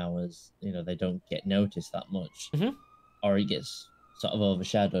in the hours, they don't get noticed that much, or it gets sort of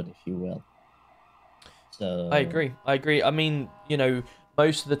overshadowed, if you will. So I agree. I mean,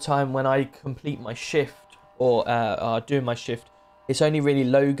 most of the time when I complete my shift or doing my shift, it's only really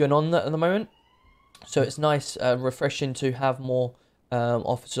Logan on that at the moment. So it's nice, refreshing to have more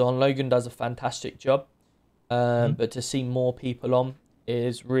officers on. Logan does a fantastic job, but to see more people on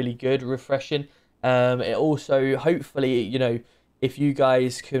is really good, refreshing. It also, hopefully, if you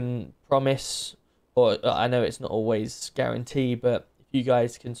guys can promise, or I know it's not always guaranteed, but if you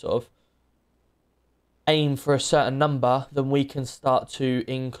guys can sort of aim for a certain number, then we can start to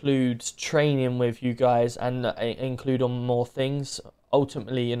include training with you guys and include on more things.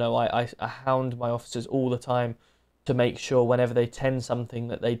 Ultimately, I hound my officers all the time to make sure whenever they tend something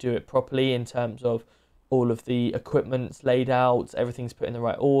that they do it properly in terms of all of the equipment's laid out, everything's put in the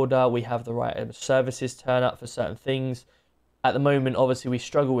right order, we have the right services turn up for certain things. At the moment, obviously, we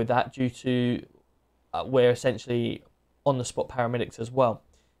struggle with that due to we're essentially on-the-spot paramedics as well.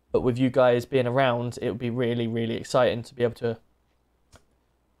 But with you guys being around, it would be really, really exciting to be able to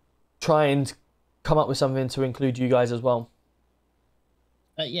try and come up with something to include you guys as well.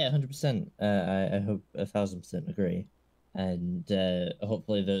 Yeah, 100%. I hope 1,000% agree. And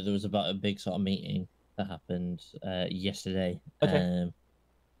hopefully there was about a big sort of meeting that happened yesterday. Okay.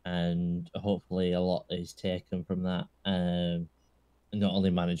 And hopefully a lot is taken from that. Not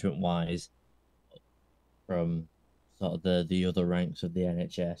only management-wise, from sort of the other ranks of the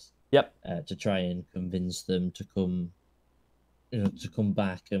NHS. Yep. To try and convince them to come, to come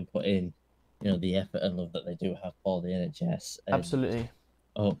back and put in, the effort and love that they do have for the NHS. And absolutely.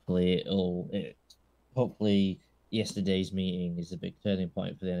 Hopefully yesterday's meeting is a big turning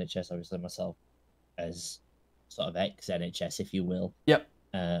point for the NHS. Obviously, myself as sort of ex-NHS, if you will. Yep.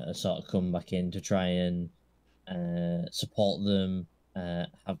 Sort of come back in to try and support them,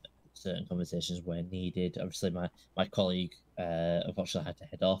 have certain conversations where needed. Obviously, my colleague unfortunately had to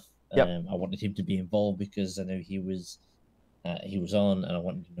head off. Yep. I wanted him to be involved because I know he was on, and I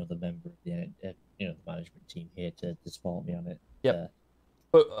wanted another member of the the management team here to support me on it. Yep.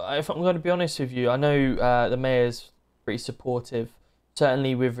 But if I'm going to be honest with you, I know the mayor's pretty supportive,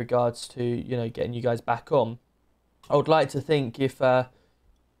 certainly with regards to getting you guys back on. I would like to think if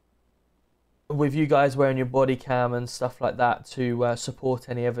with you guys wearing your body cam and stuff like that to support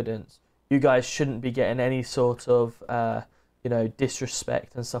any evidence, you guys shouldn't be getting any sort of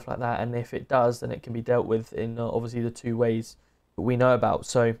disrespect and stuff like that. And if it does, then it can be dealt with in obviously the two ways that we know about.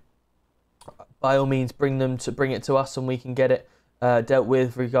 So by all means, bring it to us and we can get it dealt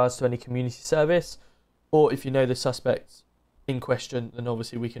with regards to any community service, or if you know the suspects in question, then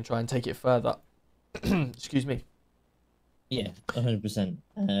obviously we can try and take it further. Excuse me. Yeah,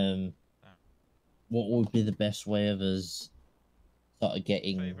 100%. What would be the best way of us sort of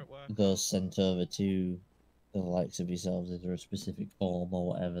getting those sent over to the likes of yourselves? Is there a specific form or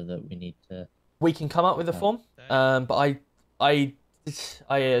whatever that we need to? We can come up with a form, but I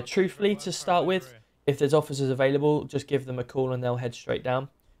truthfully, to start with, if there's officers available, just give them a call and they'll head straight down,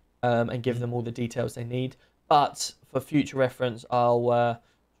 and give them all the details they need. But for future reference, I'll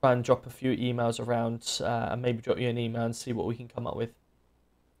try and drop a few emails around, and maybe drop you an email and see what we can come up with.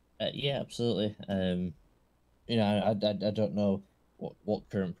 Yeah, absolutely. I don't know what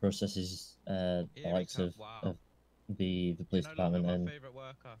current processes the likes of the police department and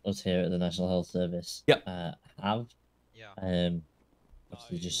us here at the National Health Service have.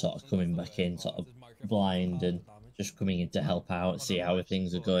 Obviously just sort of coming back in sort of blind and just coming in to help out, see how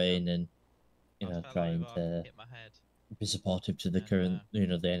things are going, and trying to be supportive to the current the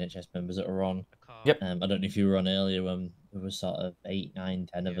NHS members that are on. Yep. I don't know if you were on earlier when there was sort of 8, 9,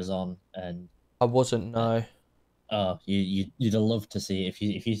 10 of us on, and I wasn't. No. Oh, you'd have loved to see if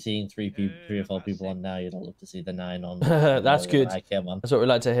you've seen 3 or 4 people on now, you'd have loved to see the 9 on. That's good. I came on. That's what we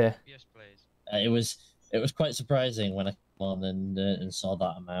like to hear. Yes, please. It was quite surprising when I came on and saw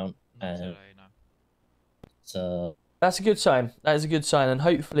that amount. So that's a good sign. That is a good sign, and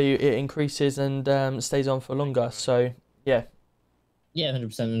hopefully it increases and stays on for longer. So yeah. Yeah,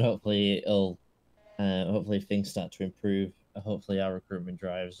 100%, and hopefully it'll hopefully things start to improve hopefully our recruitment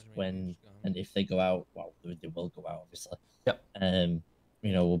drives, when and if they go out, well, they will go out, obviously. Yep.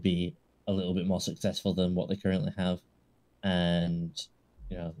 You know, will be a little bit more successful than what they currently have, and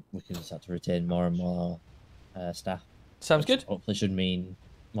you know, we can start to retain more and more staff. Sounds good. Hopefully, should mean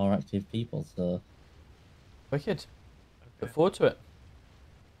more active people. So wicked. Look forward to it.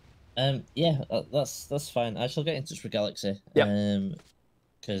 Yeah, that's fine. I shall get in touch with Galaxy. Yeah.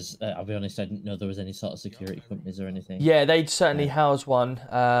 Because I'll be honest, I didn't know there was any sort of security companies or anything. Yeah, they'd certainly house one.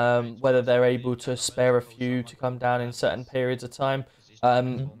 Whether they're able to spare a few to come down in certain periods of time.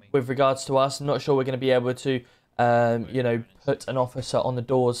 With regards to us, I'm not sure we're going to be able to, you know, put an officer on the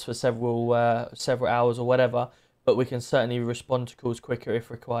doors for several hours or whatever. But we can certainly respond to calls quicker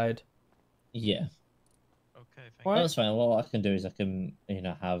if required. Yeah. Okay. Well, that's fine. What I can do is I can, you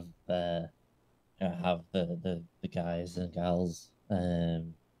know, have the guys and gals.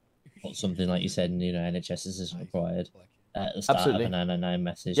 Put something like you said, you know, NHS is required at the start Absolutely. of a 999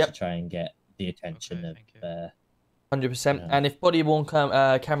 message to try and get the attention of 100%. And if body-worn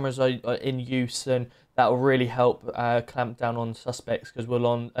cameras are in use, then that will really help clamp down on suspects, because we'll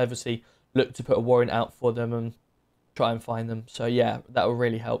obviously look to put a warrant out for them and try and find them. So yeah, that will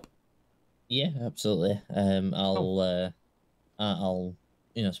really help. Yeah, absolutely. I'll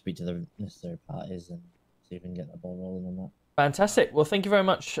you know, speak to the necessary parties and see if we can get that ball rolling on that. Fantastic. Well, thank you very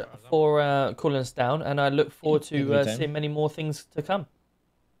much for calling us down, and I look forward to seeing many more things to come.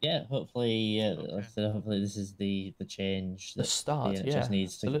 Yeah, hopefully, like I said, hopefully this is the change. The start, the NHS yeah,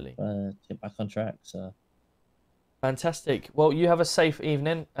 needs to absolutely. get back on track. So fantastic. Well, you have a safe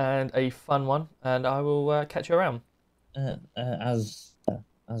evening and a fun one, and I will catch you around. As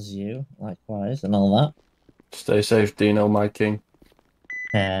you, likewise, and all that. Stay safe, Dino, my king.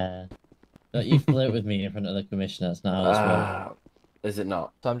 Don't you flirt with me in front of the commissioner. That's not how it's work. Is it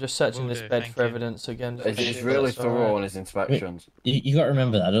not? So I'm just searching this bed for evidence again. It's really thorough on his inspections. You got to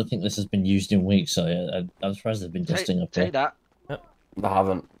remember that I don't think this has been used in weeks, so I'm surprised they've been dusting up here. that. Yep. I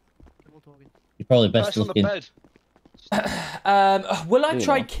haven't. You're probably best looking. Will I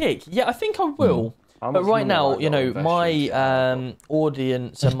try kick? Yeah, I think I will. But right now, you know, my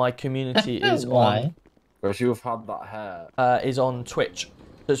audience and my community is on. Because you've had that hair. Is on Twitch.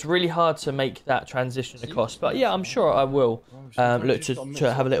 So it's really hard to make that transition across. But yeah, I'm sure I will look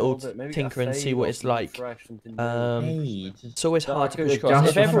to have a little tinker and see what it's like. It's always hard to push across.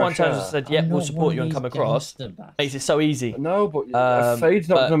 If everyone turns and said, yep, we'll support you and come across, makes it so easy. No, but a fade's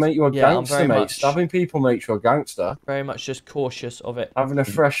not going to make you a gangster, mate. Stabbing people makes you a gangster. Very much just cautious of it. Having a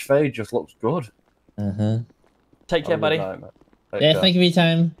fresh fade just looks good. Take care, buddy. Yeah, thank you for your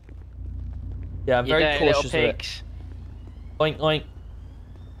time. Yeah, I'm very cautious of it. Oink, oink.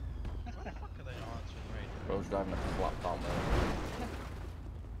 Bro's driving a flat down there.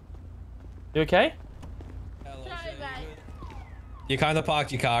 You okay? You kind of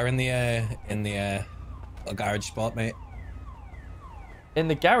parked your car in the garage spot, mate. In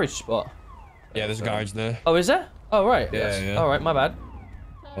the garage spot? Yeah, there's a garage there. Oh, is there? Oh, right. Yeah. All right, my bad.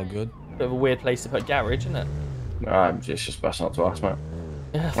 All good. Bit of a weird place to put garage, isn't it? It's just best not to ask, mate.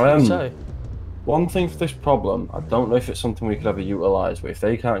 Yeah, I think so. One thing for this problem, I don't know if it's something we could ever utilise, but if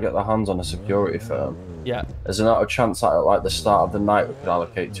they can't get their hands on a security firm, yeah, there's not a chance that at like the start of the night we could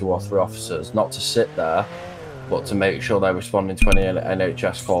allocate 2 or 3 officers, not to sit there, but to make sure they're responding to any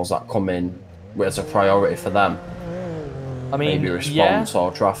NHS calls that come in as a priority for them. I mean, maybe response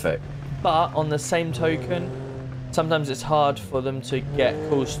or traffic. But on the same token, sometimes it's hard for them to get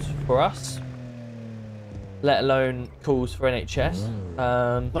calls for us, let alone calls for NHS.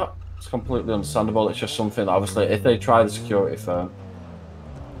 No, it's completely understandable. It's just something that obviously if they try the security firm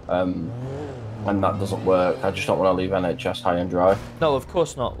and that doesn't work, I just don't want to leave NHS high and dry. No, of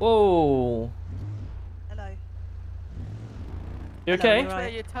course not. Whoa. Hello. You okay? Where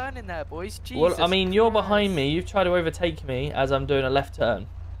you're turning there, boys. Jesus Well, I mean, you're Christ. behind me. You've tried to overtake me as I'm doing a left turn.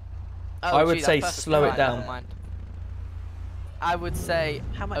 Oh, I would gee, say that's perfectly slow it fine, down. never mind. I would say.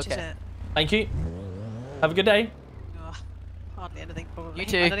 How much is it? Thank you. Have a good day. Oh, hardly anything, probably. You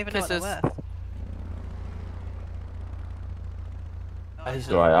too. I don't even know what they're Kisses. worth.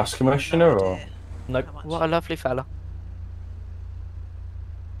 Do I ask Commissioner or? Nope. What a lovely fella.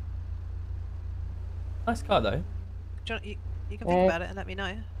 Nice car though. You can think about it and let me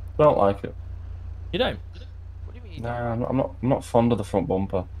know. Don't like it. You don't? What do you mean? Nah, I'm not fond of the front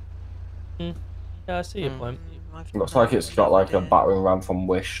bumper. Yeah, I see your point. It looks like it's got like a battering ram from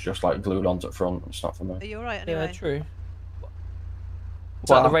Wish just like glued onto the front. It's not for me. Are you alright anyway? Yeah, true. It's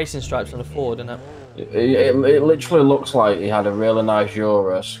like the racing stripes on the Ford, isn't it? It literally looks like he had a really nice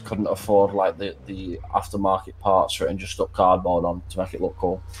Urus, couldn't afford like the aftermarket parts for it, and just stuck cardboard on to make it look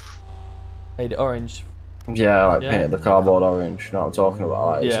cool. Made it orange. Yeah, like Yeah. painted the cardboard orange. You know what I'm talking about?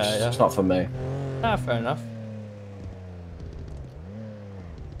 Like, it's Yeah, just, yeah. it's not for me. Ah, fair enough.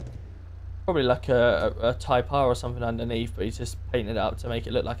 Probably like a Type R or something underneath, but he's just painted it up to make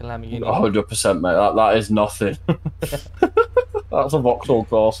it look like a Lamborghini. 100%, mate. That is nothing. That's a Vauxhall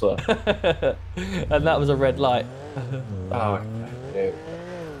Corsa. And that was a red light. Oh, okay.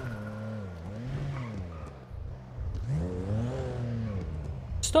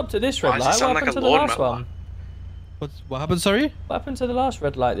 Stopped at this red Why does it light. What sound happened like a to the last lawnmower? one? What happened, sorry? What happened to the last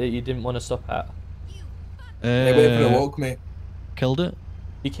red light that you didn't want to stop at? They went for the walk, mate. Killed it.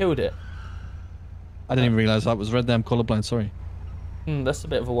 You killed it. I didn't even realise that was red there. I'm colourblind, sorry. That's a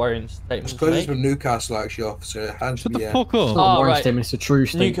bit of a worrying statement. It's because it's from Newcastle, actually, officer. Hands Shut the yeah. fuck up. It's not a worrying statement, it's a true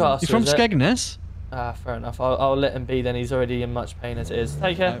statement. Newcastle, You're from is it? Skegness? Ah, fair enough. I'll let him be then. He's already in much pain as it is.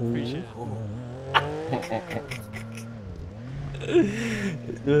 Take care. I appreciate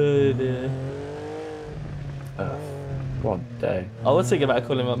One day. I was thinking about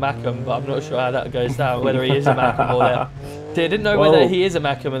calling him a Mackham, but I'm not sure how that goes down, whether he is a Mackham or they're... See, I didn't know whether he is a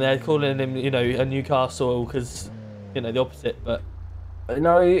Mackham and they're calling him, you know, a Newcastle because, you know, the opposite, but...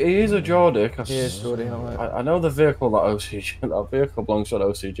 No, he is a Geordie. He is Geordie, alright. I know the vehicle that OCG, that vehicle belongs to an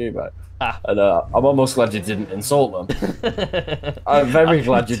OCG, mate. Ah. And I'm almost glad you didn't insult them. I'm very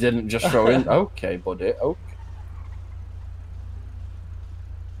glad you didn't just throw in, okay, buddy, okay.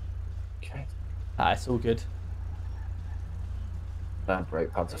 Ah, it's all good. Their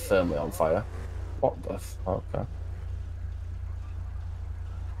brake pads are firmly on fire. What the f... Okay.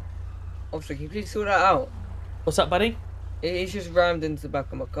 Officer, can you please sort that out? What's up, buddy? He's just rammed into the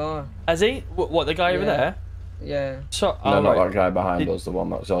back of my car. Has he? What, the guy over there? Yeah. No, not that guy behind us, the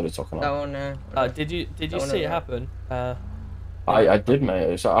one that's already taken That off. one there. Did you one see it there. happen? I did, mate.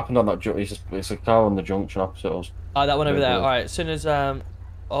 It happened on that it's a car on the junction opposite us. Oh, that one over there. Yeah. Alright, as soon as...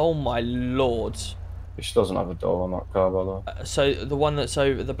 Oh my lord. Which doesn't have a door on that car, by the way. So the one that's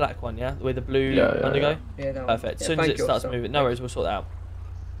over the black one, yeah, with the blue Yeah, undergo. Yeah, that one. Perfect. As Yeah, soon as thank it you, starts officer. moving, no worries, we'll sort that out.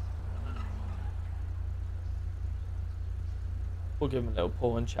 We'll give him a little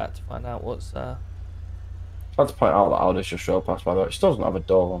pull and chat to find out what's. I had to point out that Audi's just drove past, by the way. It still doesn't have a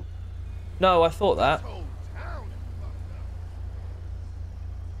door on. No, I thought that.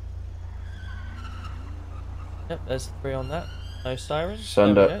 Yep, there's 3 on that. No sirens.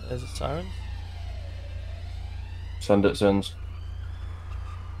 Send There we it. go, there's a siren. Send it, Sins.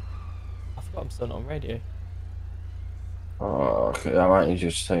 I forgot I'm still not on radio. Oh, okay. I might need you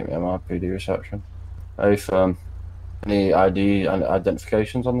to take me MRPD reception. Hey, firm. Any ID and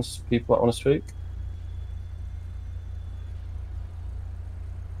identifications on this people that want to speak?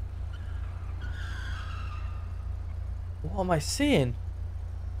 What am I seeing?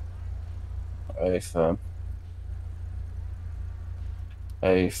 Affirmative.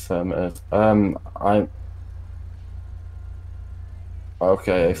 Affirmative. I'm...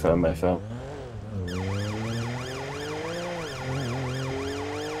 Okay, affirm.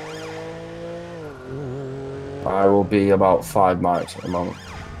 I will be about 5 mics at the moment.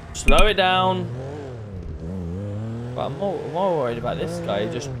 Slow it down. But I'm more worried about this guy.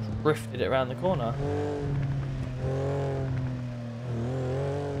 He just drifted it around the corner.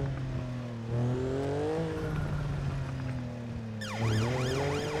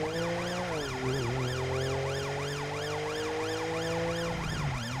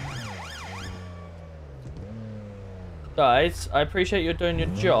 Guys, I appreciate you're doing your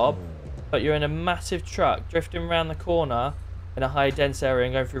job, but you're in a massive truck drifting around the corner in a high dense area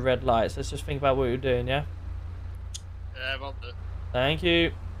and going through red lights. Let's just think about what you're doing, yeah? Yeah, well done. Thank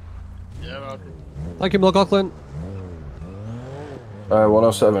you. Yeah, well done. Thank you, McLaughlin.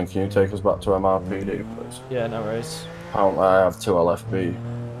 107, can you take us back to MRPD, please? Yeah, no worries. Apparently I have 2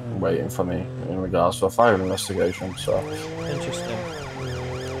 LFB waiting for me in regards to a fire investigation, so... Interesting.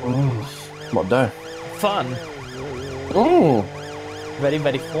 What day? Fun. Ooh. Very,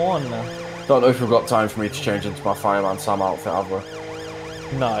 very fun. Don't know if we've got time for me to change into my Fireman Sam outfit, have we?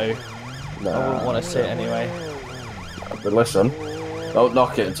 No. No. I wouldn't want to see it anyway. But listen, don't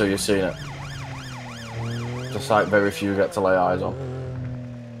knock it until you've seen it. Just like very few get to lay eyes on.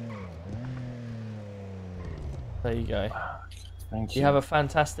 There you go. Thank You have a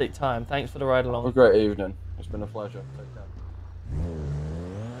fantastic time. Thanks for the ride along. Have a great evening. It's been a pleasure. Take care.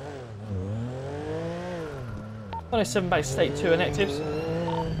 107 back to state 2 inactives.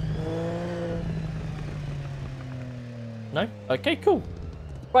 No? Okay, cool.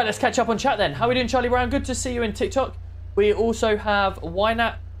 Right, let's catch up on chat then. How are we doing, Charlie Brown? Good to see you in TikTok. We also have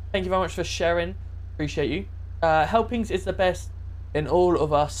Wynat. Thank you very much for sharing. Appreciate you. Helpings is the best in all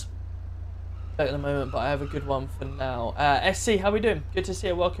of us at the moment, but I have a good one for now. SC, how are we doing? Good to see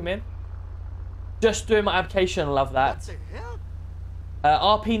you. Welcome in. Just doing my application. Love that.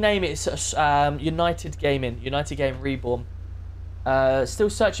 RP name is United Gaming. United Game Reborn. Still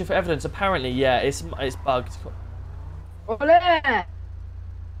searching for evidence. Apparently, yeah, it's bugged.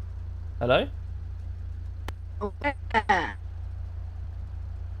 Hello?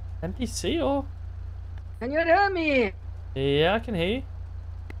 NPC or? Can you hear me? Yeah, I can hear you.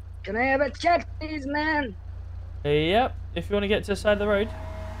 Can I have a chat, please, man? Yep, if you want to get to the side of the road.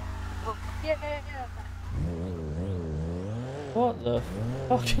 Oh, yeah. What the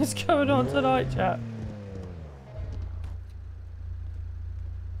fuck is going on tonight, chat?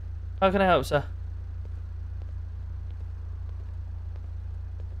 How can I help, sir?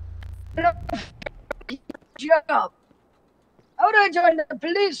 Job. How do I join the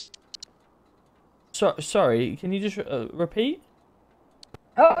police? Sorry, can you just repeat?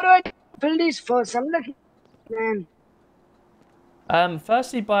 How do I join the police force? I'm looking, man.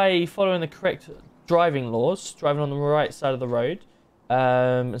 Firstly, by following the correct driving laws, driving on the right side of the road,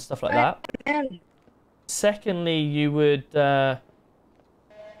 and stuff like that. Secondly, you would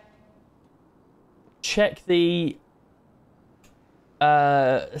check the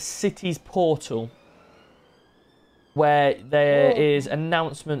city's portal, where there is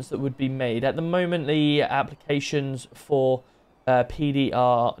announcements that would be made. At the moment, the applications for PD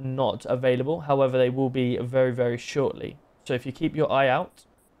are not available. However, they will be very, very shortly. So if you keep your eye out.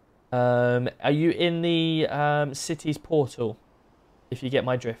 Are you in the city's portal? If you get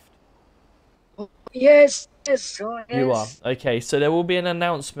my drift. Yes, yes, oh, yes. You are. Okay, so there will be an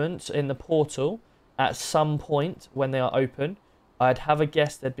announcement in the portal at some point when they are open. I'd have a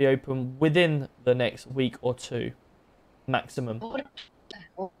guess they'd be open within the next week or two. Maximum.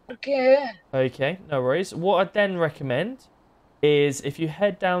 Okay. Okay, no worries. What I'd then recommend is if you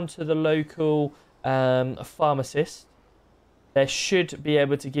head down to the local pharmacist, they should be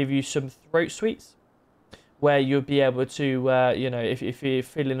able to give you some throat sweets where you'll be able to, you know, if you're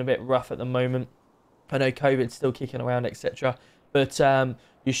feeling a bit rough at the moment. I know COVID's still kicking around, etc. But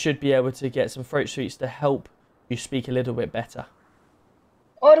you should be able to get some throat sweets to help you speak a little bit better.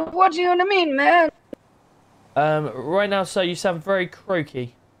 What do you mean, man? Right now, sir, you sound very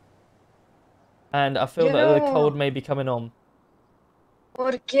croaky. And I feel that the cold may be coming on.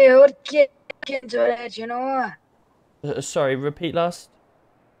 Okay, can't do that, you know. Sorry, repeat last.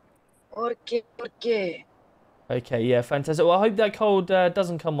 Okay. Okay, yeah, fantastic. Well, I hope that cold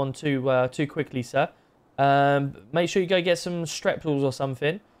doesn't come on too quickly, sir. Make sure you go get some strepsils or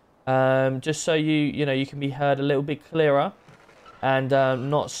something, just so you know you can be heard a little bit clearer, and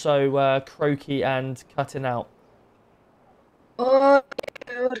not so croaky and cutting out.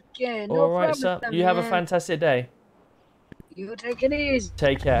 Okay, no All right, problem, sir. You have a fantastic day. You take it easy.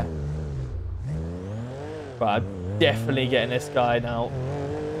 Take care. Right, I'm definitely getting this guy now.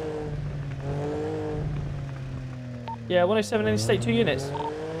 Yeah, 107 in state 2 units.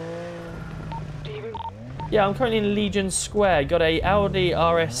 Yeah, I'm currently in Legion Square. Got a Audi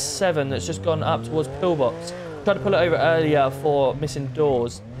RS7 that's just gone up towards Pillbox. Tried to pull it over earlier for missing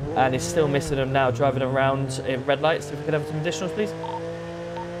doors, and it's still missing them now, driving around in red lights. If we could have some additionals, please.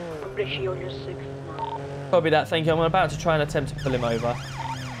 Copy that, thank you. I'm about to try and attempt to pull him over.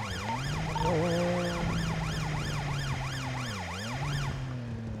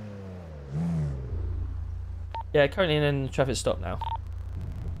 Yeah, currently in a traffic stop now.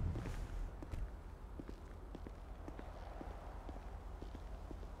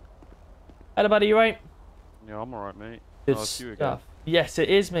 Hello, buddy, you right? Yeah, I'm alright, mate. Good stuff. Yes, it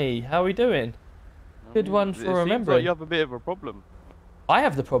is me. How are we doing? Good one for remembering. Seems like you have a bit of a problem. I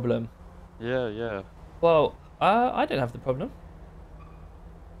have the problem? Yeah. Well, I don't have the problem. Do you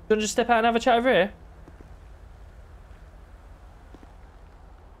want to just step out and have a chat over here?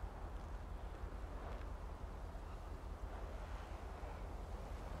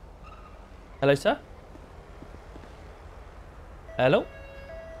 Hello, sir? Hello?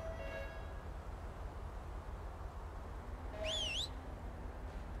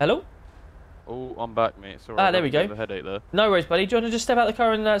 Hello? Oh, I'm back, mate. Sorry. Ah, there we go. The headache there. No worries, buddy. Do you want to just step out the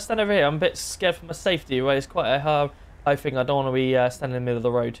car and stand over here? I'm a bit scared for my safety. Well, it's quite a high thing. I don't want to be standing in the middle of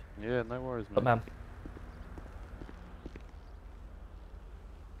the road. Yeah, no worries, mate. But, man.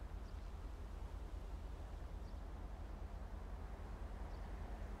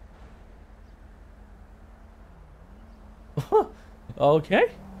 Okay.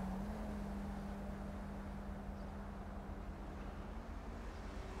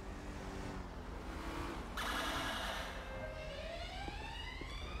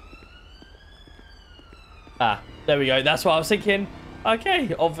 Ah, there we go. That's what I was thinking.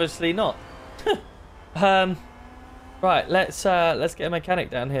 Okay, obviously not. Right, let's get a mechanic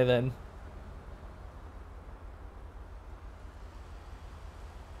down here then.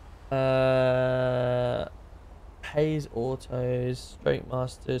 Hayes Autos, Straight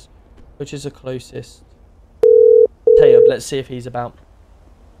Masters, which is the closest? Tayub, let's see if he's about.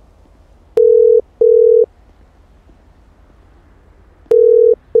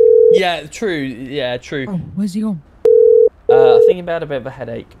 Yeah, true. Yeah, true. Oh, where's he gone? I think he had a bit of a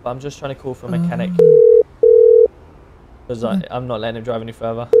headache, but I'm just trying to call for a mechanic. Because I'm not letting him drive any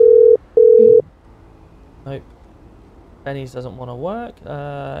further. Nope. Benny's doesn't want to work.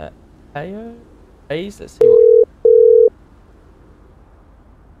 Hayes, let's see what.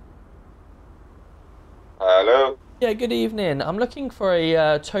 Hello? Yeah, good evening. I'm looking for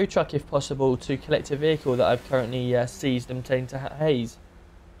a tow truck, if possible, to collect a vehicle that I've currently seized and taken to Hayes.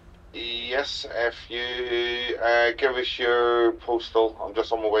 Yes, if you give us your postal, I'm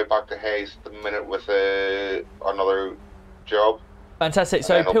just on my way back to Hayes at the minute with another job. Fantastic.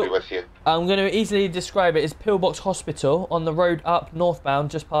 So I'll be with you. I'm going to easily describe it as Pillbox Hospital on the road up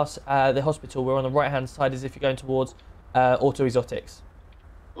northbound, just past the hospital. We're on the right-hand side as if you're going towards Auto Exotics.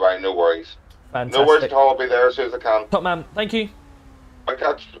 Right, no worries. Fantastic. No worries at all. I'll be there as soon as I can. Top man, thank you.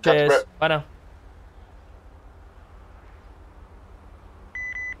 Catch Cheers. Bye now.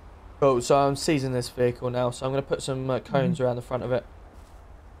 Cool, so I'm seizing this vehicle now, so I'm going to put some cones around the front of it.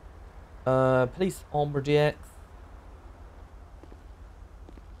 Police Ombre.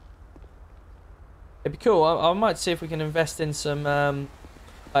 It'd be cool. I might see if we can invest in some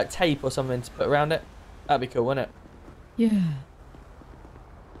like tape or something to put around it. That'd be cool, wouldn't it? Yeah.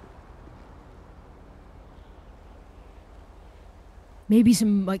 Maybe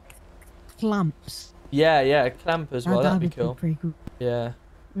some like clamps. Yeah, clamp as well. That'd be cool. Pretty cool. Yeah.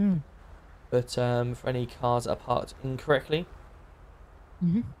 Mm. But for any cars that are parked incorrectly.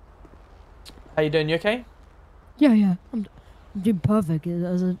 Mhm. How you doing? You okay? Yeah. I'm doing perfect.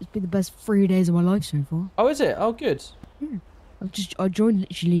 It's been the best 3 days of my life so far. Oh, is it? Oh, good. Yeah. I joined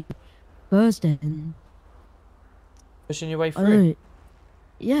literally Thursday and pushing your way I through. don't know,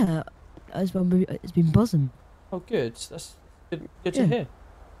 yeah, it's been buzzing. Oh, good. That's good to hear.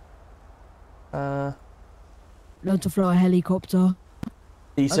 Learned to fly a helicopter.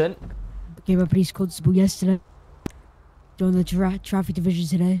 Decent. Became a police constable yesterday. Joined the traffic division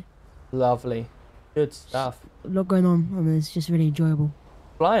today. Lovely. Good stuff. A lot going on. I mean, it's just really enjoyable.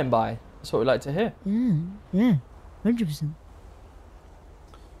 Flying by. That's what we like to hear. Yeah, 100%.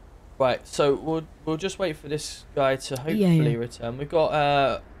 Right, so we'll just wait for this guy to hopefully return. We've got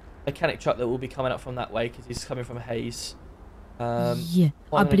a mechanic truck that will be coming up from that way because he's coming from Hayes. Yeah,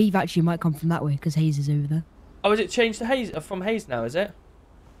 I believe actually it might come from that way because Hayes is over there. Oh, is it changed to Hayes from Hayes now? Is it?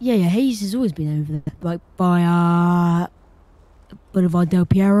 Yeah, Hayes has always been over there, like by Boulevard Del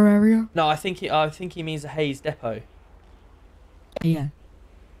Piero area. No, I think he means the Hayes depot. Yeah.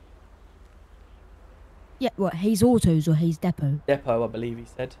 Yeah, what, Hayes Autos or Hayes Depot? Depot, I believe he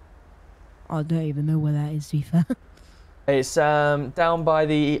said. I don't even know where that is, to be fair. It's down by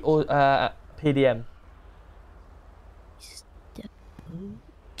the PDM.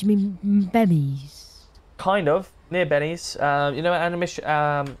 Do you mean Benny's? Kind of, near Benny's. You know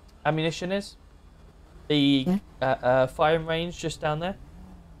where ammunition is? The firing range just down there?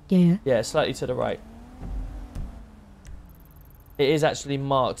 Yeah. Yeah, slightly to the right. It is actually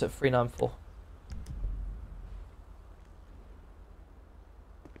marked at 394.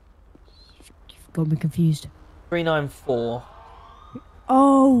 You've got me confused. 394.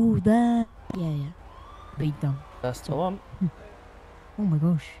 Oh, there. Yeah. Big dumb. That's the one. Oh my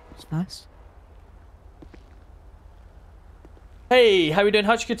gosh, it's fast. Hey, how are you doing,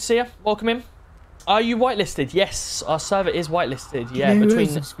 Hutch? Good to see you. Welcome in. Are you whitelisted? Yes, our server is whitelisted. Yeah, between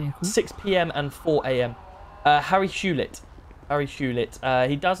 6 PM and 4 AM. Harry Hewlett.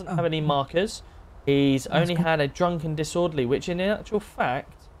 He doesn't have any markers. He's only had a drunken disorderly, which in actual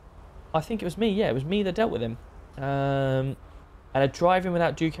fact, I think it was me. Yeah, it was me that dealt with him. And a driving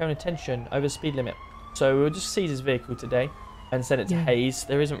without due care and attention over the speed limit. So we'll just seize his vehicle today and send it to Hayes.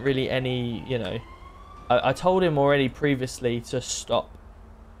 There isn't really any, you know. I told him already previously to stop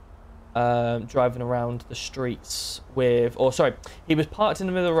driving around the streets with, he was parked in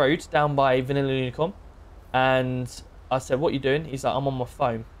the middle of the road down by Vanilla Unicorn, and I said, "What are you doing?" He's like, "I'm on my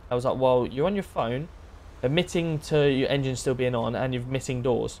phone." I was like, "Well, you're on your phone, admitting to your engine still being on, and you're missing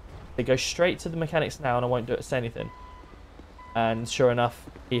doors. They go straight to the mechanics now, and I won't say anything." And sure enough,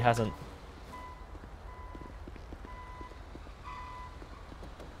 he hasn't.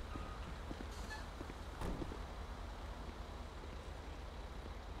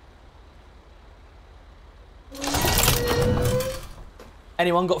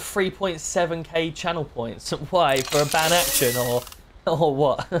 Anyone got 3.7k channel points? Why? For a ban action or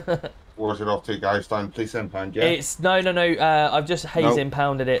what? Where's it off to, guys? Down police impound, yeah? It's no. I've just haze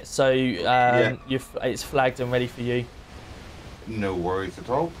impounded it, so it's flagged and ready for you. No worries at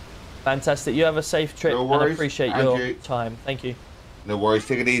all. Fantastic. You have a safe trip, No and worries. appreciate And your you. time. Thank you. No worries.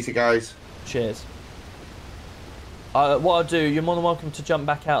 Take it easy, guys. Cheers. What I'll do, you're more than welcome to jump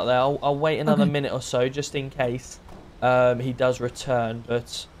back out there. I'll wait another minute or so, just in case he does return.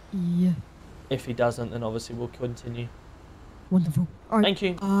 But yeah, if he doesn't, then obviously we'll continue. Wonderful. All right. Thank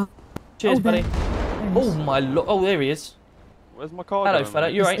you. Cheers, buddy. Oh my lord! Oh, there he is. Where's my car? Hello, fella.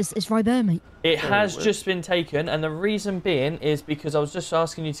 You right? It's right there, mate. It has just been taken, and the reason being is because I was just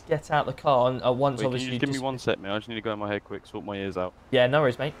asking you to get out the car, and once Wait, obviously. Can you just give me 1 sec, mate? I just need to go in my head quick, sort my ears out. Yeah, no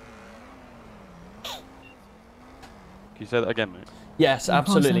worries, mate. Can you say that again, mate? Yes,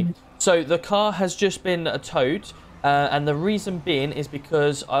 absolutely. So the car has just been towed, and the reason being is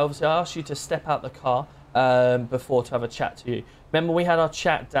because I obviously asked you to step out the car before to have a chat to you. Remember we had our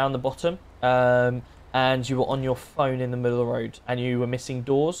chat down the bottom, and you were on your phone in the middle of the road, and you were missing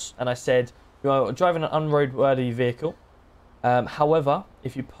doors, and I said you are driving an unroadworthy vehicle. However,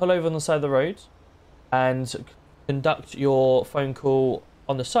 if you pull over on the side of the road and conduct your phone call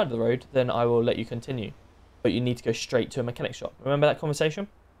on the side of the road, then I will let you continue. But you need to go straight to a mechanic shop. Remember that conversation?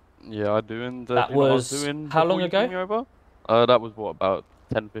 Yeah, I do. And that was how long ago? Me over? That was what, about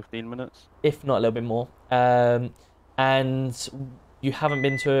 10-15 minutes? If not a little bit more. And you haven't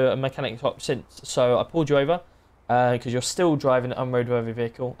been to a mechanic shop since. So I pulled you over because you're still driving an unroadworthy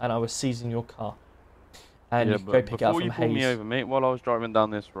vehicle, and I was seizing your car. And yeah, you can go pick it up from Before you pulled me over, mate, while I was driving down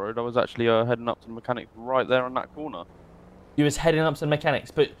this road, I was actually heading up to the mechanic right there on that corner. You was heading up to the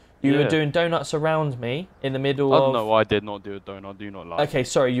mechanics, but you were doing donuts around me in the middle Oh, of... no, I did not do a donut. Do not lie. Okay,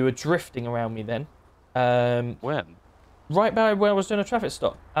 sorry, you were drifting around me then. When? Right by where I was doing a traffic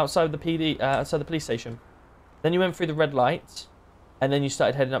stop outside the PD, outside the police station. Then you went through the red lights, and then you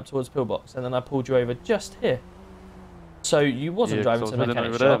started heading up towards Pillbox, and then I pulled you over just here. So you wasn't driving to the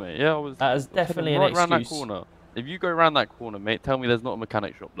mechanic shop. There, yeah, I was. That is definitely an right excuse. Around that corner. If you go around that corner, mate, tell me there's not a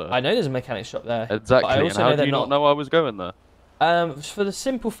mechanic shop there. I know there's a mechanic shop there. Exactly. But I also and how know do you not know I was going there? For the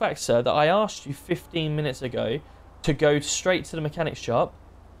simple fact, sir, that I asked you 15 minutes ago to go straight to the mechanic shop,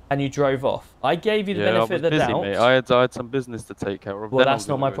 and you drove off. I gave you the benefit of the doubt. Mate. I had some business to take care of. Well, that's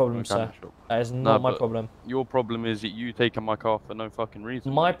not my problem, sir. That is not my problem. Your problem is that you taking my car for no fucking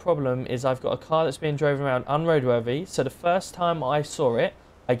reason. My problem is I've got a car that's being driven around unroadworthy, so the first time I saw it,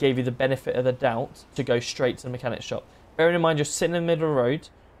 I gave you the benefit of the doubt to go straight to the mechanic shop. Bearing in mind you're sitting in the middle of the road,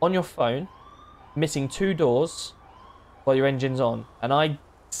 on your phone, missing 2 doors while your engine's on. And I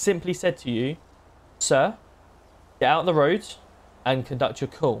simply said to you, sir, get out of the road and conduct your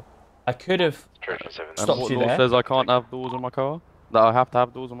call. I could have stopped you there. What law says I can't have doors on my car? That I have to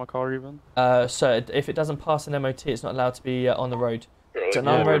have doors on my car even? So if it doesn't pass an MOT, it's not allowed to be on the road. It's an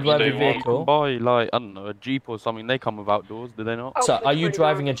unroadworthy vehicle. You can buy, like, I don't know, a Jeep or something. They come with outdoors, do they not? So are you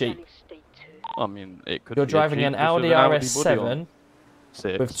driving a Jeep? I mean, it could You're be driving an Audi RS7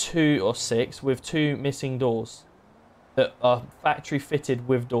 with with 2 missing doors that are factory fitted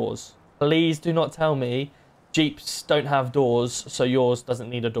with doors. Please do not tell me Jeeps don't have doors, so yours doesn't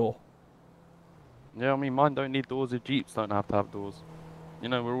need a door. Yeah, I mean, mine don't need doors if Jeeps don't have to have doors. You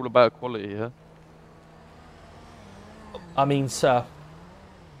know, we're all about quality here. I mean, sir,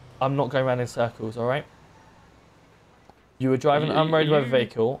 I'm not going around in circles, alright? You were driving an unroadworthy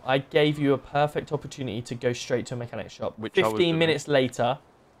vehicle. I gave you a perfect opportunity to go straight to a mechanic shop. 15 minutes later,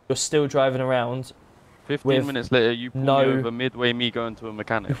 you're still driving around. 15 minutes later, you pulled me over midway me going to a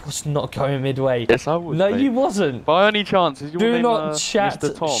mechanic. It was not going midway. Yes, I was. No, mate. you wasn't. By any chance, is your name not chat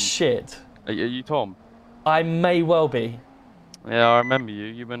Mr. Tom? Shit. Are you Tom? I may well be. Yeah, I remember you.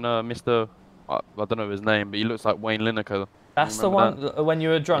 You've been Mr. I don't know his name, but he looks like Wayne Lineker. That's the one when you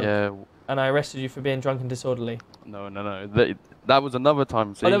were drunk. Yeah. And I arrested you for being drunk and disorderly. No. That was another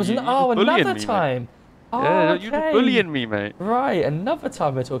time. See, oh, there was another time. Oh, yeah, okay. you're just bullying me, mate. Right, another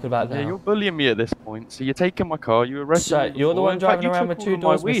time we're talking about now. Yeah, you're bullying me at this point. So you're taking my car, you arrested me. You're the one driving fact, around with 2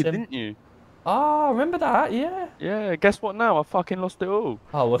 doors weed, missing, didn't you? Ah, remember that? Yeah. Yeah. Guess what? Now I fucking lost it all.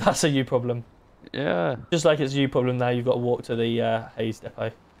 Oh well, that's a you problem. Yeah. Just like it's a you problem now. You've got to walk to the Hayes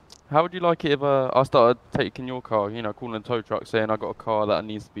depot. How would you like it if I started taking your car? You know, calling a tow truck saying I got a car that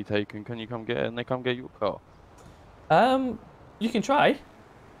needs to be taken. Can you come get it? And they come get your car. You can try.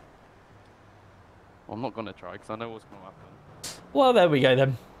 Well, I'm not gonna try because I know what's gonna happen. Well, there we go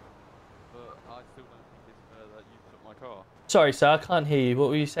then. But I still don't think it's fair that you took my car. Sorry, sir, I can't hear you. What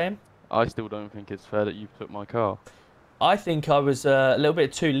were you saying? I still don't think it's fair that you took my car. I think I was a little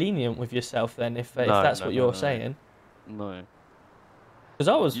bit too lenient with yourself then, if that's what you're saying. No. Because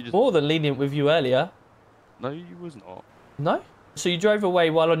I was more than lenient with you earlier. No, you was not. No? So you drove away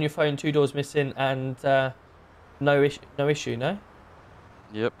while on your phone, 2 doors missing, and no issue, no?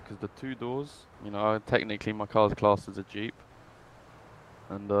 Yep, because the 2 doors, you know, technically my car's classed as a Jeep.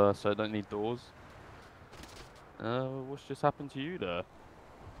 And so I don't need doors. What's just happened to you there?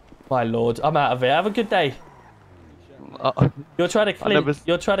 My lord, I'm out of it. Have a good day. You're trying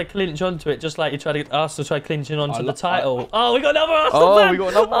to clinch onto it, just like you tried to Arsenal try clinching onto the title. Oh, we got another Arsenal fan. We got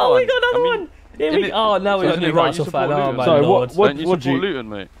another one. Oh, we got another one. Here we go. Oh, now we got a new Arsenal fan. Oh my lord. Don't you support Luton,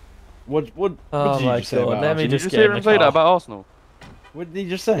 mate? What Oh did my you just say god. about Let me Arsenal? just hear him say that about Arsenal? What did he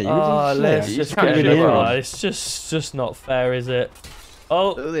just say? Oh, let's He's just can't get even it hear him. right. It's just not fair, is it?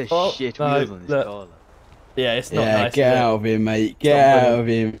 Oh, shit no, wheels on this look. car. Yeah, it's not Yeah, nice. get is it? out of here, mate. Get out of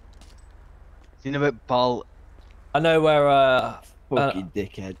here. You know about Paul? I know where. Fucking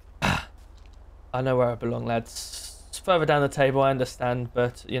dickhead. I know where I belong, lads. It's further down the table, I understand,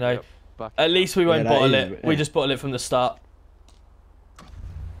 but you know, at least we won't that bottle is, it. We just bottle it from the start.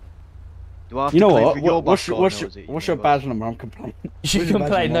 Do I have You to know claim what? for your What's back your, or is it what's your badge number? I'm complaining. You should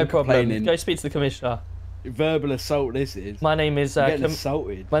complain, no problem. Go speak to the commissioner. Verbal assault. This is. My name is. I'm getting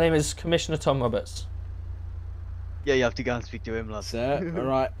assaulted. My name is Commissioner Tom Roberts. Yeah, you have to go and speak to him, lad. Sir, all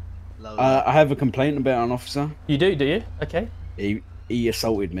right. I have a complaint about an officer. You do you? Okay. He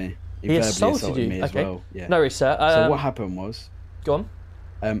assaulted me. He verbally assaulted you? me as Okay. well. Yeah. No worries, sir. So what happened was. Go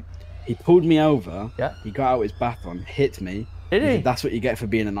on. He pulled me over. Yeah. He got out his baton, hit me. Did he? Said, that's what you get for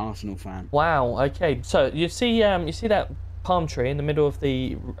being an Arsenal fan. Wow. Okay. So you see that palm tree in the middle of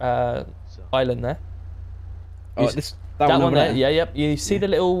the island there? Oh, that one over there. there? Yeah. Yep. You see the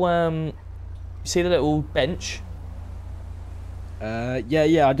little you see the little bench?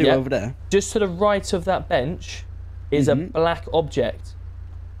 Yeah, I do over there. Just to the right of that bench is a black object.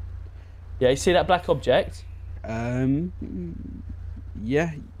 Yeah, you see that black object?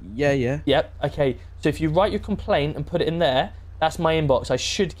 Yeah. Yep. Okay. So if you write your complaint and put it in there, that's my inbox. I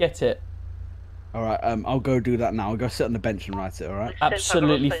should get it. All right. I'll go do that now. I'll go sit on the bench and write it. All right.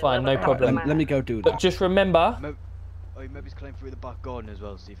 Absolutely fine. No problem. Let me go do that. But just remember. Maybe he's claiming through the back garden as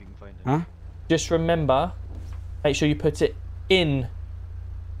well. See if you can find it. Huh? Just remember, make sure you put it in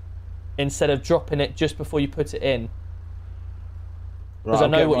instead of dropping it just before you put it in. Because Right, I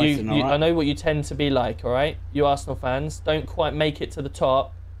know what writing, all right? I know what you tend to be like. All right, you Arsenal fans don't quite make it to the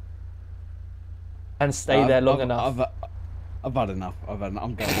top and stay there long enough. I've had enough. I'm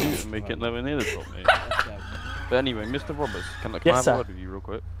going. You make it nowhere near the top, mate. But anyway, Mr. Roberts, can I Yes, have sir. a word with you real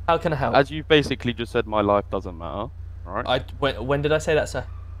quick? How can I help? As you basically just said, my life doesn't matter, right? When did I say that, sir?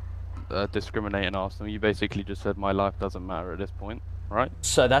 Discriminating Arsenal. You basically just said my life doesn't matter at this point, right?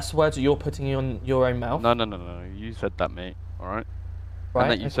 So that's words that you're putting on your own mouth. No. You said that, mate. All right. Right,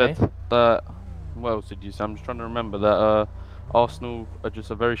 And that you okay. said that. What else did you say? I'm just trying to remember that. Arsenal are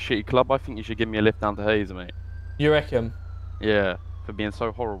just a very shitty club. I think you should give me a lift down to Hayes, mate. You reckon? Yeah, for being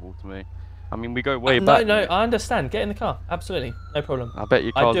so horrible to me. I mean, we go way back. No, mate. I understand. Get in the car. Absolutely, no problem. I bet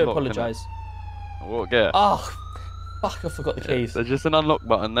your I car's do locked, innit? apologise. What? Get? Oh, fuck! I forgot the keys. There's just an unlock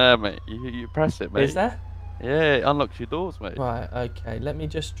button there, mate. You press it, mate. Is there? Yeah, it unlocks your doors, mate. Right. Okay. Let me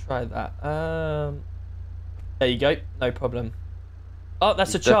just try that. There you go. No problem. Oh,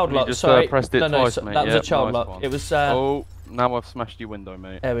 that's a You've child definitely lock. just, Sorry. pressed it no, twice, so mate. that was a Yep, child nice lock. one. It was. Oh, now I've smashed your window,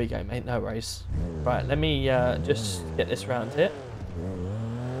 mate. There we go, mate. No worries. Right. Let me just get this round here.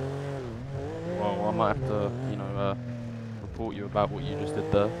 Well, I might have to, report you about what you just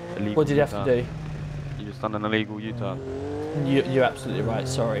did there. Illegal What did you have to U-turn. do? You just done an illegal U-turn. You're absolutely right.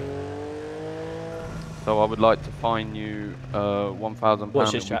 Sorry. So I would like to fine you £1,000.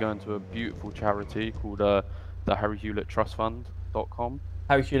 What's this We're chat? going to a beautiful charity called the Harry Hewlett Trust Fund.com.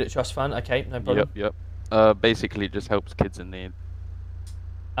 Harry Hewlett Trust Fund. Okay. No problem. Yep. Basically, it just helps kids in need.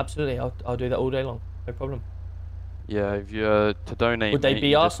 Absolutely. I'll do that all day long. No problem. Yeah, if you to donate. Would they mate, be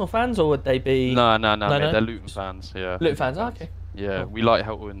you just- Arsenal fans or would they be? No, mate, they're Luton fans. Yeah. Luton fans. Oh, okay. Yeah, we like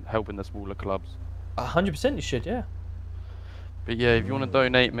helping the smaller clubs. 100%. You should. Yeah. But yeah, if you want to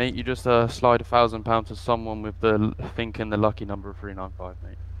donate, mate, you just slide £1,000 to someone with the the lucky number of 395,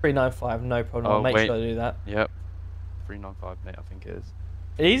 mate. 395. No problem. I'll make sure I do that. Yep. 395, mate. I think it is.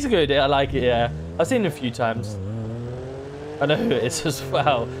 He's good. I like it. Yeah. I've seen him a few times. I know who it is as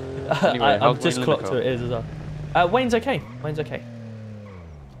well. Anyway, I've how's just Wayne clocked Lineker? who it is as well. Wayne's okay. Wayne's okay.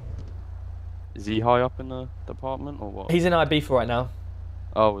 Is he high up in the department or what? He's in IB for right now.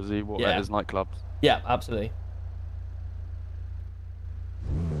 Oh, is he? What, Yeah. at his nightclubs? Yeah, absolutely.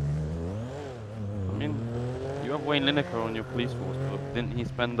 I mean, you have Wayne Lineker on your police force, but didn't he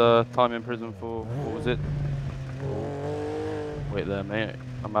spend time in prison for, what was it? Wait there, mate.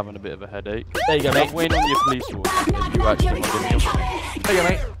 I'm having a bit of a headache. There you go, You mate. have Wayne on your police force, and you actually want to give me a There you go,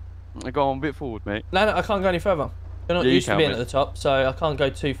 mate. I go on a bit forward, mate. No, I can't go any further. You're not Yeah, you used to can, being mate. at the top, so I can't go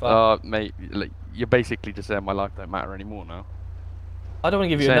too far. Mate, like, you're basically just saying my life don't matter anymore now. I don't want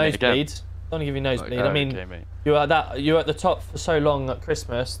to give you a Saying it again. nosebleed. Don't want to give you a nosebleed. Oh, I mean, okay, mate. you're at the top for so long at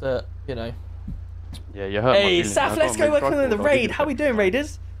Christmas that you know. Yeah, you hurt my Hey, feelings. Saf, Now, let's go on, go mate, welcome try in the forward, I'll give raid. you How we doing,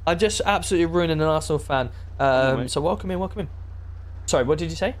 Raiders? I'm just absolutely ruining an Arsenal fan. So welcome in. Sorry, what did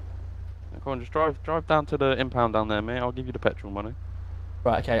you say? Come on, just drive down to the impound down there, mate. I'll give you the petrol money.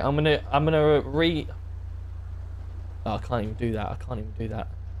 Right, okay. I'm gonna Oh, I can't even do that.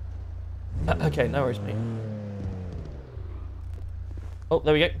 Okay, no worries, mate. Oh,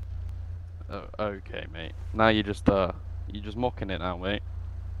 there we go. Oh, okay, mate. Now you're just mocking it now, mate.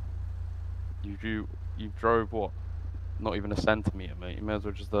 You drove what? Not even a centimetre, mate. You may as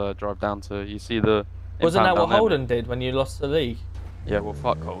well just drive down to. You see the. Wasn't that impound what down there, Holden mate? did when you lost the league? Yeah, well,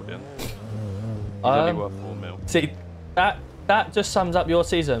 fuck Holden. He's only worth 4 mil. See, that just sums up your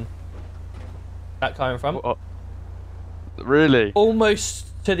season. That coming from. Really? Almost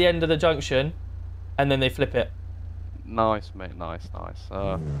to the end of the junction, and then they flip it. Nice, mate. Nice.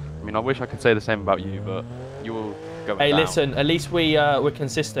 I mean, I wish I could say the same about you, but you will go Hey, down. listen. At least we're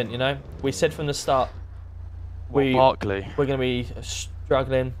consistent. You know, we said from the start. Barkley. We're gonna be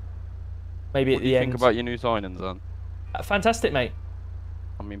struggling. Maybe What at do the you end. think about your new signings, then? Fantastic, mate.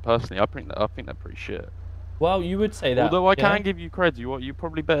 I mean, personally, I think they're pretty shit. Well, you would say that. Although I you know? can give you credit, you're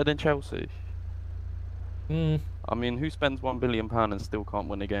probably better than Chelsea. I mean, who spends £1 billion and still can't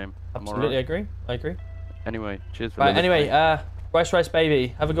win a game? Am I Absolutely right? I agree. Anyway, cheers for Right. listening. Anyway, rice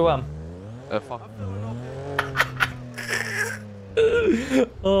baby. Have a good one. Fuck.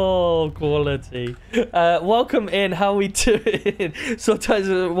 Oh, quality. Welcome in. How we doing? Sometimes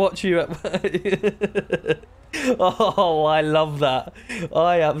I watch you at. Oh, I love that.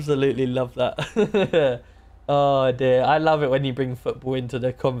 I absolutely love that. Oh dear, I love it when you bring football into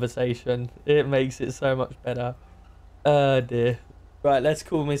the conversation. It makes it so much better. Oh dear. Right, let's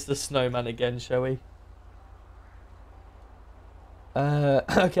call Mr. Snowman again, shall we?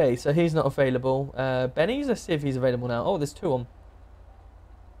 Okay, so he's not available. Benny's, let's see if he's available now. Oh, there's 2 on.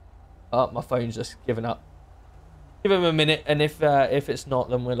 Oh, my phone's just given up. Give him a minute, and if it's not,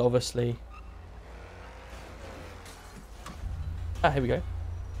 then we'll obviously. Here we go.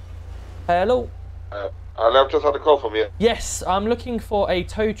 Hello. I've just had a call from you. Yes, I'm looking for a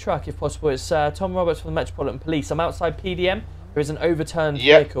tow truck if possible. It's Tom Roberts from the Metropolitan Police. I'm outside PDM. There is an overturned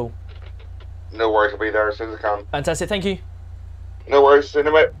vehicle. No worries, I'll be there as soon as I can. Fantastic, thank you. No worries, see you in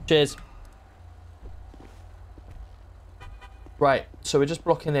a bit. Cheers. Right, so we're just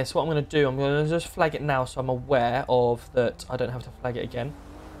blocking this. What I'm going to do, I'm going to just flag it now so I'm aware of that I don't have to flag it again.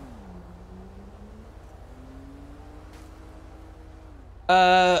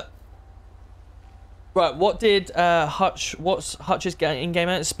 Right, what did what's Hutch's in-game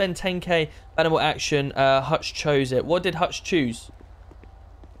out? Spend 10k, animal action, Hutch chose it. What did Hutch choose?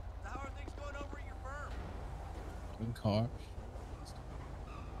 Car.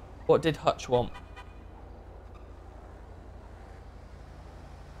 What did Hutch want?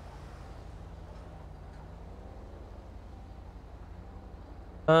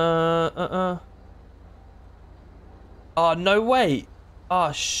 Oh, no, wait.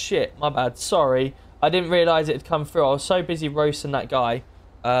 Oh, shit. My bad. Sorry. I didn't realise it had come through. I was so busy roasting that guy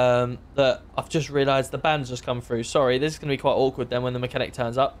that I've just realised the band's just come through. Sorry. This is going to be quite awkward then when the mechanic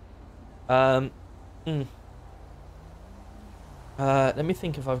turns up. Let me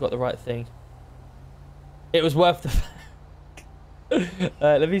think if I've got the right thing. It was worth the...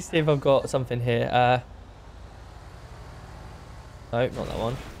 let me see if I've got something here. No, not that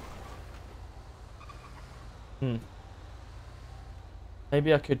one.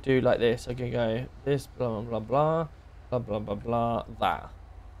 Maybe I could do like this. I could go this, blah, blah, blah, blah, blah, blah, blah, that.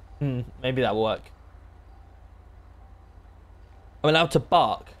 Maybe that'll work. I'm allowed to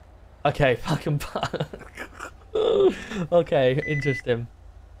bark. Okay, fucking bark. Okay, interesting.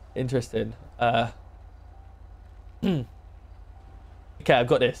 Interesting. Okay, I've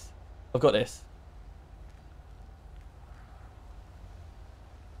got this. I've got this.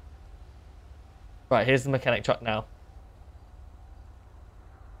 Right, here's the mechanic truck now.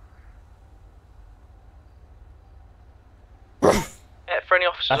 For any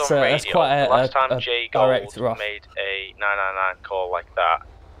officers That's on radio, that's quite the last time a Jay direct Gold rough. made a 999 call like that,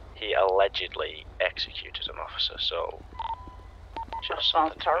 he allegedly executed an officer, so just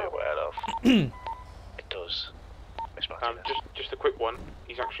something to be aware of. It does. Just a quick one.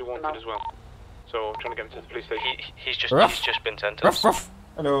 He's actually wanted as well. So trying to get him to the police station. He's just been sentenced. Ruff, ruff.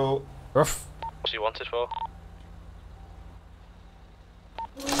 Hello. Ruff. What's he wanted for?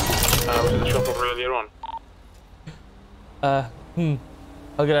 Was it the shop over earlier on?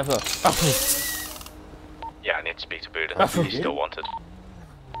 I'm gonna have to. Yeah, I need need to speak to Buddha. He's still wanted.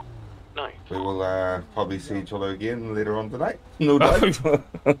 No. We will probably see each other again later on tonight. No doubt.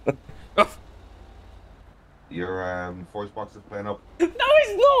 Your voice box is playing up. No,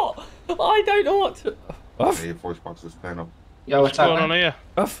 it's not! I don't know what to... Your voice box is playing up. Yo, what's going on here?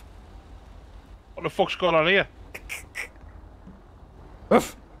 What the fuck's going on here?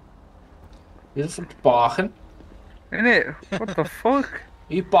 You're just barking. Innit? What the fuck?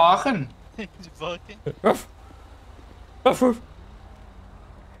 Are you barking? He's barking. I'm gonna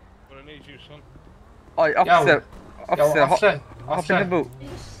need you, son. Oi, officer. Officer, hop in the boot.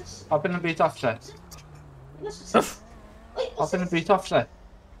 Hop in the boot, officer. Hop in the boot, officer.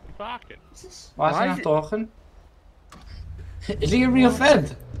 You barking? Why is he not talking? Is he a real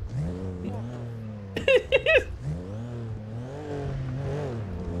friend?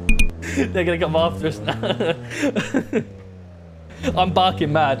 They're gonna come after us now. I'm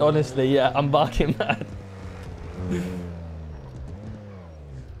barking mad, honestly, yeah, I'm barking mad.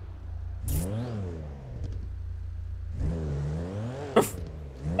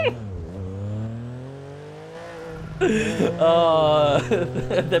 Oh,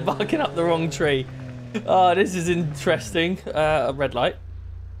 they're barking up the wrong tree. Oh, this is interesting. A red light.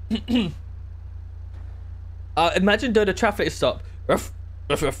 Imagine doing a traffic stop.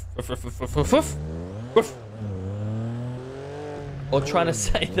 Or trying to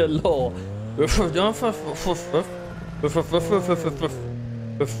say the law.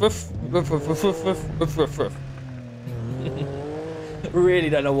 Really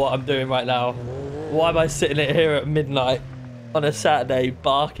don't know what I'm doing right now. Why am I sitting here at midnight on a Saturday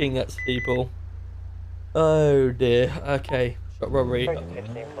barking at people? Oh dear. Okay. Shot robbery.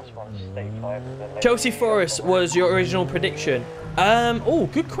 Chelsea Forest was your original prediction. Oh,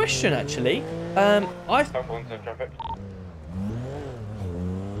 good question actually. I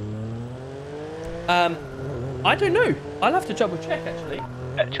don't know. I'll have to double check actually.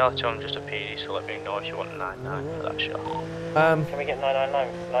 Charlie, I'm just a PD, so let me know if you want 99 for that shot. Can we get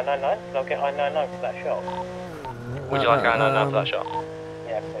 999? 999? I'll get 999 for that shot. Would you like 999 for that shot?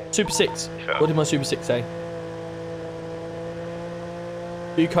 Yeah, please. Super 6. Sure. What did my Super 6 say?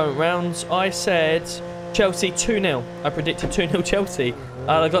 Few current rounds. I said Chelsea 2-0. I predicted 2-0 Chelsea.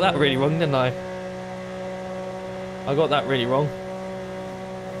 I got that really wrong, didn't I? I got that really wrong.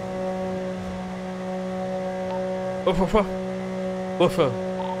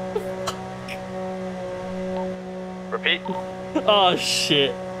 Repeat. Oh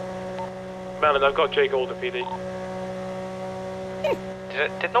shit. Melon, I've got Jay Golder PD.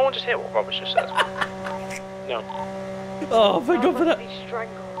 Did no one just hear what Roberts just said? No. Oh, thank God for that.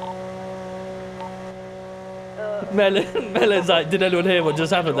 Melon's like, did anyone hear what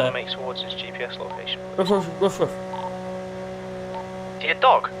just happened there? Make towards his GPS location. Ruff. To your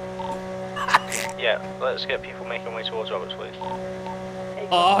dog? Yeah, let's get people making way towards Roberts, please.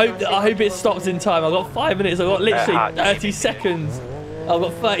 Oh, I hope it stops in time. I've got 5 minutes. I've got literally 30 seconds. I've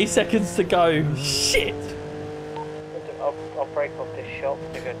got 30 seconds to go. Shit. I'll break off this shop.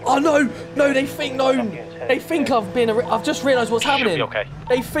 Oh no, they think They think I've been. I've just realised what's happening. Should be okay.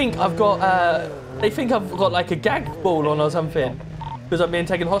 They think I've got. They think I've got like a gag ball on or something because I'm being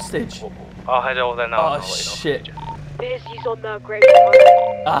taken hostage. I'll head over there now. Oh shit. He's on the great.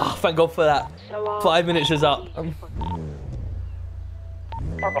 Ah, thank God for that. 5 minutes is up. Right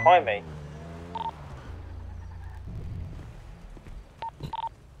behind me.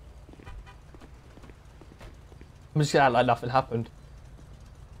 I'm just gonna act like nothing happened.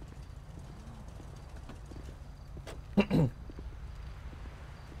 Just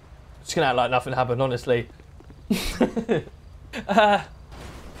gonna act like nothing happened, honestly.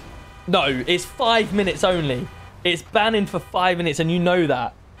 No, it's 5 minutes only. It's banning for 5 minutes, and you know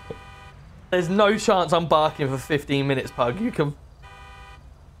that. There's no chance I'm barking for 15 minutes, Pug. You can.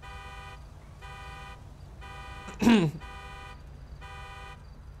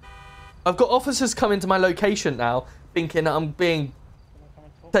 I've got officers coming to my location now, thinking that I'm being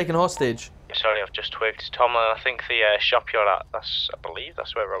taken hostage. Sorry, I've just twigged. Tom, I think the shop you're at, I believe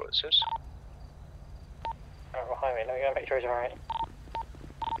that's where Roberts is. Right behind me, let me go make sure he's alright.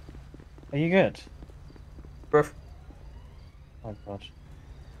 Are you good? Bruv. Oh god.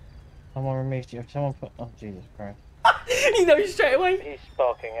 Someone removed you. Someone put. Oh Jesus Christ. You know straight away. He's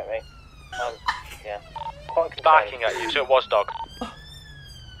barking at me. Yeah. Quite concerned. Barking at you, so it was dog. No,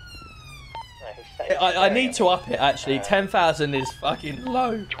 I need to up it actually. 10,000 is fucking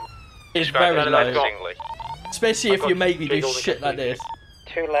low. It's Describe very it low. menacingly. Especially if you make me do shit like this.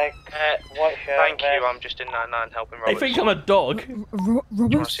 2 legs, white shirt. Thank you, I'm just in 99 helping They Roberts. think I'm a dog. Do you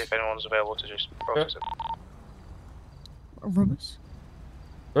want to see if anyone's available to just process it? Roberts?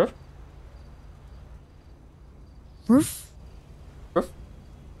 Huh? Roof?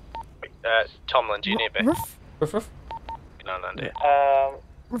 Tomlin, do you need a bit? Roof? Ruff, ruff. No, no, do.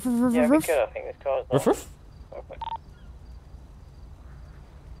 Roof, roof, Yeah, we roof? could, I think this car's Ruff, ruff.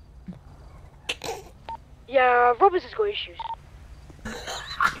 Yeah, Roberts has got issues.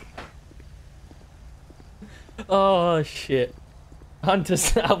 Oh shit.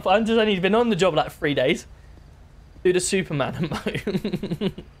 Hunter's only been on the job like 3 days. Do the Superman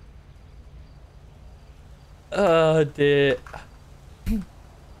emote. Oh dear.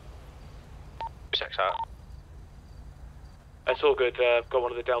 Checks out. It's all good. I've got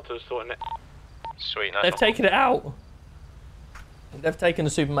one of the Deltas sorting it. Sweet, nice. They've taken it out. They've taken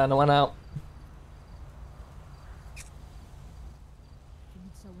the Superman one out.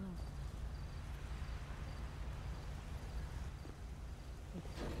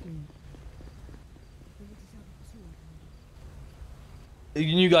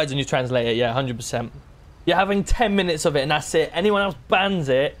 You guys are new translator, yeah, 100%. You're having 10 minutes of it and that's it. Anyone else bans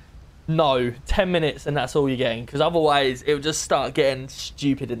it, no. 10 minutes and that's all you're getting. Because otherwise, it will just start getting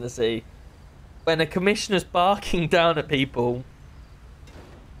stupid in the sea. When a commissioner's barking down at people,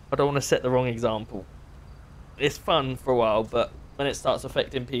 I don't want to set the wrong example. It's fun for a while, but when it starts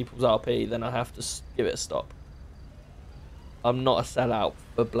affecting people's RP, then I have to give it a stop. I'm not a sellout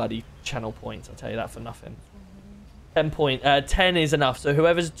for bloody channel points, I'll tell you that for nothing. 10 is enough, so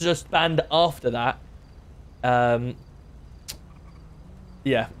whoever's just banned after that,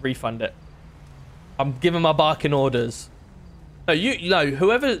 yeah, refund it. I'm giving my barking orders. No,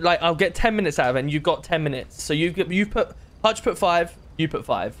 whoever, like, I'll get 10 minutes out of it, and you got 10 minutes. So you put, Hutch put 5, you put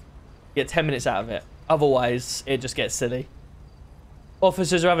 5. You get 10 minutes out of it. Otherwise, it just gets silly.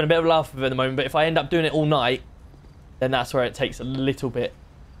 Officers are having a bit of a laugh with it at the moment, but if I end up doing it all night, then that's where it takes a little bit.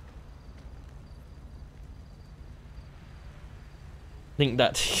 I think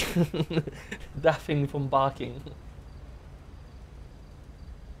that that thing from barking.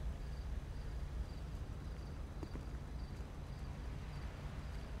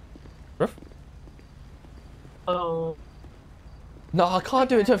 Ruff? Oh. No, I can't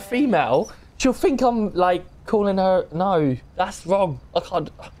do it to a female. She'll think I'm like calling her. No, that's wrong. I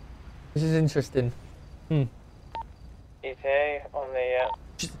can't. This is interesting. ETA on the.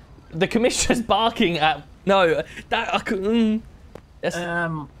 The commissioner's barking at. No, that I could. Yes. Do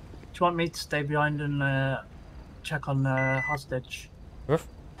you want me to stay behind and check on the hostage? Ruff?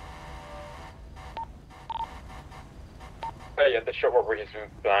 Yeah, the shot robbery has been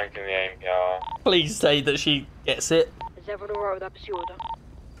blanked in the AMPR. Please say that she gets it. Is everyone alright with that pursuit order?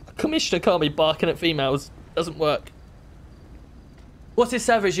 Commissioner can't be barking at females. Doesn't work. What's this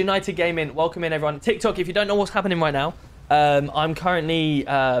server? Is United Gaming. Welcome in, everyone. TikTok, if you don't know what's happening right now, I'm currently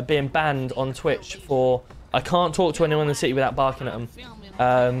being banned on Twitch for... I can't talk to anyone in the city without barking at them.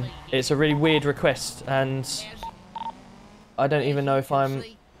 It's a really weird request, and I don't even know if I'm...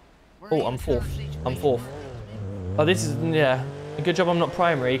 Oh, I'm fourth. I'm fourth. Oh, this is... Yeah. A good job I'm not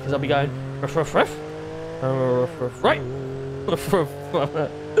primary, because I'll be going... Ruff, ruff, ruff. Right.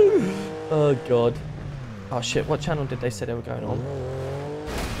 Oh, God. Oh, shit. What channel did they say they were going on?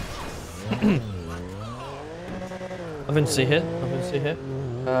 I've been to see here. I've been to see here.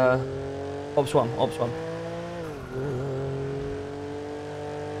 Ops 1. Ops 1.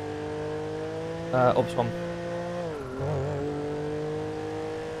 Ops 1.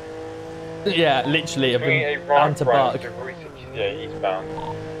 Yeah, literally, I've been bound to bark. Yeah, eastbound.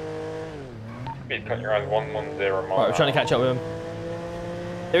 Speed currently around 110 miles. Right, I'm trying to catch up with him.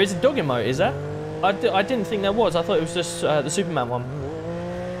 There is a dog emote, is there? I didn't think there was. I thought it was just the Superman one.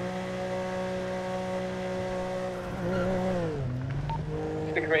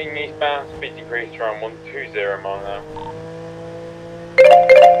 Stick coming eastbound, speed decreased around 120 mile now.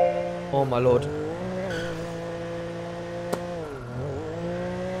 Oh my lord.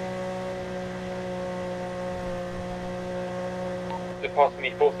 Just passing the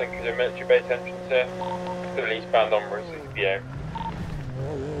 4th link to the military base entrance here. Still eastbound on Route 68.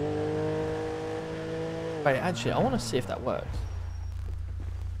 Wait, actually, I want to see if that works.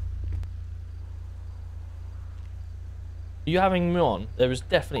 Are you having me on? There is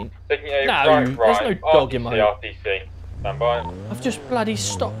definitely... No, there's no dog emote. RTC. Stand by. I've just bloody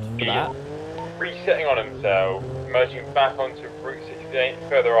stopped for that. Resetting on himself, merging back onto Route 68,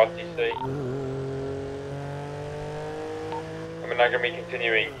 further RTC. And we're now going to be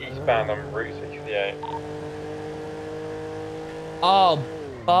continuing eastbound on Route 68. Oh,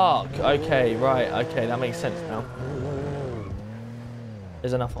 bark. Okay, right. Okay, that makes sense now.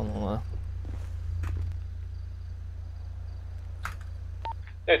 There's enough on there.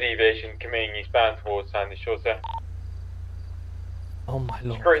 No deviation, coming eastbound towards Sandy Shores there. Oh my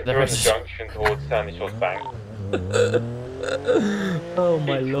lord. Straight There through is... the junction towards Sandy Shores Bank. Oh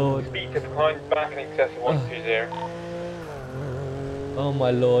my lord. Speed to decline back in excess of 120. Oh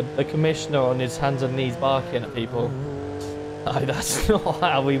my lord. The commissioner on his hands and knees barking at people. No, that's not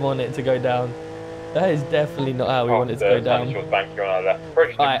how we want it to go down. That is definitely not how we want it to go down.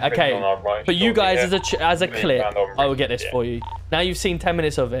 Alright, okay. But you guys, as a clip, I will get this for you. Now you've seen 10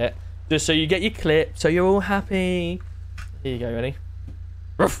 minutes of it, just so you get your clip, so you're all happy. Here you go, ready?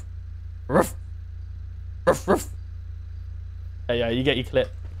 Ruff, ruff, ruff, ruff. Yeah, you get your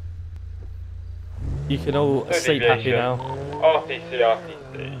clip. You can all sleep happy now. RTC.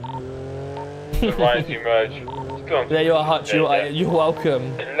 The right to merge. There you are, Hutch. You're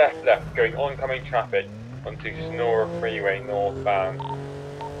welcome. Left, going oncoming traffic onto Sonora Freeway northbound.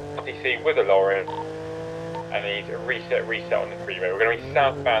 RTC with a lorry. And needs a reset on the freeway. We're going to be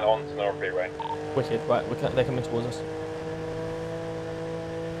southbound on Sonora Freeway. Wicked, right, they're coming towards us.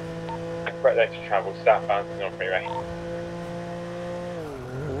 Correct there to travel southbound to Sonora Freeway.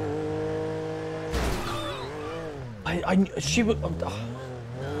 She would.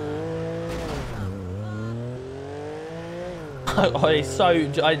 I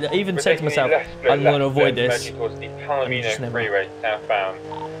even said to myself, I'm going to avoid this. Palomino Freeway, southbound.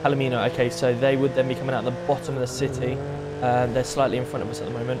 Palomino, okay, so they would then be coming out the bottom of the city. They're slightly in front of us at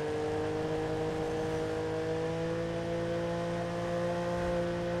the moment.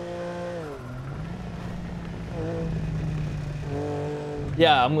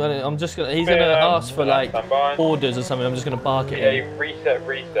 Yeah, he's gonna ask for like orders or something. I'm just gonna bark at him. Reset.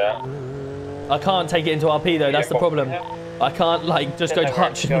 I can't take it into RP though, that's the problem. I can't like just go to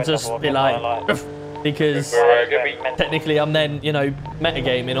Hutch and just be like, because technically I'm then, you know,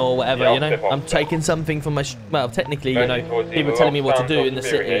 metagaming or whatever, you know. I'm taking something from my, well, technically, you know, people telling me what to do in the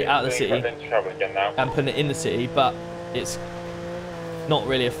city, out of the city, and putting it in the city, but it's not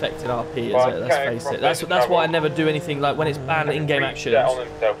really affecting RP, is it? Let's face it. That's why I never do anything like when it's banned in-game actions.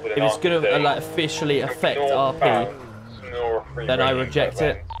 If it's gonna like officially affect RP, then I reject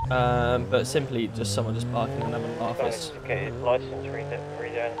it. But simply just someone just barking and having a laugh.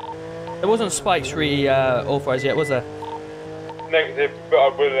 There wasn't spikes authorised yet, was there? Negative, but I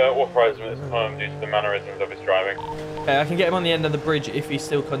will authorise him at this time due to the mannerisms of his driving. Okay, I can get him on the end of the bridge if he's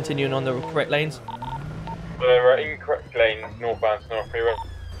still continuing on the correct lanes. There are incorrect lanes northbound Sonora Freeway.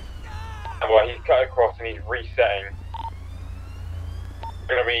 Well, he's cut across and he's resetting.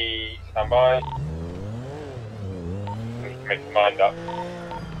 We're going to be standby. Need to make his mind up.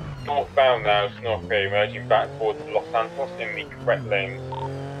 Northbound now, Sonora Freeway, merging back towards Los Santos in the correct lanes.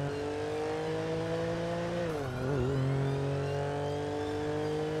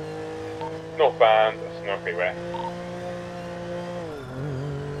 Northbound Sonora Freeway.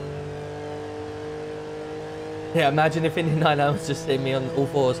 Yeah, imagine if Indian 9 was just seeing me on all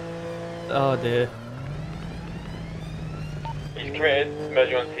fours. Oh dear. He's committed,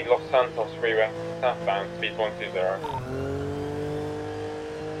 merging onto Los Santos Freeway, southbound, speed 120.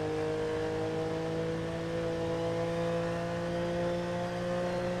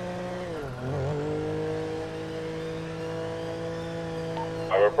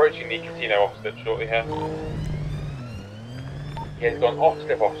 We're approaching the casino off-slip shortly here. He has gone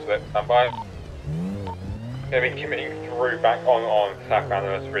off-slip, stand by. Going to be committing through back on southbound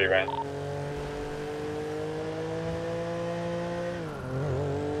on the freeway.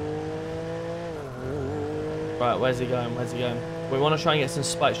 Right, where's he going? We want to try and get some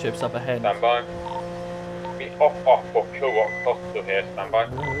spike strips up ahead. Stand by. Be off for Kilowatt Hospital here, stand by.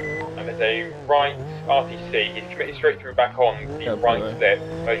 And there's a right RTC, he's committed straight through back on the right slip,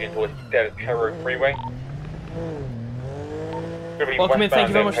 merging towards the Del Perro Freeway. Welcome in, thank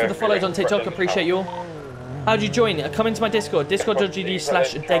you very much for the follows on TikTok, appreciate you all. How do you join? Come into my Discord,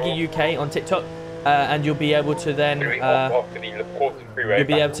 discord.gg/DeggyUK on TikTok, and you'll be able to then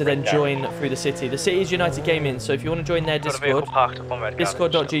join through the city. The city is United Gaming, so if you want to join their Discord,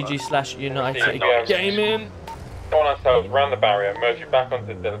 discord.gg/United Gaming. On ourselves, around the barrier, merging back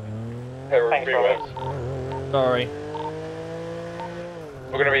onto the Perro Freeway. Sorry.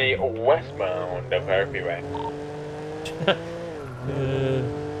 We're going to be westbound Del Perro Freeway.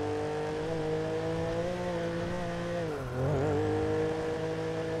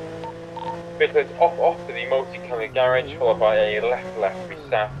 Because off to the multi-colour garage, followed by a left be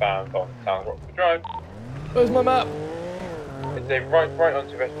southbound on South Rockford Drive. Where's my map? It's a right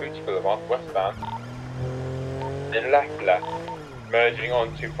onto Vespucci Boulevard, westbound. Then left, merging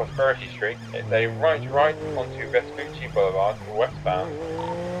onto Prosperity Street. It's a right onto Vespucci Boulevard, westbound,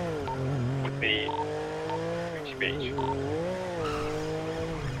 with the Vespucci Beach.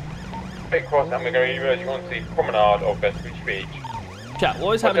 Straight across, and we're going to be merging onto the promenade of Vespucci Beach. Chat,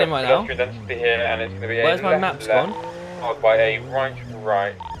 what is happening right now? Pedestrian density here, and it's going to be Where's a my left, maps left, gone? followed by a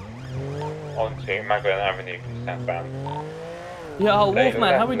right onto Magdalen Avenue southbound. Yeah, oh, Then a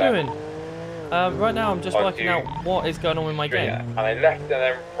Wolfman, how we left, doing? Right now, I'm just working out what is going on with my game. And a left and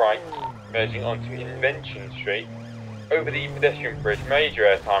then right, merging onto Invention Street, over the pedestrian bridge, major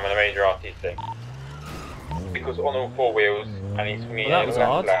airtime and a major RTC. Because on all four wheels, and he's swinging Well, that was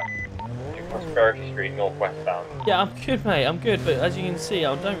hard. left to Prosperity Street, northwestbound. Yeah, I'm good, mate. I'm good, but as you can see,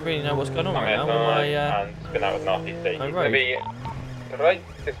 I don't really know what's going on right now with my and spin out with an RTC. He's road. going to be, related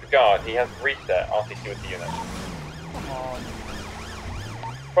to disregard, he has reset RTC with the unit.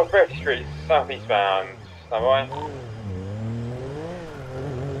 Prosperity Street, southeastbound, stand by.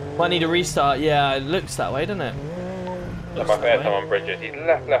 Might need a restart. Yeah, it looks that way, doesn't it? Stand by for airtime on bridges. He's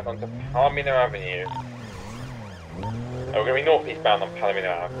left onto Palomino Avenue. Oh, we're going to be northeastbound on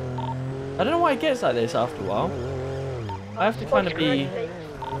Palomino Ave. I don't know why it gets like this after a while. I have to kind of be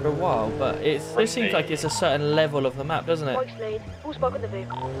for a while, but it seems like it's a certain level of the map, doesn't it? Full spark on the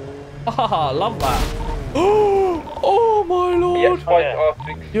vehicle. Haha, love that. Oh my lord! Yeah, spikes are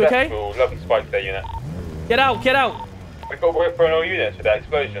successful. You okay? Lovely spikes there, unit. Get out, get out! We've got to wait for all units with that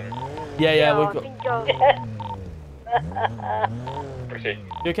explosion. Yeah, we've got. Proceed.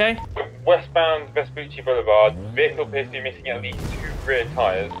 You okay? Westbound Vespucci Boulevard. Vehicle appears to be missing at least 2 rear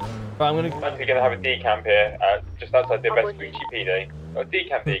tyres. Right, I'm likely going to have a decamp here, just outside the Vespucci PD. A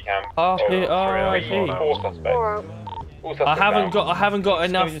decamp. Oh, Three, RIP. 4 suspects. All suspects I haven't down. got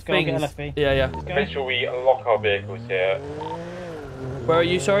enough Just go and things. get LFB. Yeah. Make sure we lock our vehicles here. Where are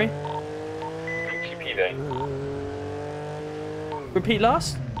you? Sorry. Vespucci PD. Repeat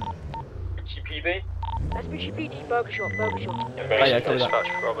last. Vespucci PD. Vespucci PD, burger shop. Oh, yeah, copy that.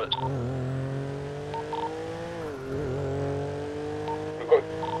 Robert. We've got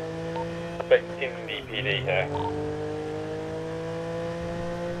suspects in the PD here.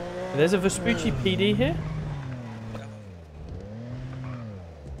 There's a Vespucci PD here.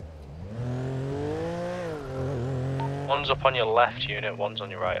 One's up on your left unit, one's on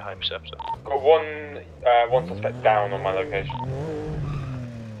your right, high perceptor. Got one suspect down on my location.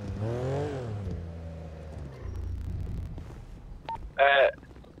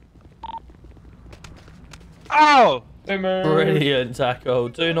 Ow! Brilliant tackle.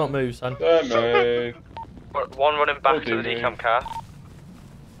 Do not move, son. Don't move. One running back to the decamp car.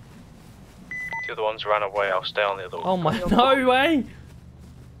 The other one's ran away, I'll stay on the other one. Oh my, no way!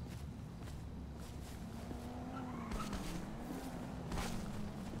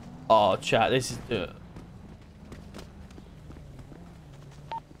 Oh, chat, this is...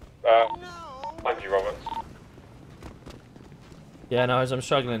 Thank you, Roberts. Yeah, no, I'm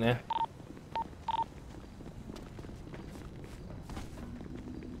struggling here.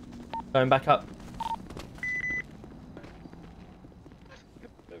 Going back up.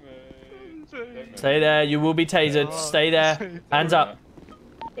 Stay there, you will be tasered. Stay there. Hands up.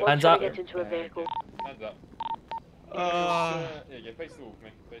 Hands up. Get into a vehicle. Hands up. Yeah, face the wall for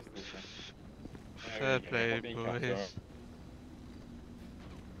me. Face the wall for me. Fair play, boys.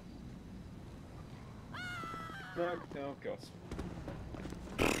 Oh, God.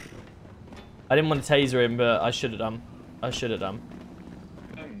 I didn't want to taser him, but I should have done.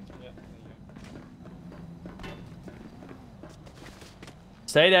 Yeah.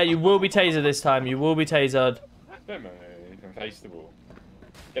 Stay there, you will be tasered this time. You will be tasered. Don't move, and face the wall.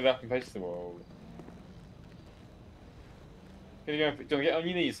 Get up and face the wall. Can you go? Do you want to get on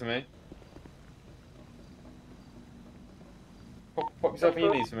your knees for me? Pop yourself on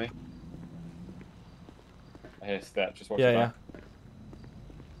your knees for me. I hear steps, just watch your back.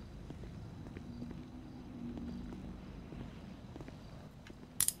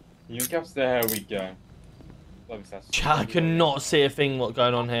 You gaps, there we go. I cannot see a thing what's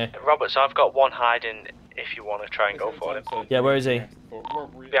going on here. Roberts, I've got one hiding if you want to try and go for it. Yeah, where is he?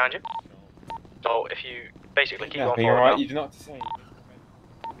 Behind you. So if you basically keep going forward forward now. You do not have to say.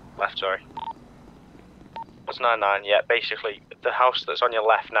 Left, sorry. What's 99? Yeah, basically the house that's on your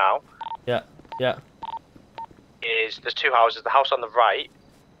left now. Yeah. There's 2 houses. The house on the right.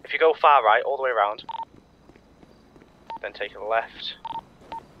 If you go far right, all the way around, then take a left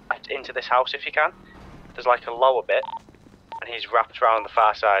into this house if you can. There's like a lower bit, and he's wrapped around the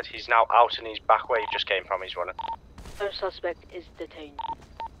far side. He's now out and he's back where you just came from. He's running. First suspect is detained.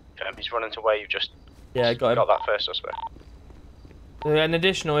 He's running to where you just got him. got that first suspect. An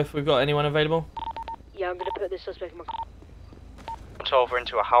additional if we've got anyone available. Yeah, I'm gonna put this suspect in my car. It's over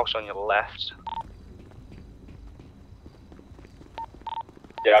into a house on your left.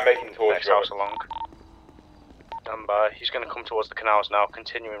 Yeah, I'm making towards next house along. Stand by. He's going to come towards the canals now,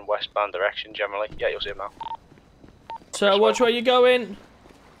 continuing westbound direction generally. Yeah, you'll see him now. Sir, watch where you're going.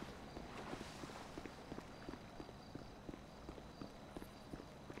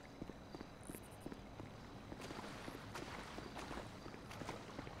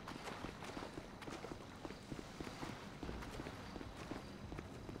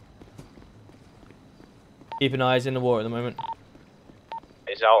 Keeping eyes in the water at the moment.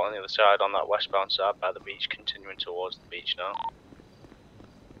 He's out on the other side, on that westbound side by the beach, continuing towards the beach now.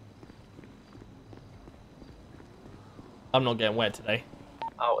 I'm not getting wet today.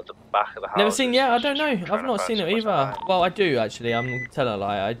 Out at the back of the house. Never seen, yeah, I don't know. I've not seen it either. Well, I do actually. I'm telling a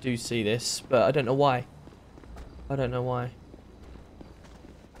lie. I do see this, but I don't know why. I don't know why.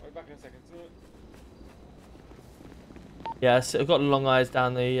 I'll be back in a second. Yeah, so I've got long eyes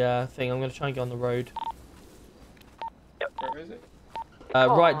down the thing. I'm going to try and get on the road. Yep. Where is it?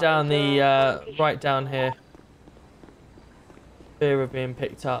 Right down the, right down here. Fear of being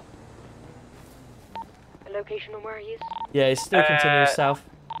picked up. A location on where he is? Yeah, he's still continuing south.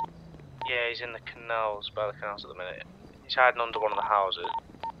 Yeah, he's in the canals, by the canals at the minute. He's hiding under one of the houses.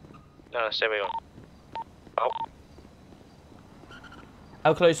 No, stay where you are. Oh.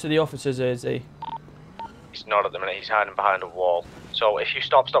 How close to the officers is he? He's not at the minute, he's hiding behind a wall. So if you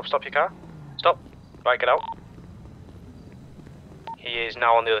stop your car. Stop. Right, get out. He is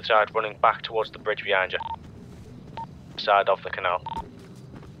now on the other side, running back towards the bridge behind you. Side of the canal.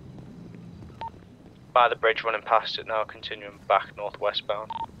 By the bridge, running past it now, continuing back northwestbound.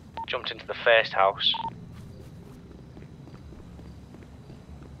 Jumped into the first house.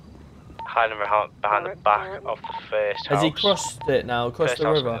 Hiding behind the back of the first house. Has he crossed it now, across the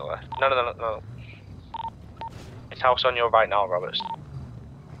river? No. It's house on your right now, Roberts.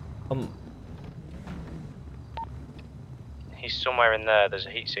 He's somewhere in there, there's a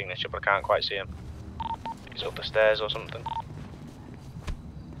heat signature, but I can't quite see him. He's up the stairs or something.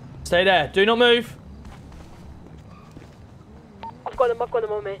 Stay there, do not move. I've got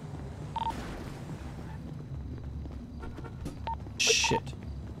them on me. Shit.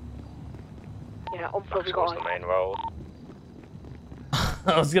 Yeah, I'm probably got the main road.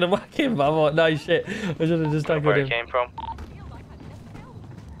 I was gonna whack him, but I thought, no shit. I should have just tackled Where him. he came from.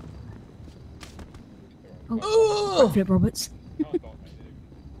 Oh, Flip Roberts.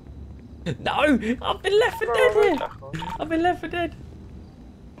 No! I've been left for dead here! I've been left for dead.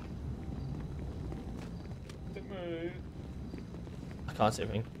 I can't see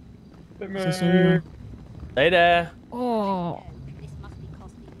anything. Stay there. Oh.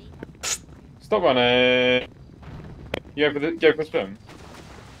 Stop running. You go for a swim?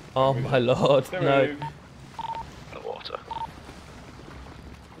 Oh my lord, Don't no. move. The water.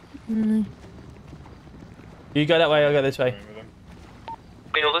 You go that way, I'll go this way. How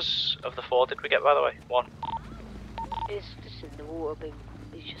many others of the four did we get, by the way? One. He's just in the water, but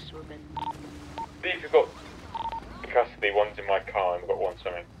he's just swimming. See if you've got custody, one's in my car and we've got one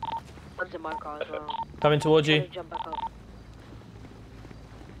swimming. One's in my car as well. Coming towards you. Jump back up.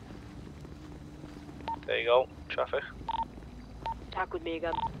 There you go, traffic. Attack with me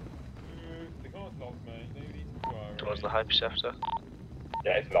again. The car's locked, mate. No need to worry. Towards the hyperceptor.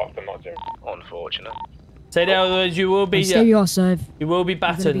 Yeah, it's locked, I'm not doing. Unfortunate. Stay there, otherwise you will be. Stay your serve. You will be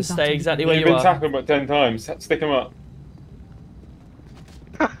battered. Stay exactly where You've you been are. tackled about 10 times. Stick him up.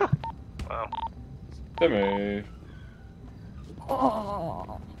 Wow. Don't move.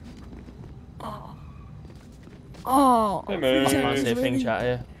 Oh. Oh. Don't move. I can't see a thing, chat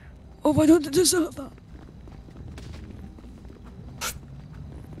here. Oh, I don't deserve that.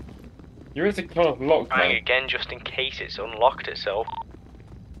 Your is a car's locked, Trying mate. again just in case it's unlocked itself.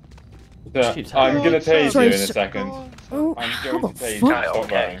 I'm gonna tase you in a second. Oh, I'm going to tase you. fuck?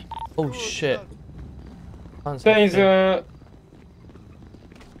 Stop running. Oh shit. Can't see a thing. Taser.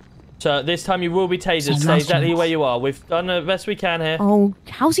 So this time you will be tasered. So Stay last exactly chance. where you are. We've done the best we can here. Oh,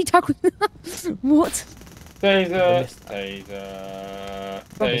 how's he tackling? What? Taser. Taser.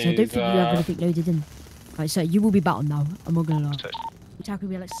 Roberts, I don't think you have anything loaded in. Right, so you will be battled now. I'm not gonna lie. You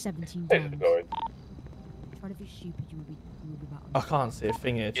tackled me like 17 times. Trying to be stupid, you will be battled. I can't see a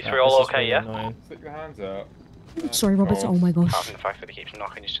thing here. You chat. three all This is okay, really yeah? annoying. Stick your hands up. Sorry, Roberts. Oh my gosh. Apart from the fact that he keeps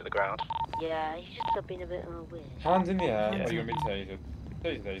knocking you to the ground. Yeah, he's just been a bit weird. Hands in the air. Yeah. Or you're gonna be tasered.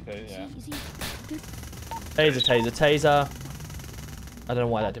 Taser, yeah. Taser. I don't know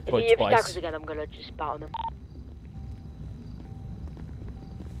why that deployed If he twice. tackles again, I'm gonna just battle him.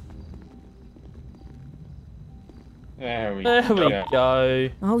 There we There we go. go.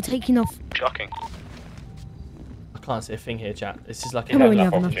 Oh, taking off. Shocking. I can't see a thing here, chat. This is like Come a on, when you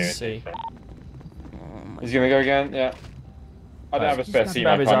enough have opportunity enough. to see. He's gonna go again, yeah. I don't have a spare seat,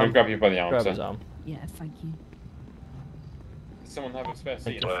 I can't grab you by the arm. Grab So. his arm. Yeah, thank you. Does someone have a spare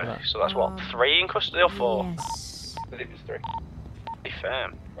seat? So that's what, 3 in custody or 4? Yes. I believe it's 3. Be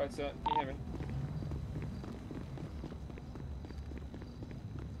firm. Right, sir. Can you hear me?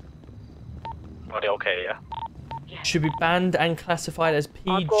 Body okay, yeah? Should be banned and classified as I've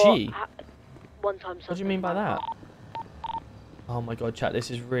PG. got one time What do you mean by that? Oh my god, chat,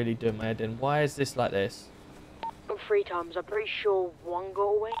 this is really doing my head in. Why is this like this? Got 3 times. I'm pretty sure 1 got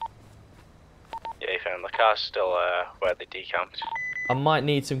away. Yeah, you found the car's still where they decamped. I might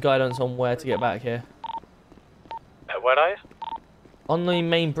need some guidance on where to get back here. Where are you? On the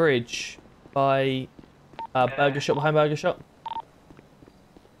main bridge by Burger Shop, behind Burger Shop.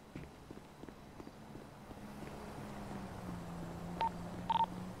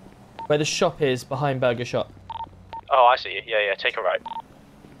 Where the shop is, behind Burger Shop. Oh, I see you. Yeah, yeah, take a right.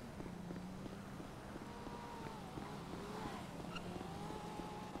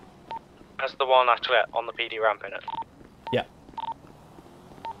 That's the one actually on the PD ramp, innit? Yeah.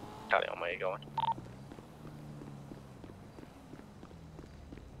 Tell you on where you're going.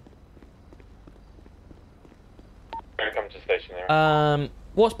 We're coming to the station there.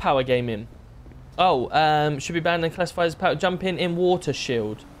 What's power gaming? Oh, should be banned and classified as power. Jumping in water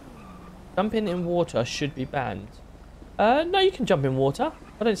shield. Jumping in water should be banned. No, you can jump in water.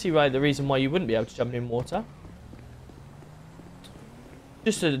 I don't see the reason why you wouldn't be able to jump in water.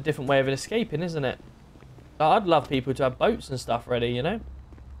 Just a different way of escaping, isn't it? I'd love people to have boats and stuff ready, you know?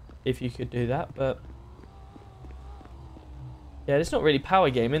 If you could do that, but... yeah, it's not really power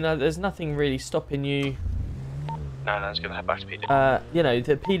gaming. There's nothing really stopping you... No, it's gonna head back to PD. you know,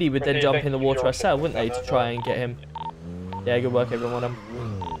 the PD would then jump in the water ourselves, wouldn't they, to try and get him? Yeah, good work, everyone.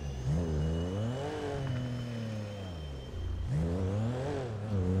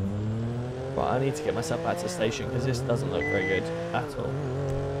 Right, I need to get myself back to the station because this doesn't look very good at all.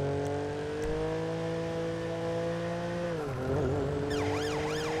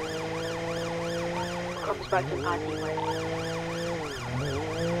 Comes back to anyway.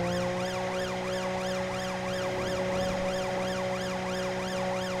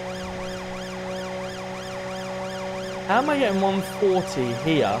 How am I getting 140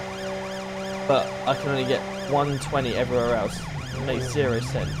 here, but I can only get 120 everywhere else? It makes 0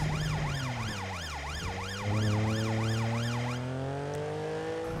 sense.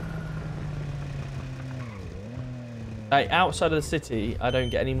 Like, outside of the city, I don't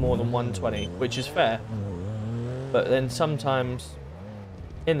get any more than 120, which is fair. But then sometimes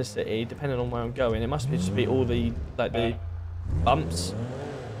in the city, depending on where I'm going, it must just be all the, like, the bumps,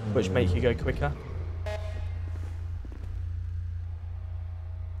 which make you go quicker.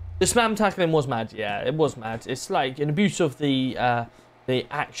 The spam tackling was mad, yeah, it was mad. It's like an abuse of the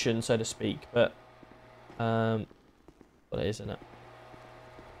action, so to speak, but well, it is, isn't it?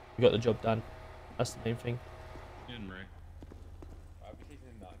 We got the job done. That's the main thing.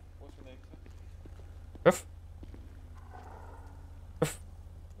 What's your name, sir? Ruff. Ruff.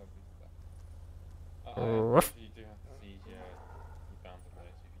 Ruff. You do have to see you bound to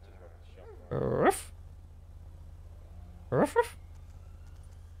notice if you just rub the shop. Ruff. Ruff. Ruff.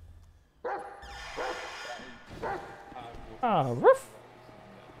 Ah, ruff.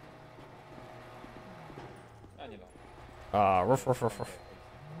 Ah, ruff, ruff, ruff, ruff.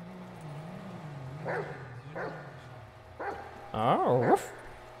 Ah, ruff.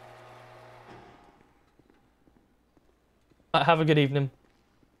 Have a good evening.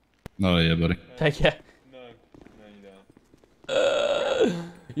 Oh, yeah, buddy. Take care. No, you don't.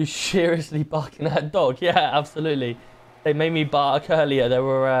 You seriously barking at a dog? Yeah, absolutely. They made me bark earlier. They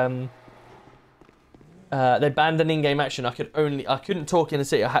were, they banned an in-game action. I couldn't talk in the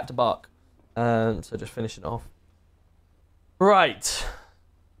city. I had to bark. So just finishing it off. Right.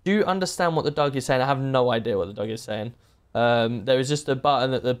 Do you understand what the dog is saying? I have no idea what the dog is saying. There is just a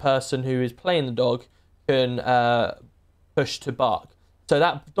button that the person who is playing the dog can push to bark. So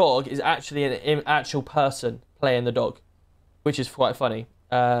that dog is actually an actual person playing the dog, which is quite funny.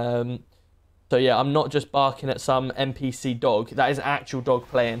 So yeah, I'm not just barking at some NPC dog. That is an actual dog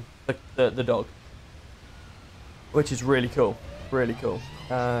playing the dog, which is really cool. Really cool.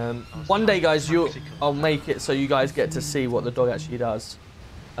 One day, guys, I'll make it so you guys get to see what the dog actually does.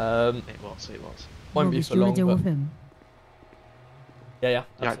 It was. Won't be for long, but... Yeah.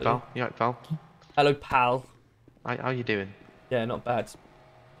 You alright, pal? Hello, pal. How you doing? Yeah, not bad.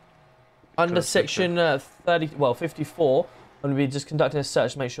 Under section 54, I'm going to be just conducting a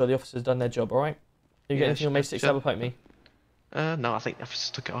search to make sure the officer's done their job, alright? You get anything on May 6 poke me? No, I think the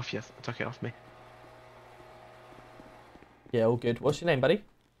officer took it off you. Took it off me. Yeah, all good. What's your name, buddy?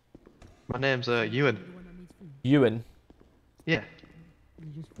 My name's Ewan. Ewan? Yeah.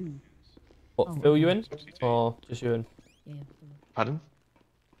 What, Phil Ewan? Or just Ewan? Pardon?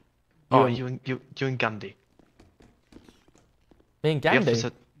 Ewan. Oh, Ewan Gandhi. Me and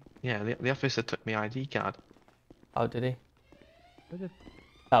Gandhi? The officer took my ID card. Oh, did he?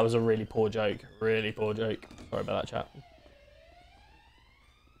 That was a really poor joke. Really poor joke. Sorry about that, chat.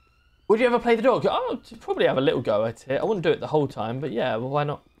 Would you ever play the dog? Oh, probably have a little go at it. I wouldn't do it the whole time, but yeah, well, why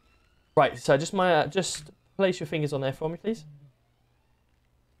not? Right, so just place your fingers on there for me, please.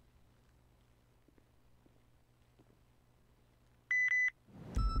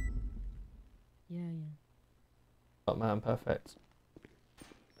 Yeah. Oh man, perfect.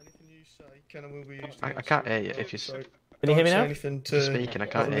 Anything you say can and will be used. I can't hear you if you. Can you hear me now? Anything to speaking, I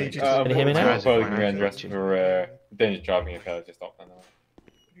can't hear you. Can you hear me now? I'm following your address for dangerous driving if I just stop now.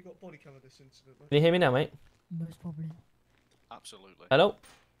 Have you got body cam of this incident? Can you hear me now, mate? Most probably. Absolutely. Hello?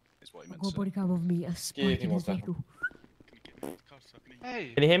 Is what he I've meant got to body cam of me, a spike in his vehicle.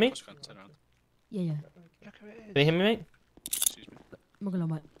 Hey. Can you hear me? Yeah. Can you hear me, mate? I'm not gonna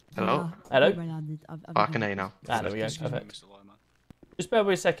lie, mate. Hello? Hello? I can hear you now. Ah, there we go, perfect. Just bear with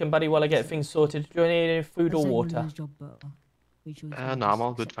me a second, buddy, while I get things sorted. Do you need any food or water? No, I'm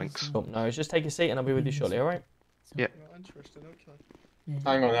all good, thanks. Oh, no, just take a seat and I'll be with you shortly, alright? Yeah. Interesting, okay.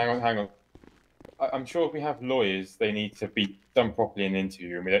 Hang on. I'm sure if we have lawyers, they need to be done properly in the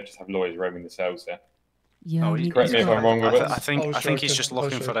interview room. We don't just have lawyers roaming the cells there. Yeah, correct me if I'm wrong with it. I think he's just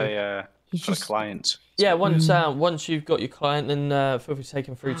looking for the client. Yeah, once you've got your client, then feel free to take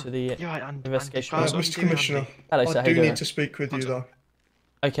him through to the investigation. Mr. Commissioner, Hello, sir. I How you do doing? need to speak with you though.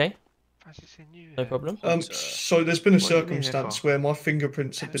 Okay. No problem. So there's been a circumstance where my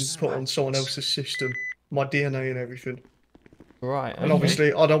fingerprints have been put on someone else's system, my DNA and everything. Right. And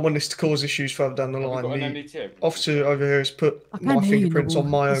obviously, I don't want this to cause issues further down the line. The officer over here has put my fingerprints on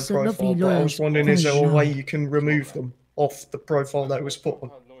my own profile, but I was wondering, is there a way you can remove them off the profile that it was put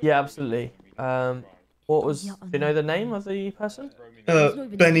on? Yeah, absolutely. What was? Do you know the name of the person?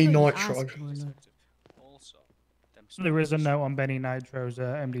 Benny Nitro. There is a note on Benny Nitro's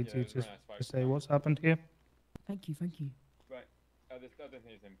MD2 to say what's happened here. Thank you. Right. I don't think there's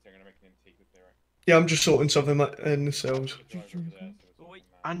anything. I'm going to make an secret there. Yeah, I'm just sorting something in the cells.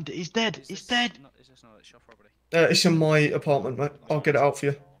 And he's dead. He's dead. It's in my apartment, mate. I'll get it out for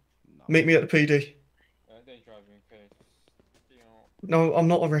you. Meet me at the PD. No, I'm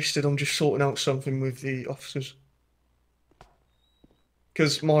not arrested. I'm just sorting out something with the officers.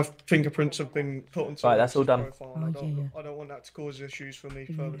 Because my fingerprints have been put on. Right, that's all done. I don't want that to cause issues for me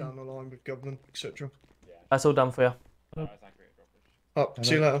further down the line with government, etc. That's all done for you.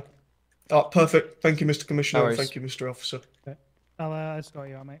 See you later. Perfect. Thank you, Mr. Commissioner. No worries. Thank you, Mr. Officer. I'll escort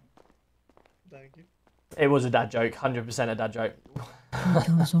you out, mate. Thank you. It was a dad joke. 100% a dad joke.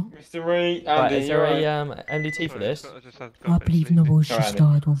 Mr. Ray, Andy, right, is there a MDT for this? I believe no bullshit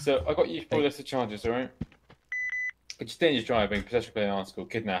started one. So I got you for a list of charges, alright? Just dangerous driving, possession of an article,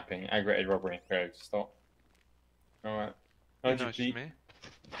 kidnapping, aggravated robbery, and failure to stop. Alright. Be nice to me.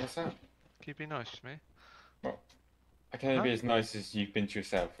 What's that? Can you be nice to me? Well, I can only be as nice as you've been to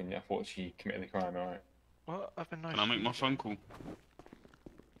yourself, and I thought she committed the crime, alright? What? I've been nice. Can I make my phone call?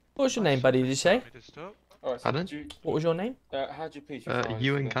 What's your name, buddy? Did you say? Alright, so Pardon? What was your name? How'd you please your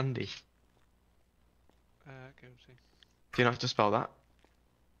You and Candy. Guilty. Do you know how to spell that?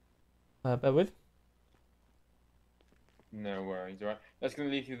 Bear with. No worries, alright? That's going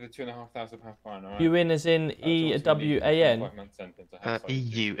to leave you with a £2,500 fine, alright? You in as in EWAN?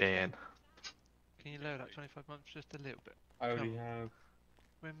 EUAN. Can you lower that 25 months just a little bit? I already have.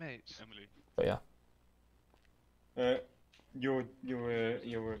 We're mates. Emily. Oh yeah. You're a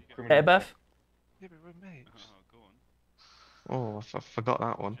criminal. Date of birth? Yeah, but we're mates. Go on. Oh, I forgot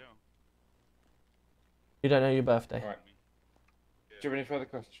that one. You don't know your birthday? Right. Do you have any further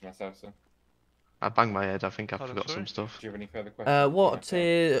questions for myself, sir? I banged my head. I think I forgot some stuff. Do you have any further questions?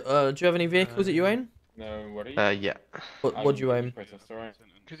 Do you have any vehicles that you own? No, what are you? Yeah. What do you own?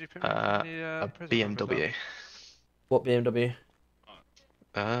 Could you put me in the A prison BMW. What BMW?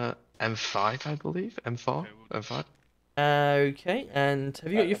 M5, I believe. M4. M5. Okay, and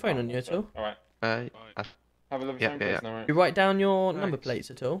have you got your phone on you at all? Alright. Have a lovely time, yeah. alright? You write down your number plates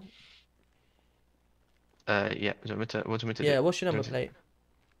at all? Yeah. What do you want me to do? Yeah, what's your number plate?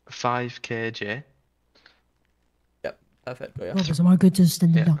 5KJ. Yep, perfect. Got you. Robbers, am I good to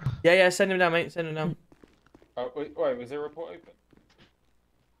send them down? Yeah, send him down, mate. Send him down. Oh, wait, was there a report open?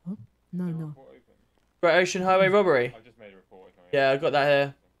 Huh? No. Great Ocean Highway robbery. I just made a report. Yeah, I got that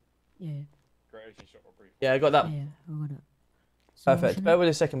here. Yeah. Great Ocean shop robbery. Yeah, I got that. Yeah, I got it. Perfect. Bear with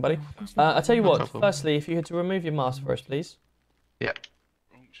us a second, buddy. I'll tell you what. Firstly, if you had to remove your mask for us, please. Yeah.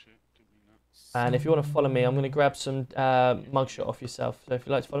 And if you want to follow me, I'm going to grab some mugshot off yourself. So if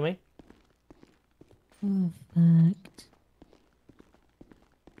you'd like to follow me. Perfect.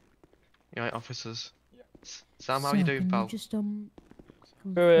 You right, officers? Sam, how you doing, pal? Just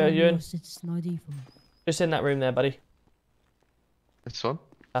Where are you in? citizen ID for me? Just in that room there, buddy. This one?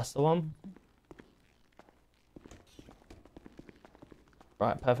 That's the one.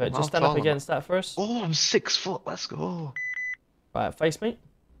 Right, perfect. Just stand up against that for us. Oh, I'm 6 foot. Let's go. Right, face me.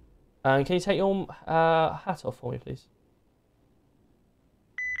 And can you take your hat off for me, please?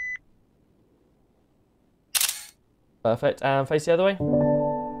 Perfect. And face the other way.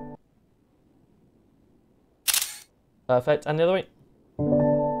 Perfect. And the other way.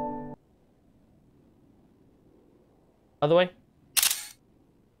 Other way.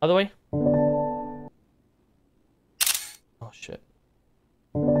 Other way. Oh, shit.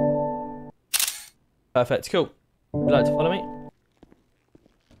 Perfect. Cool. Would you like to follow me?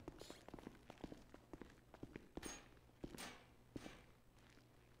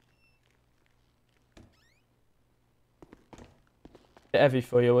 Bit heavy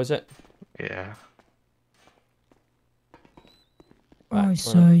for you, was it? Yeah. Right,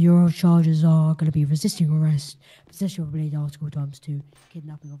 so your charges are going to be resisting arrest, possession of related article ×2,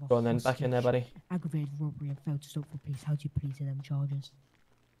 kidnapping of a Go on then, back in there, buddy. aggravated robbery and failed to stop for police. How do you plead to them charges?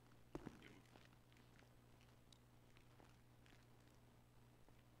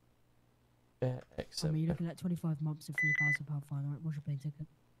 Yeah, excellent. You're looking at 25 months and £3,000 fine. Alright, what's your plane ticket?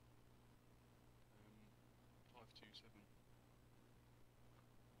 527.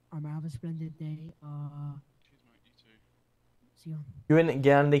 Alright, have a splendid day. See you. You in it,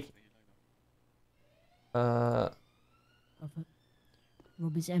 Gandhi? Perfect.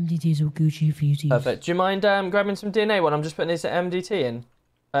 Robert's MDTs or Gucci for you to use. Perfect. Do you mind grabbing some DNA when I'm just putting this MDT in?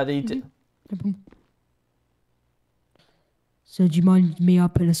 So do you mind me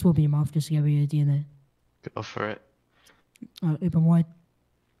putting a swab in your mouth just to get rid of your DNA? Go for it. Open wide.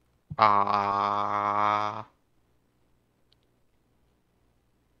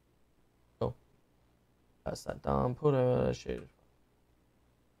 Cool. That's that down. Put a shoot.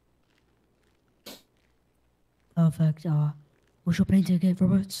 Perfect. What's your plane ticket,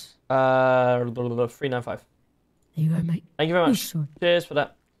 Roberts? 395. There you go, mate. Thank you very much. Cheers for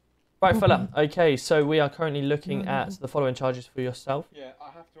that. Right, fella. Okay, so we are currently looking at the following charges for yourself. Yeah,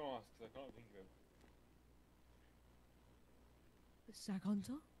 I have to ask because I can't think of them. Sack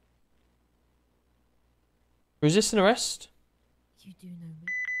Hunter? Resisting arrest. You do know me.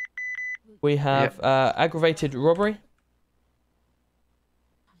 We have aggravated robbery.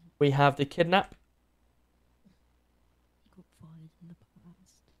 We have the kidnap. He got fired in the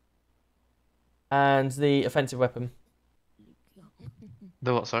past. And the offensive weapon.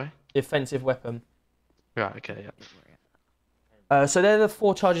 The what, sorry? The offensive weapon. Right, okay, yeah. So they're the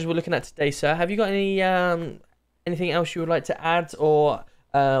 4 charges we're looking at today, sir. Have you got any anything else you would like to add, or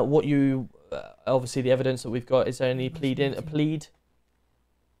what you obviously the evidence that we've got? Is there any plead?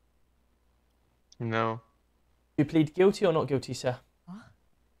 No. You plead guilty or not guilty, sir?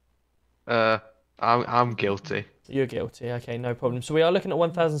 I'm guilty. You're guilty. Okay, no problem. So we are looking at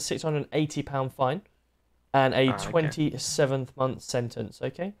 £1,680 fine and a 27th month sentence.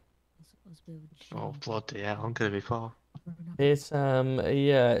 Okay. Oh bloody hell! I'm gonna be far. It's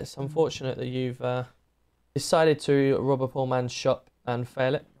yeah, it's unfortunate that you've decided to rob a poor man's shop and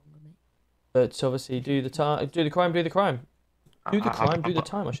fail it, but obviously do the crime, do the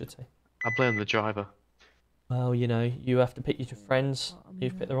time, I should say. I blame the driver. Well, you know, you have to pick your friends.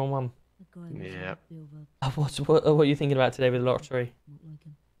 You've picked the wrong one. Yeah. What are you thinking about today with the lottery?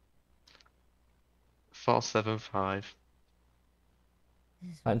 475.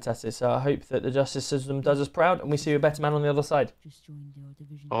 Fantastic. So I hope that the justice system does us proud and we see a better man on the other side.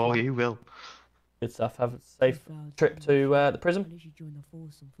 Oh, you will. Good stuff. Have a safe trip to the prison.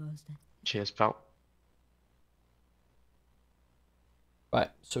 Cheers, pal.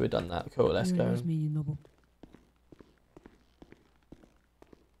 Right, so we've done that. Cool, let's go.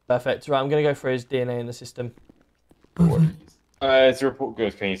 Perfect. Right, I'm going to go for his DNA in the system. Is the report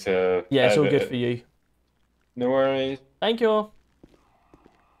good for you to... Yeah, it's all good for you. No worries. Thank you.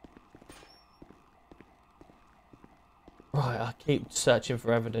 Right, I keep searching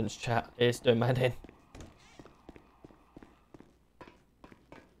for evidence, chat. It's doing mad in.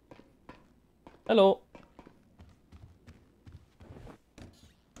 Hello.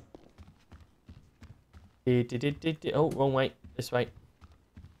 Oh, wrong way. This way.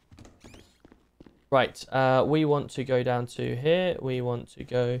 Right, we want to go down to here. We want to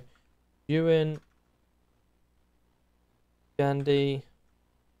go Ewan, Gandhi,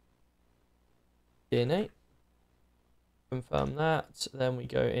 DNA. Confirm that. Then we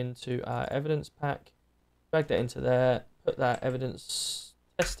go into our evidence pack. Drag that into there. Put that evidence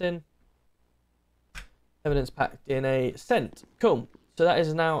test in. Evidence pack DNA sent. Cool. So that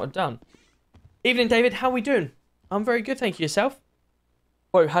is now done. Evening, David. How we doing? I'm very good, thank you. Yourself?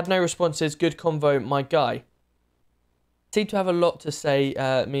 Whoa, had no responses. Good convo, my guy. Seem to have a lot to say,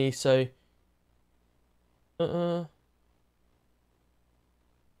 me, so...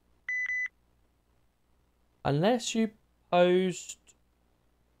 Unless you post...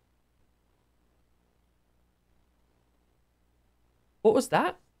 What was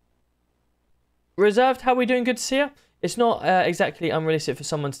that? Reserved, how we doing? Good to see you. It's not exactly unrealistic for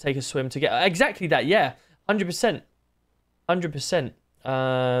someone to take a swim to get... Exactly that, yeah. 100%. 100%.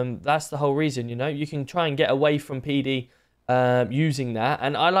 That's the whole reason, you know. You can try and get away from PD using that.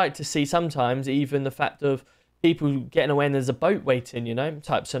 And I like to see sometimes even the fact of people getting away and there's a boat waiting, you know,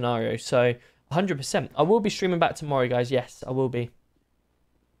 type scenario. So 100%. I will be streaming back tomorrow, guys. Yes, I will be.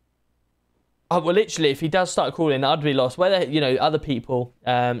 Well, literally, if he does start calling, I'd be lost. Whether, you know, other people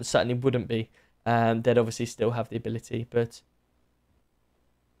certainly wouldn't be. They'd obviously still have the ability, but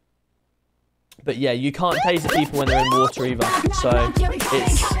yeah, you can't taser people when they're in water either. So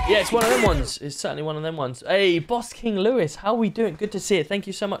it's one of them ones. It's certainly one of them ones. Hey, Boss King Lewis, how are we doing? Good to see you. Thank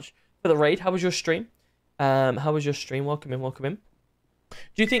you so much for the raid. How was your stream? How was your stream? Welcome in, welcome in.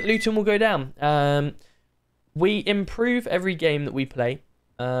 Do you think Luton will go down? We improve every game that we play,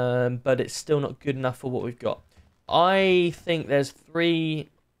 but it's still not good enough for what we've got. I think there's three...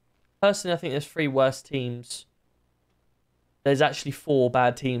 Personally, I think there's 3 worst teams. There's actually 4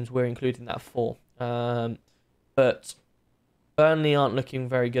 bad teams. We're including that 4. But Burnley aren't looking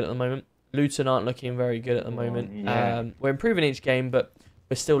very good at the moment. Luton aren't looking very good at the moment. Yeah. We're improving each game, but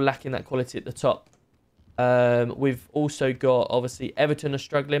we're still lacking that quality at the top. We've also got, obviously, Everton are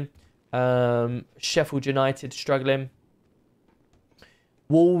struggling. Sheffield United struggling.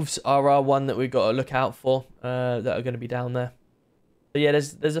 Wolves are our one that we've got to look out for, that are going to be down there. But yeah,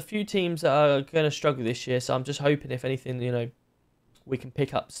 there's a few teams that are going to struggle this year, so I'm just hoping, if anything, you know, we can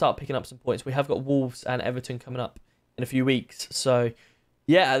start picking up some points. We have got Wolves and Everton coming up in a few weeks, so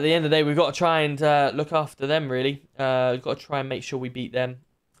yeah, at the end of the day, we've got to try and look after them, really. We've got to try and make sure we beat them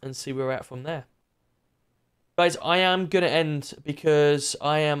and see where we're at from there. Guys, I am going to end because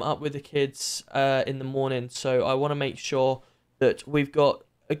I am up with the kids in the morning, so I want to make sure that we've got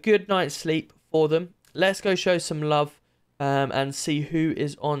a good night's sleep for them. Let's go show some love. And see who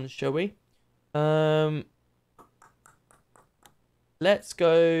is on, shall we? Let's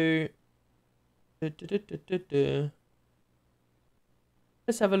go. Let's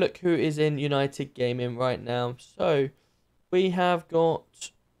have a look who is in United Gaming right now. So, we have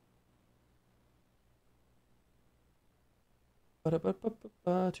got...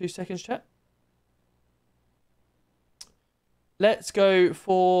 2 seconds, chat. Let's go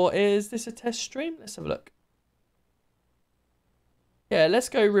for... Is this a test stream? Let's have a look. Yeah, let's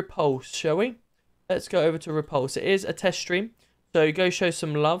go Repulse, shall we? Let's go over to Repulse. It is a test stream, so go show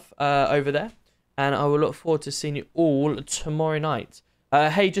some love over there. And I will look forward to seeing you all tomorrow night.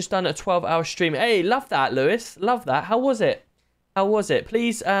 Hey, just done a 12-hour stream. Hey, love that, Lewis. Love that. How was it? How was it?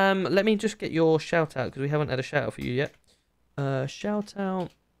 Please, let me just get your shout-out, because we haven't had a shout-out for you yet.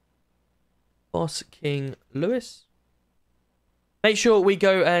 Shout-out Boss King Lewis. Make sure we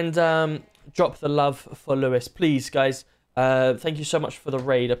go and drop the love for Lewis, please, guys. Thank you so much for the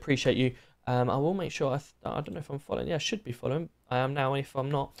raid. Appreciate you. I will make sure. I don't know if I'm following. Yeah, I should be following. I am now. If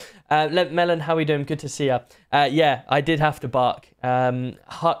I'm not, Melon, how are we doing? Good to see you. Yeah, I did have to bark.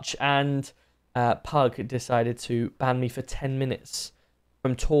 Hutch and Pug decided to ban me for 10 minutes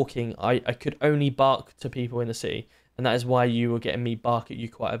from talking. I could only bark to people in the city, and that is why you were getting me bark at you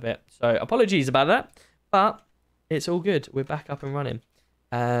quite a bit. So apologies about that, but it's all good. We're back up and running.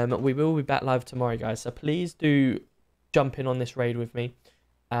 We will be back live tomorrow, guys. So please do jump in on this raid with me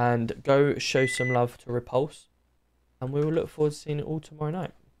and go show some love to Repulse, and we will look forward to seeing it all tomorrow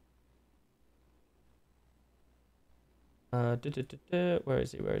night. Where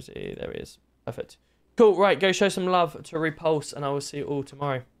is he? Where is he? There he is. Perfect. Cool. Right, go show some love to Repulse, and I will see you all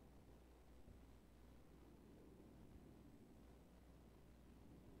tomorrow.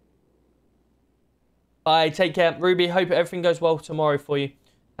 Bye. Take care, Ruby. Hope everything goes well tomorrow for you,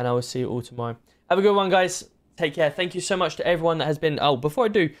 and I will see you all tomorrow. Have a good one, guys. Take care. Thank you so much to everyone that has been... Oh, before I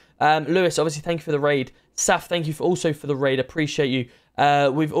do, Lewis, obviously, thank you for the raid. Saf, thank you also for the raid. Appreciate you.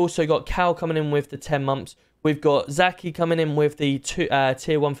 We've also got Cal coming in with the 10 months. We've got Zaki coming in with the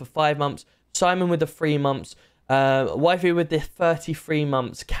tier 1 for 5 months. Simon with the 3 months. Wifey with the 33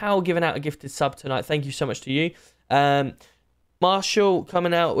 months. Cal giving out a gifted sub tonight. Thank you so much to you. Marshall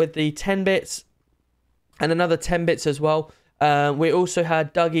coming out with the 10 bits. And another 10 bits as well. We also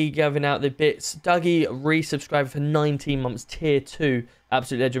had Dougie giving out the bits. Dougie resubscribed for 19 months, tier 2.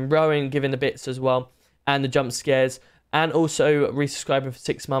 Absolute legend. Rowan giving the bits as well. And the jump scares. and also resubscribing for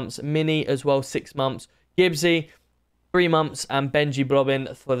 6 months. Minnie as well, 6 months. Gibbsy, 3 months, and Benji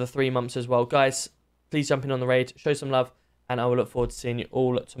Blobbin for the 3 months as well. Guys, please jump in on the raid, show some love, and I will look forward to seeing you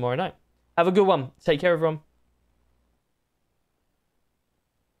all tomorrow night. Have a good one. Take care, everyone.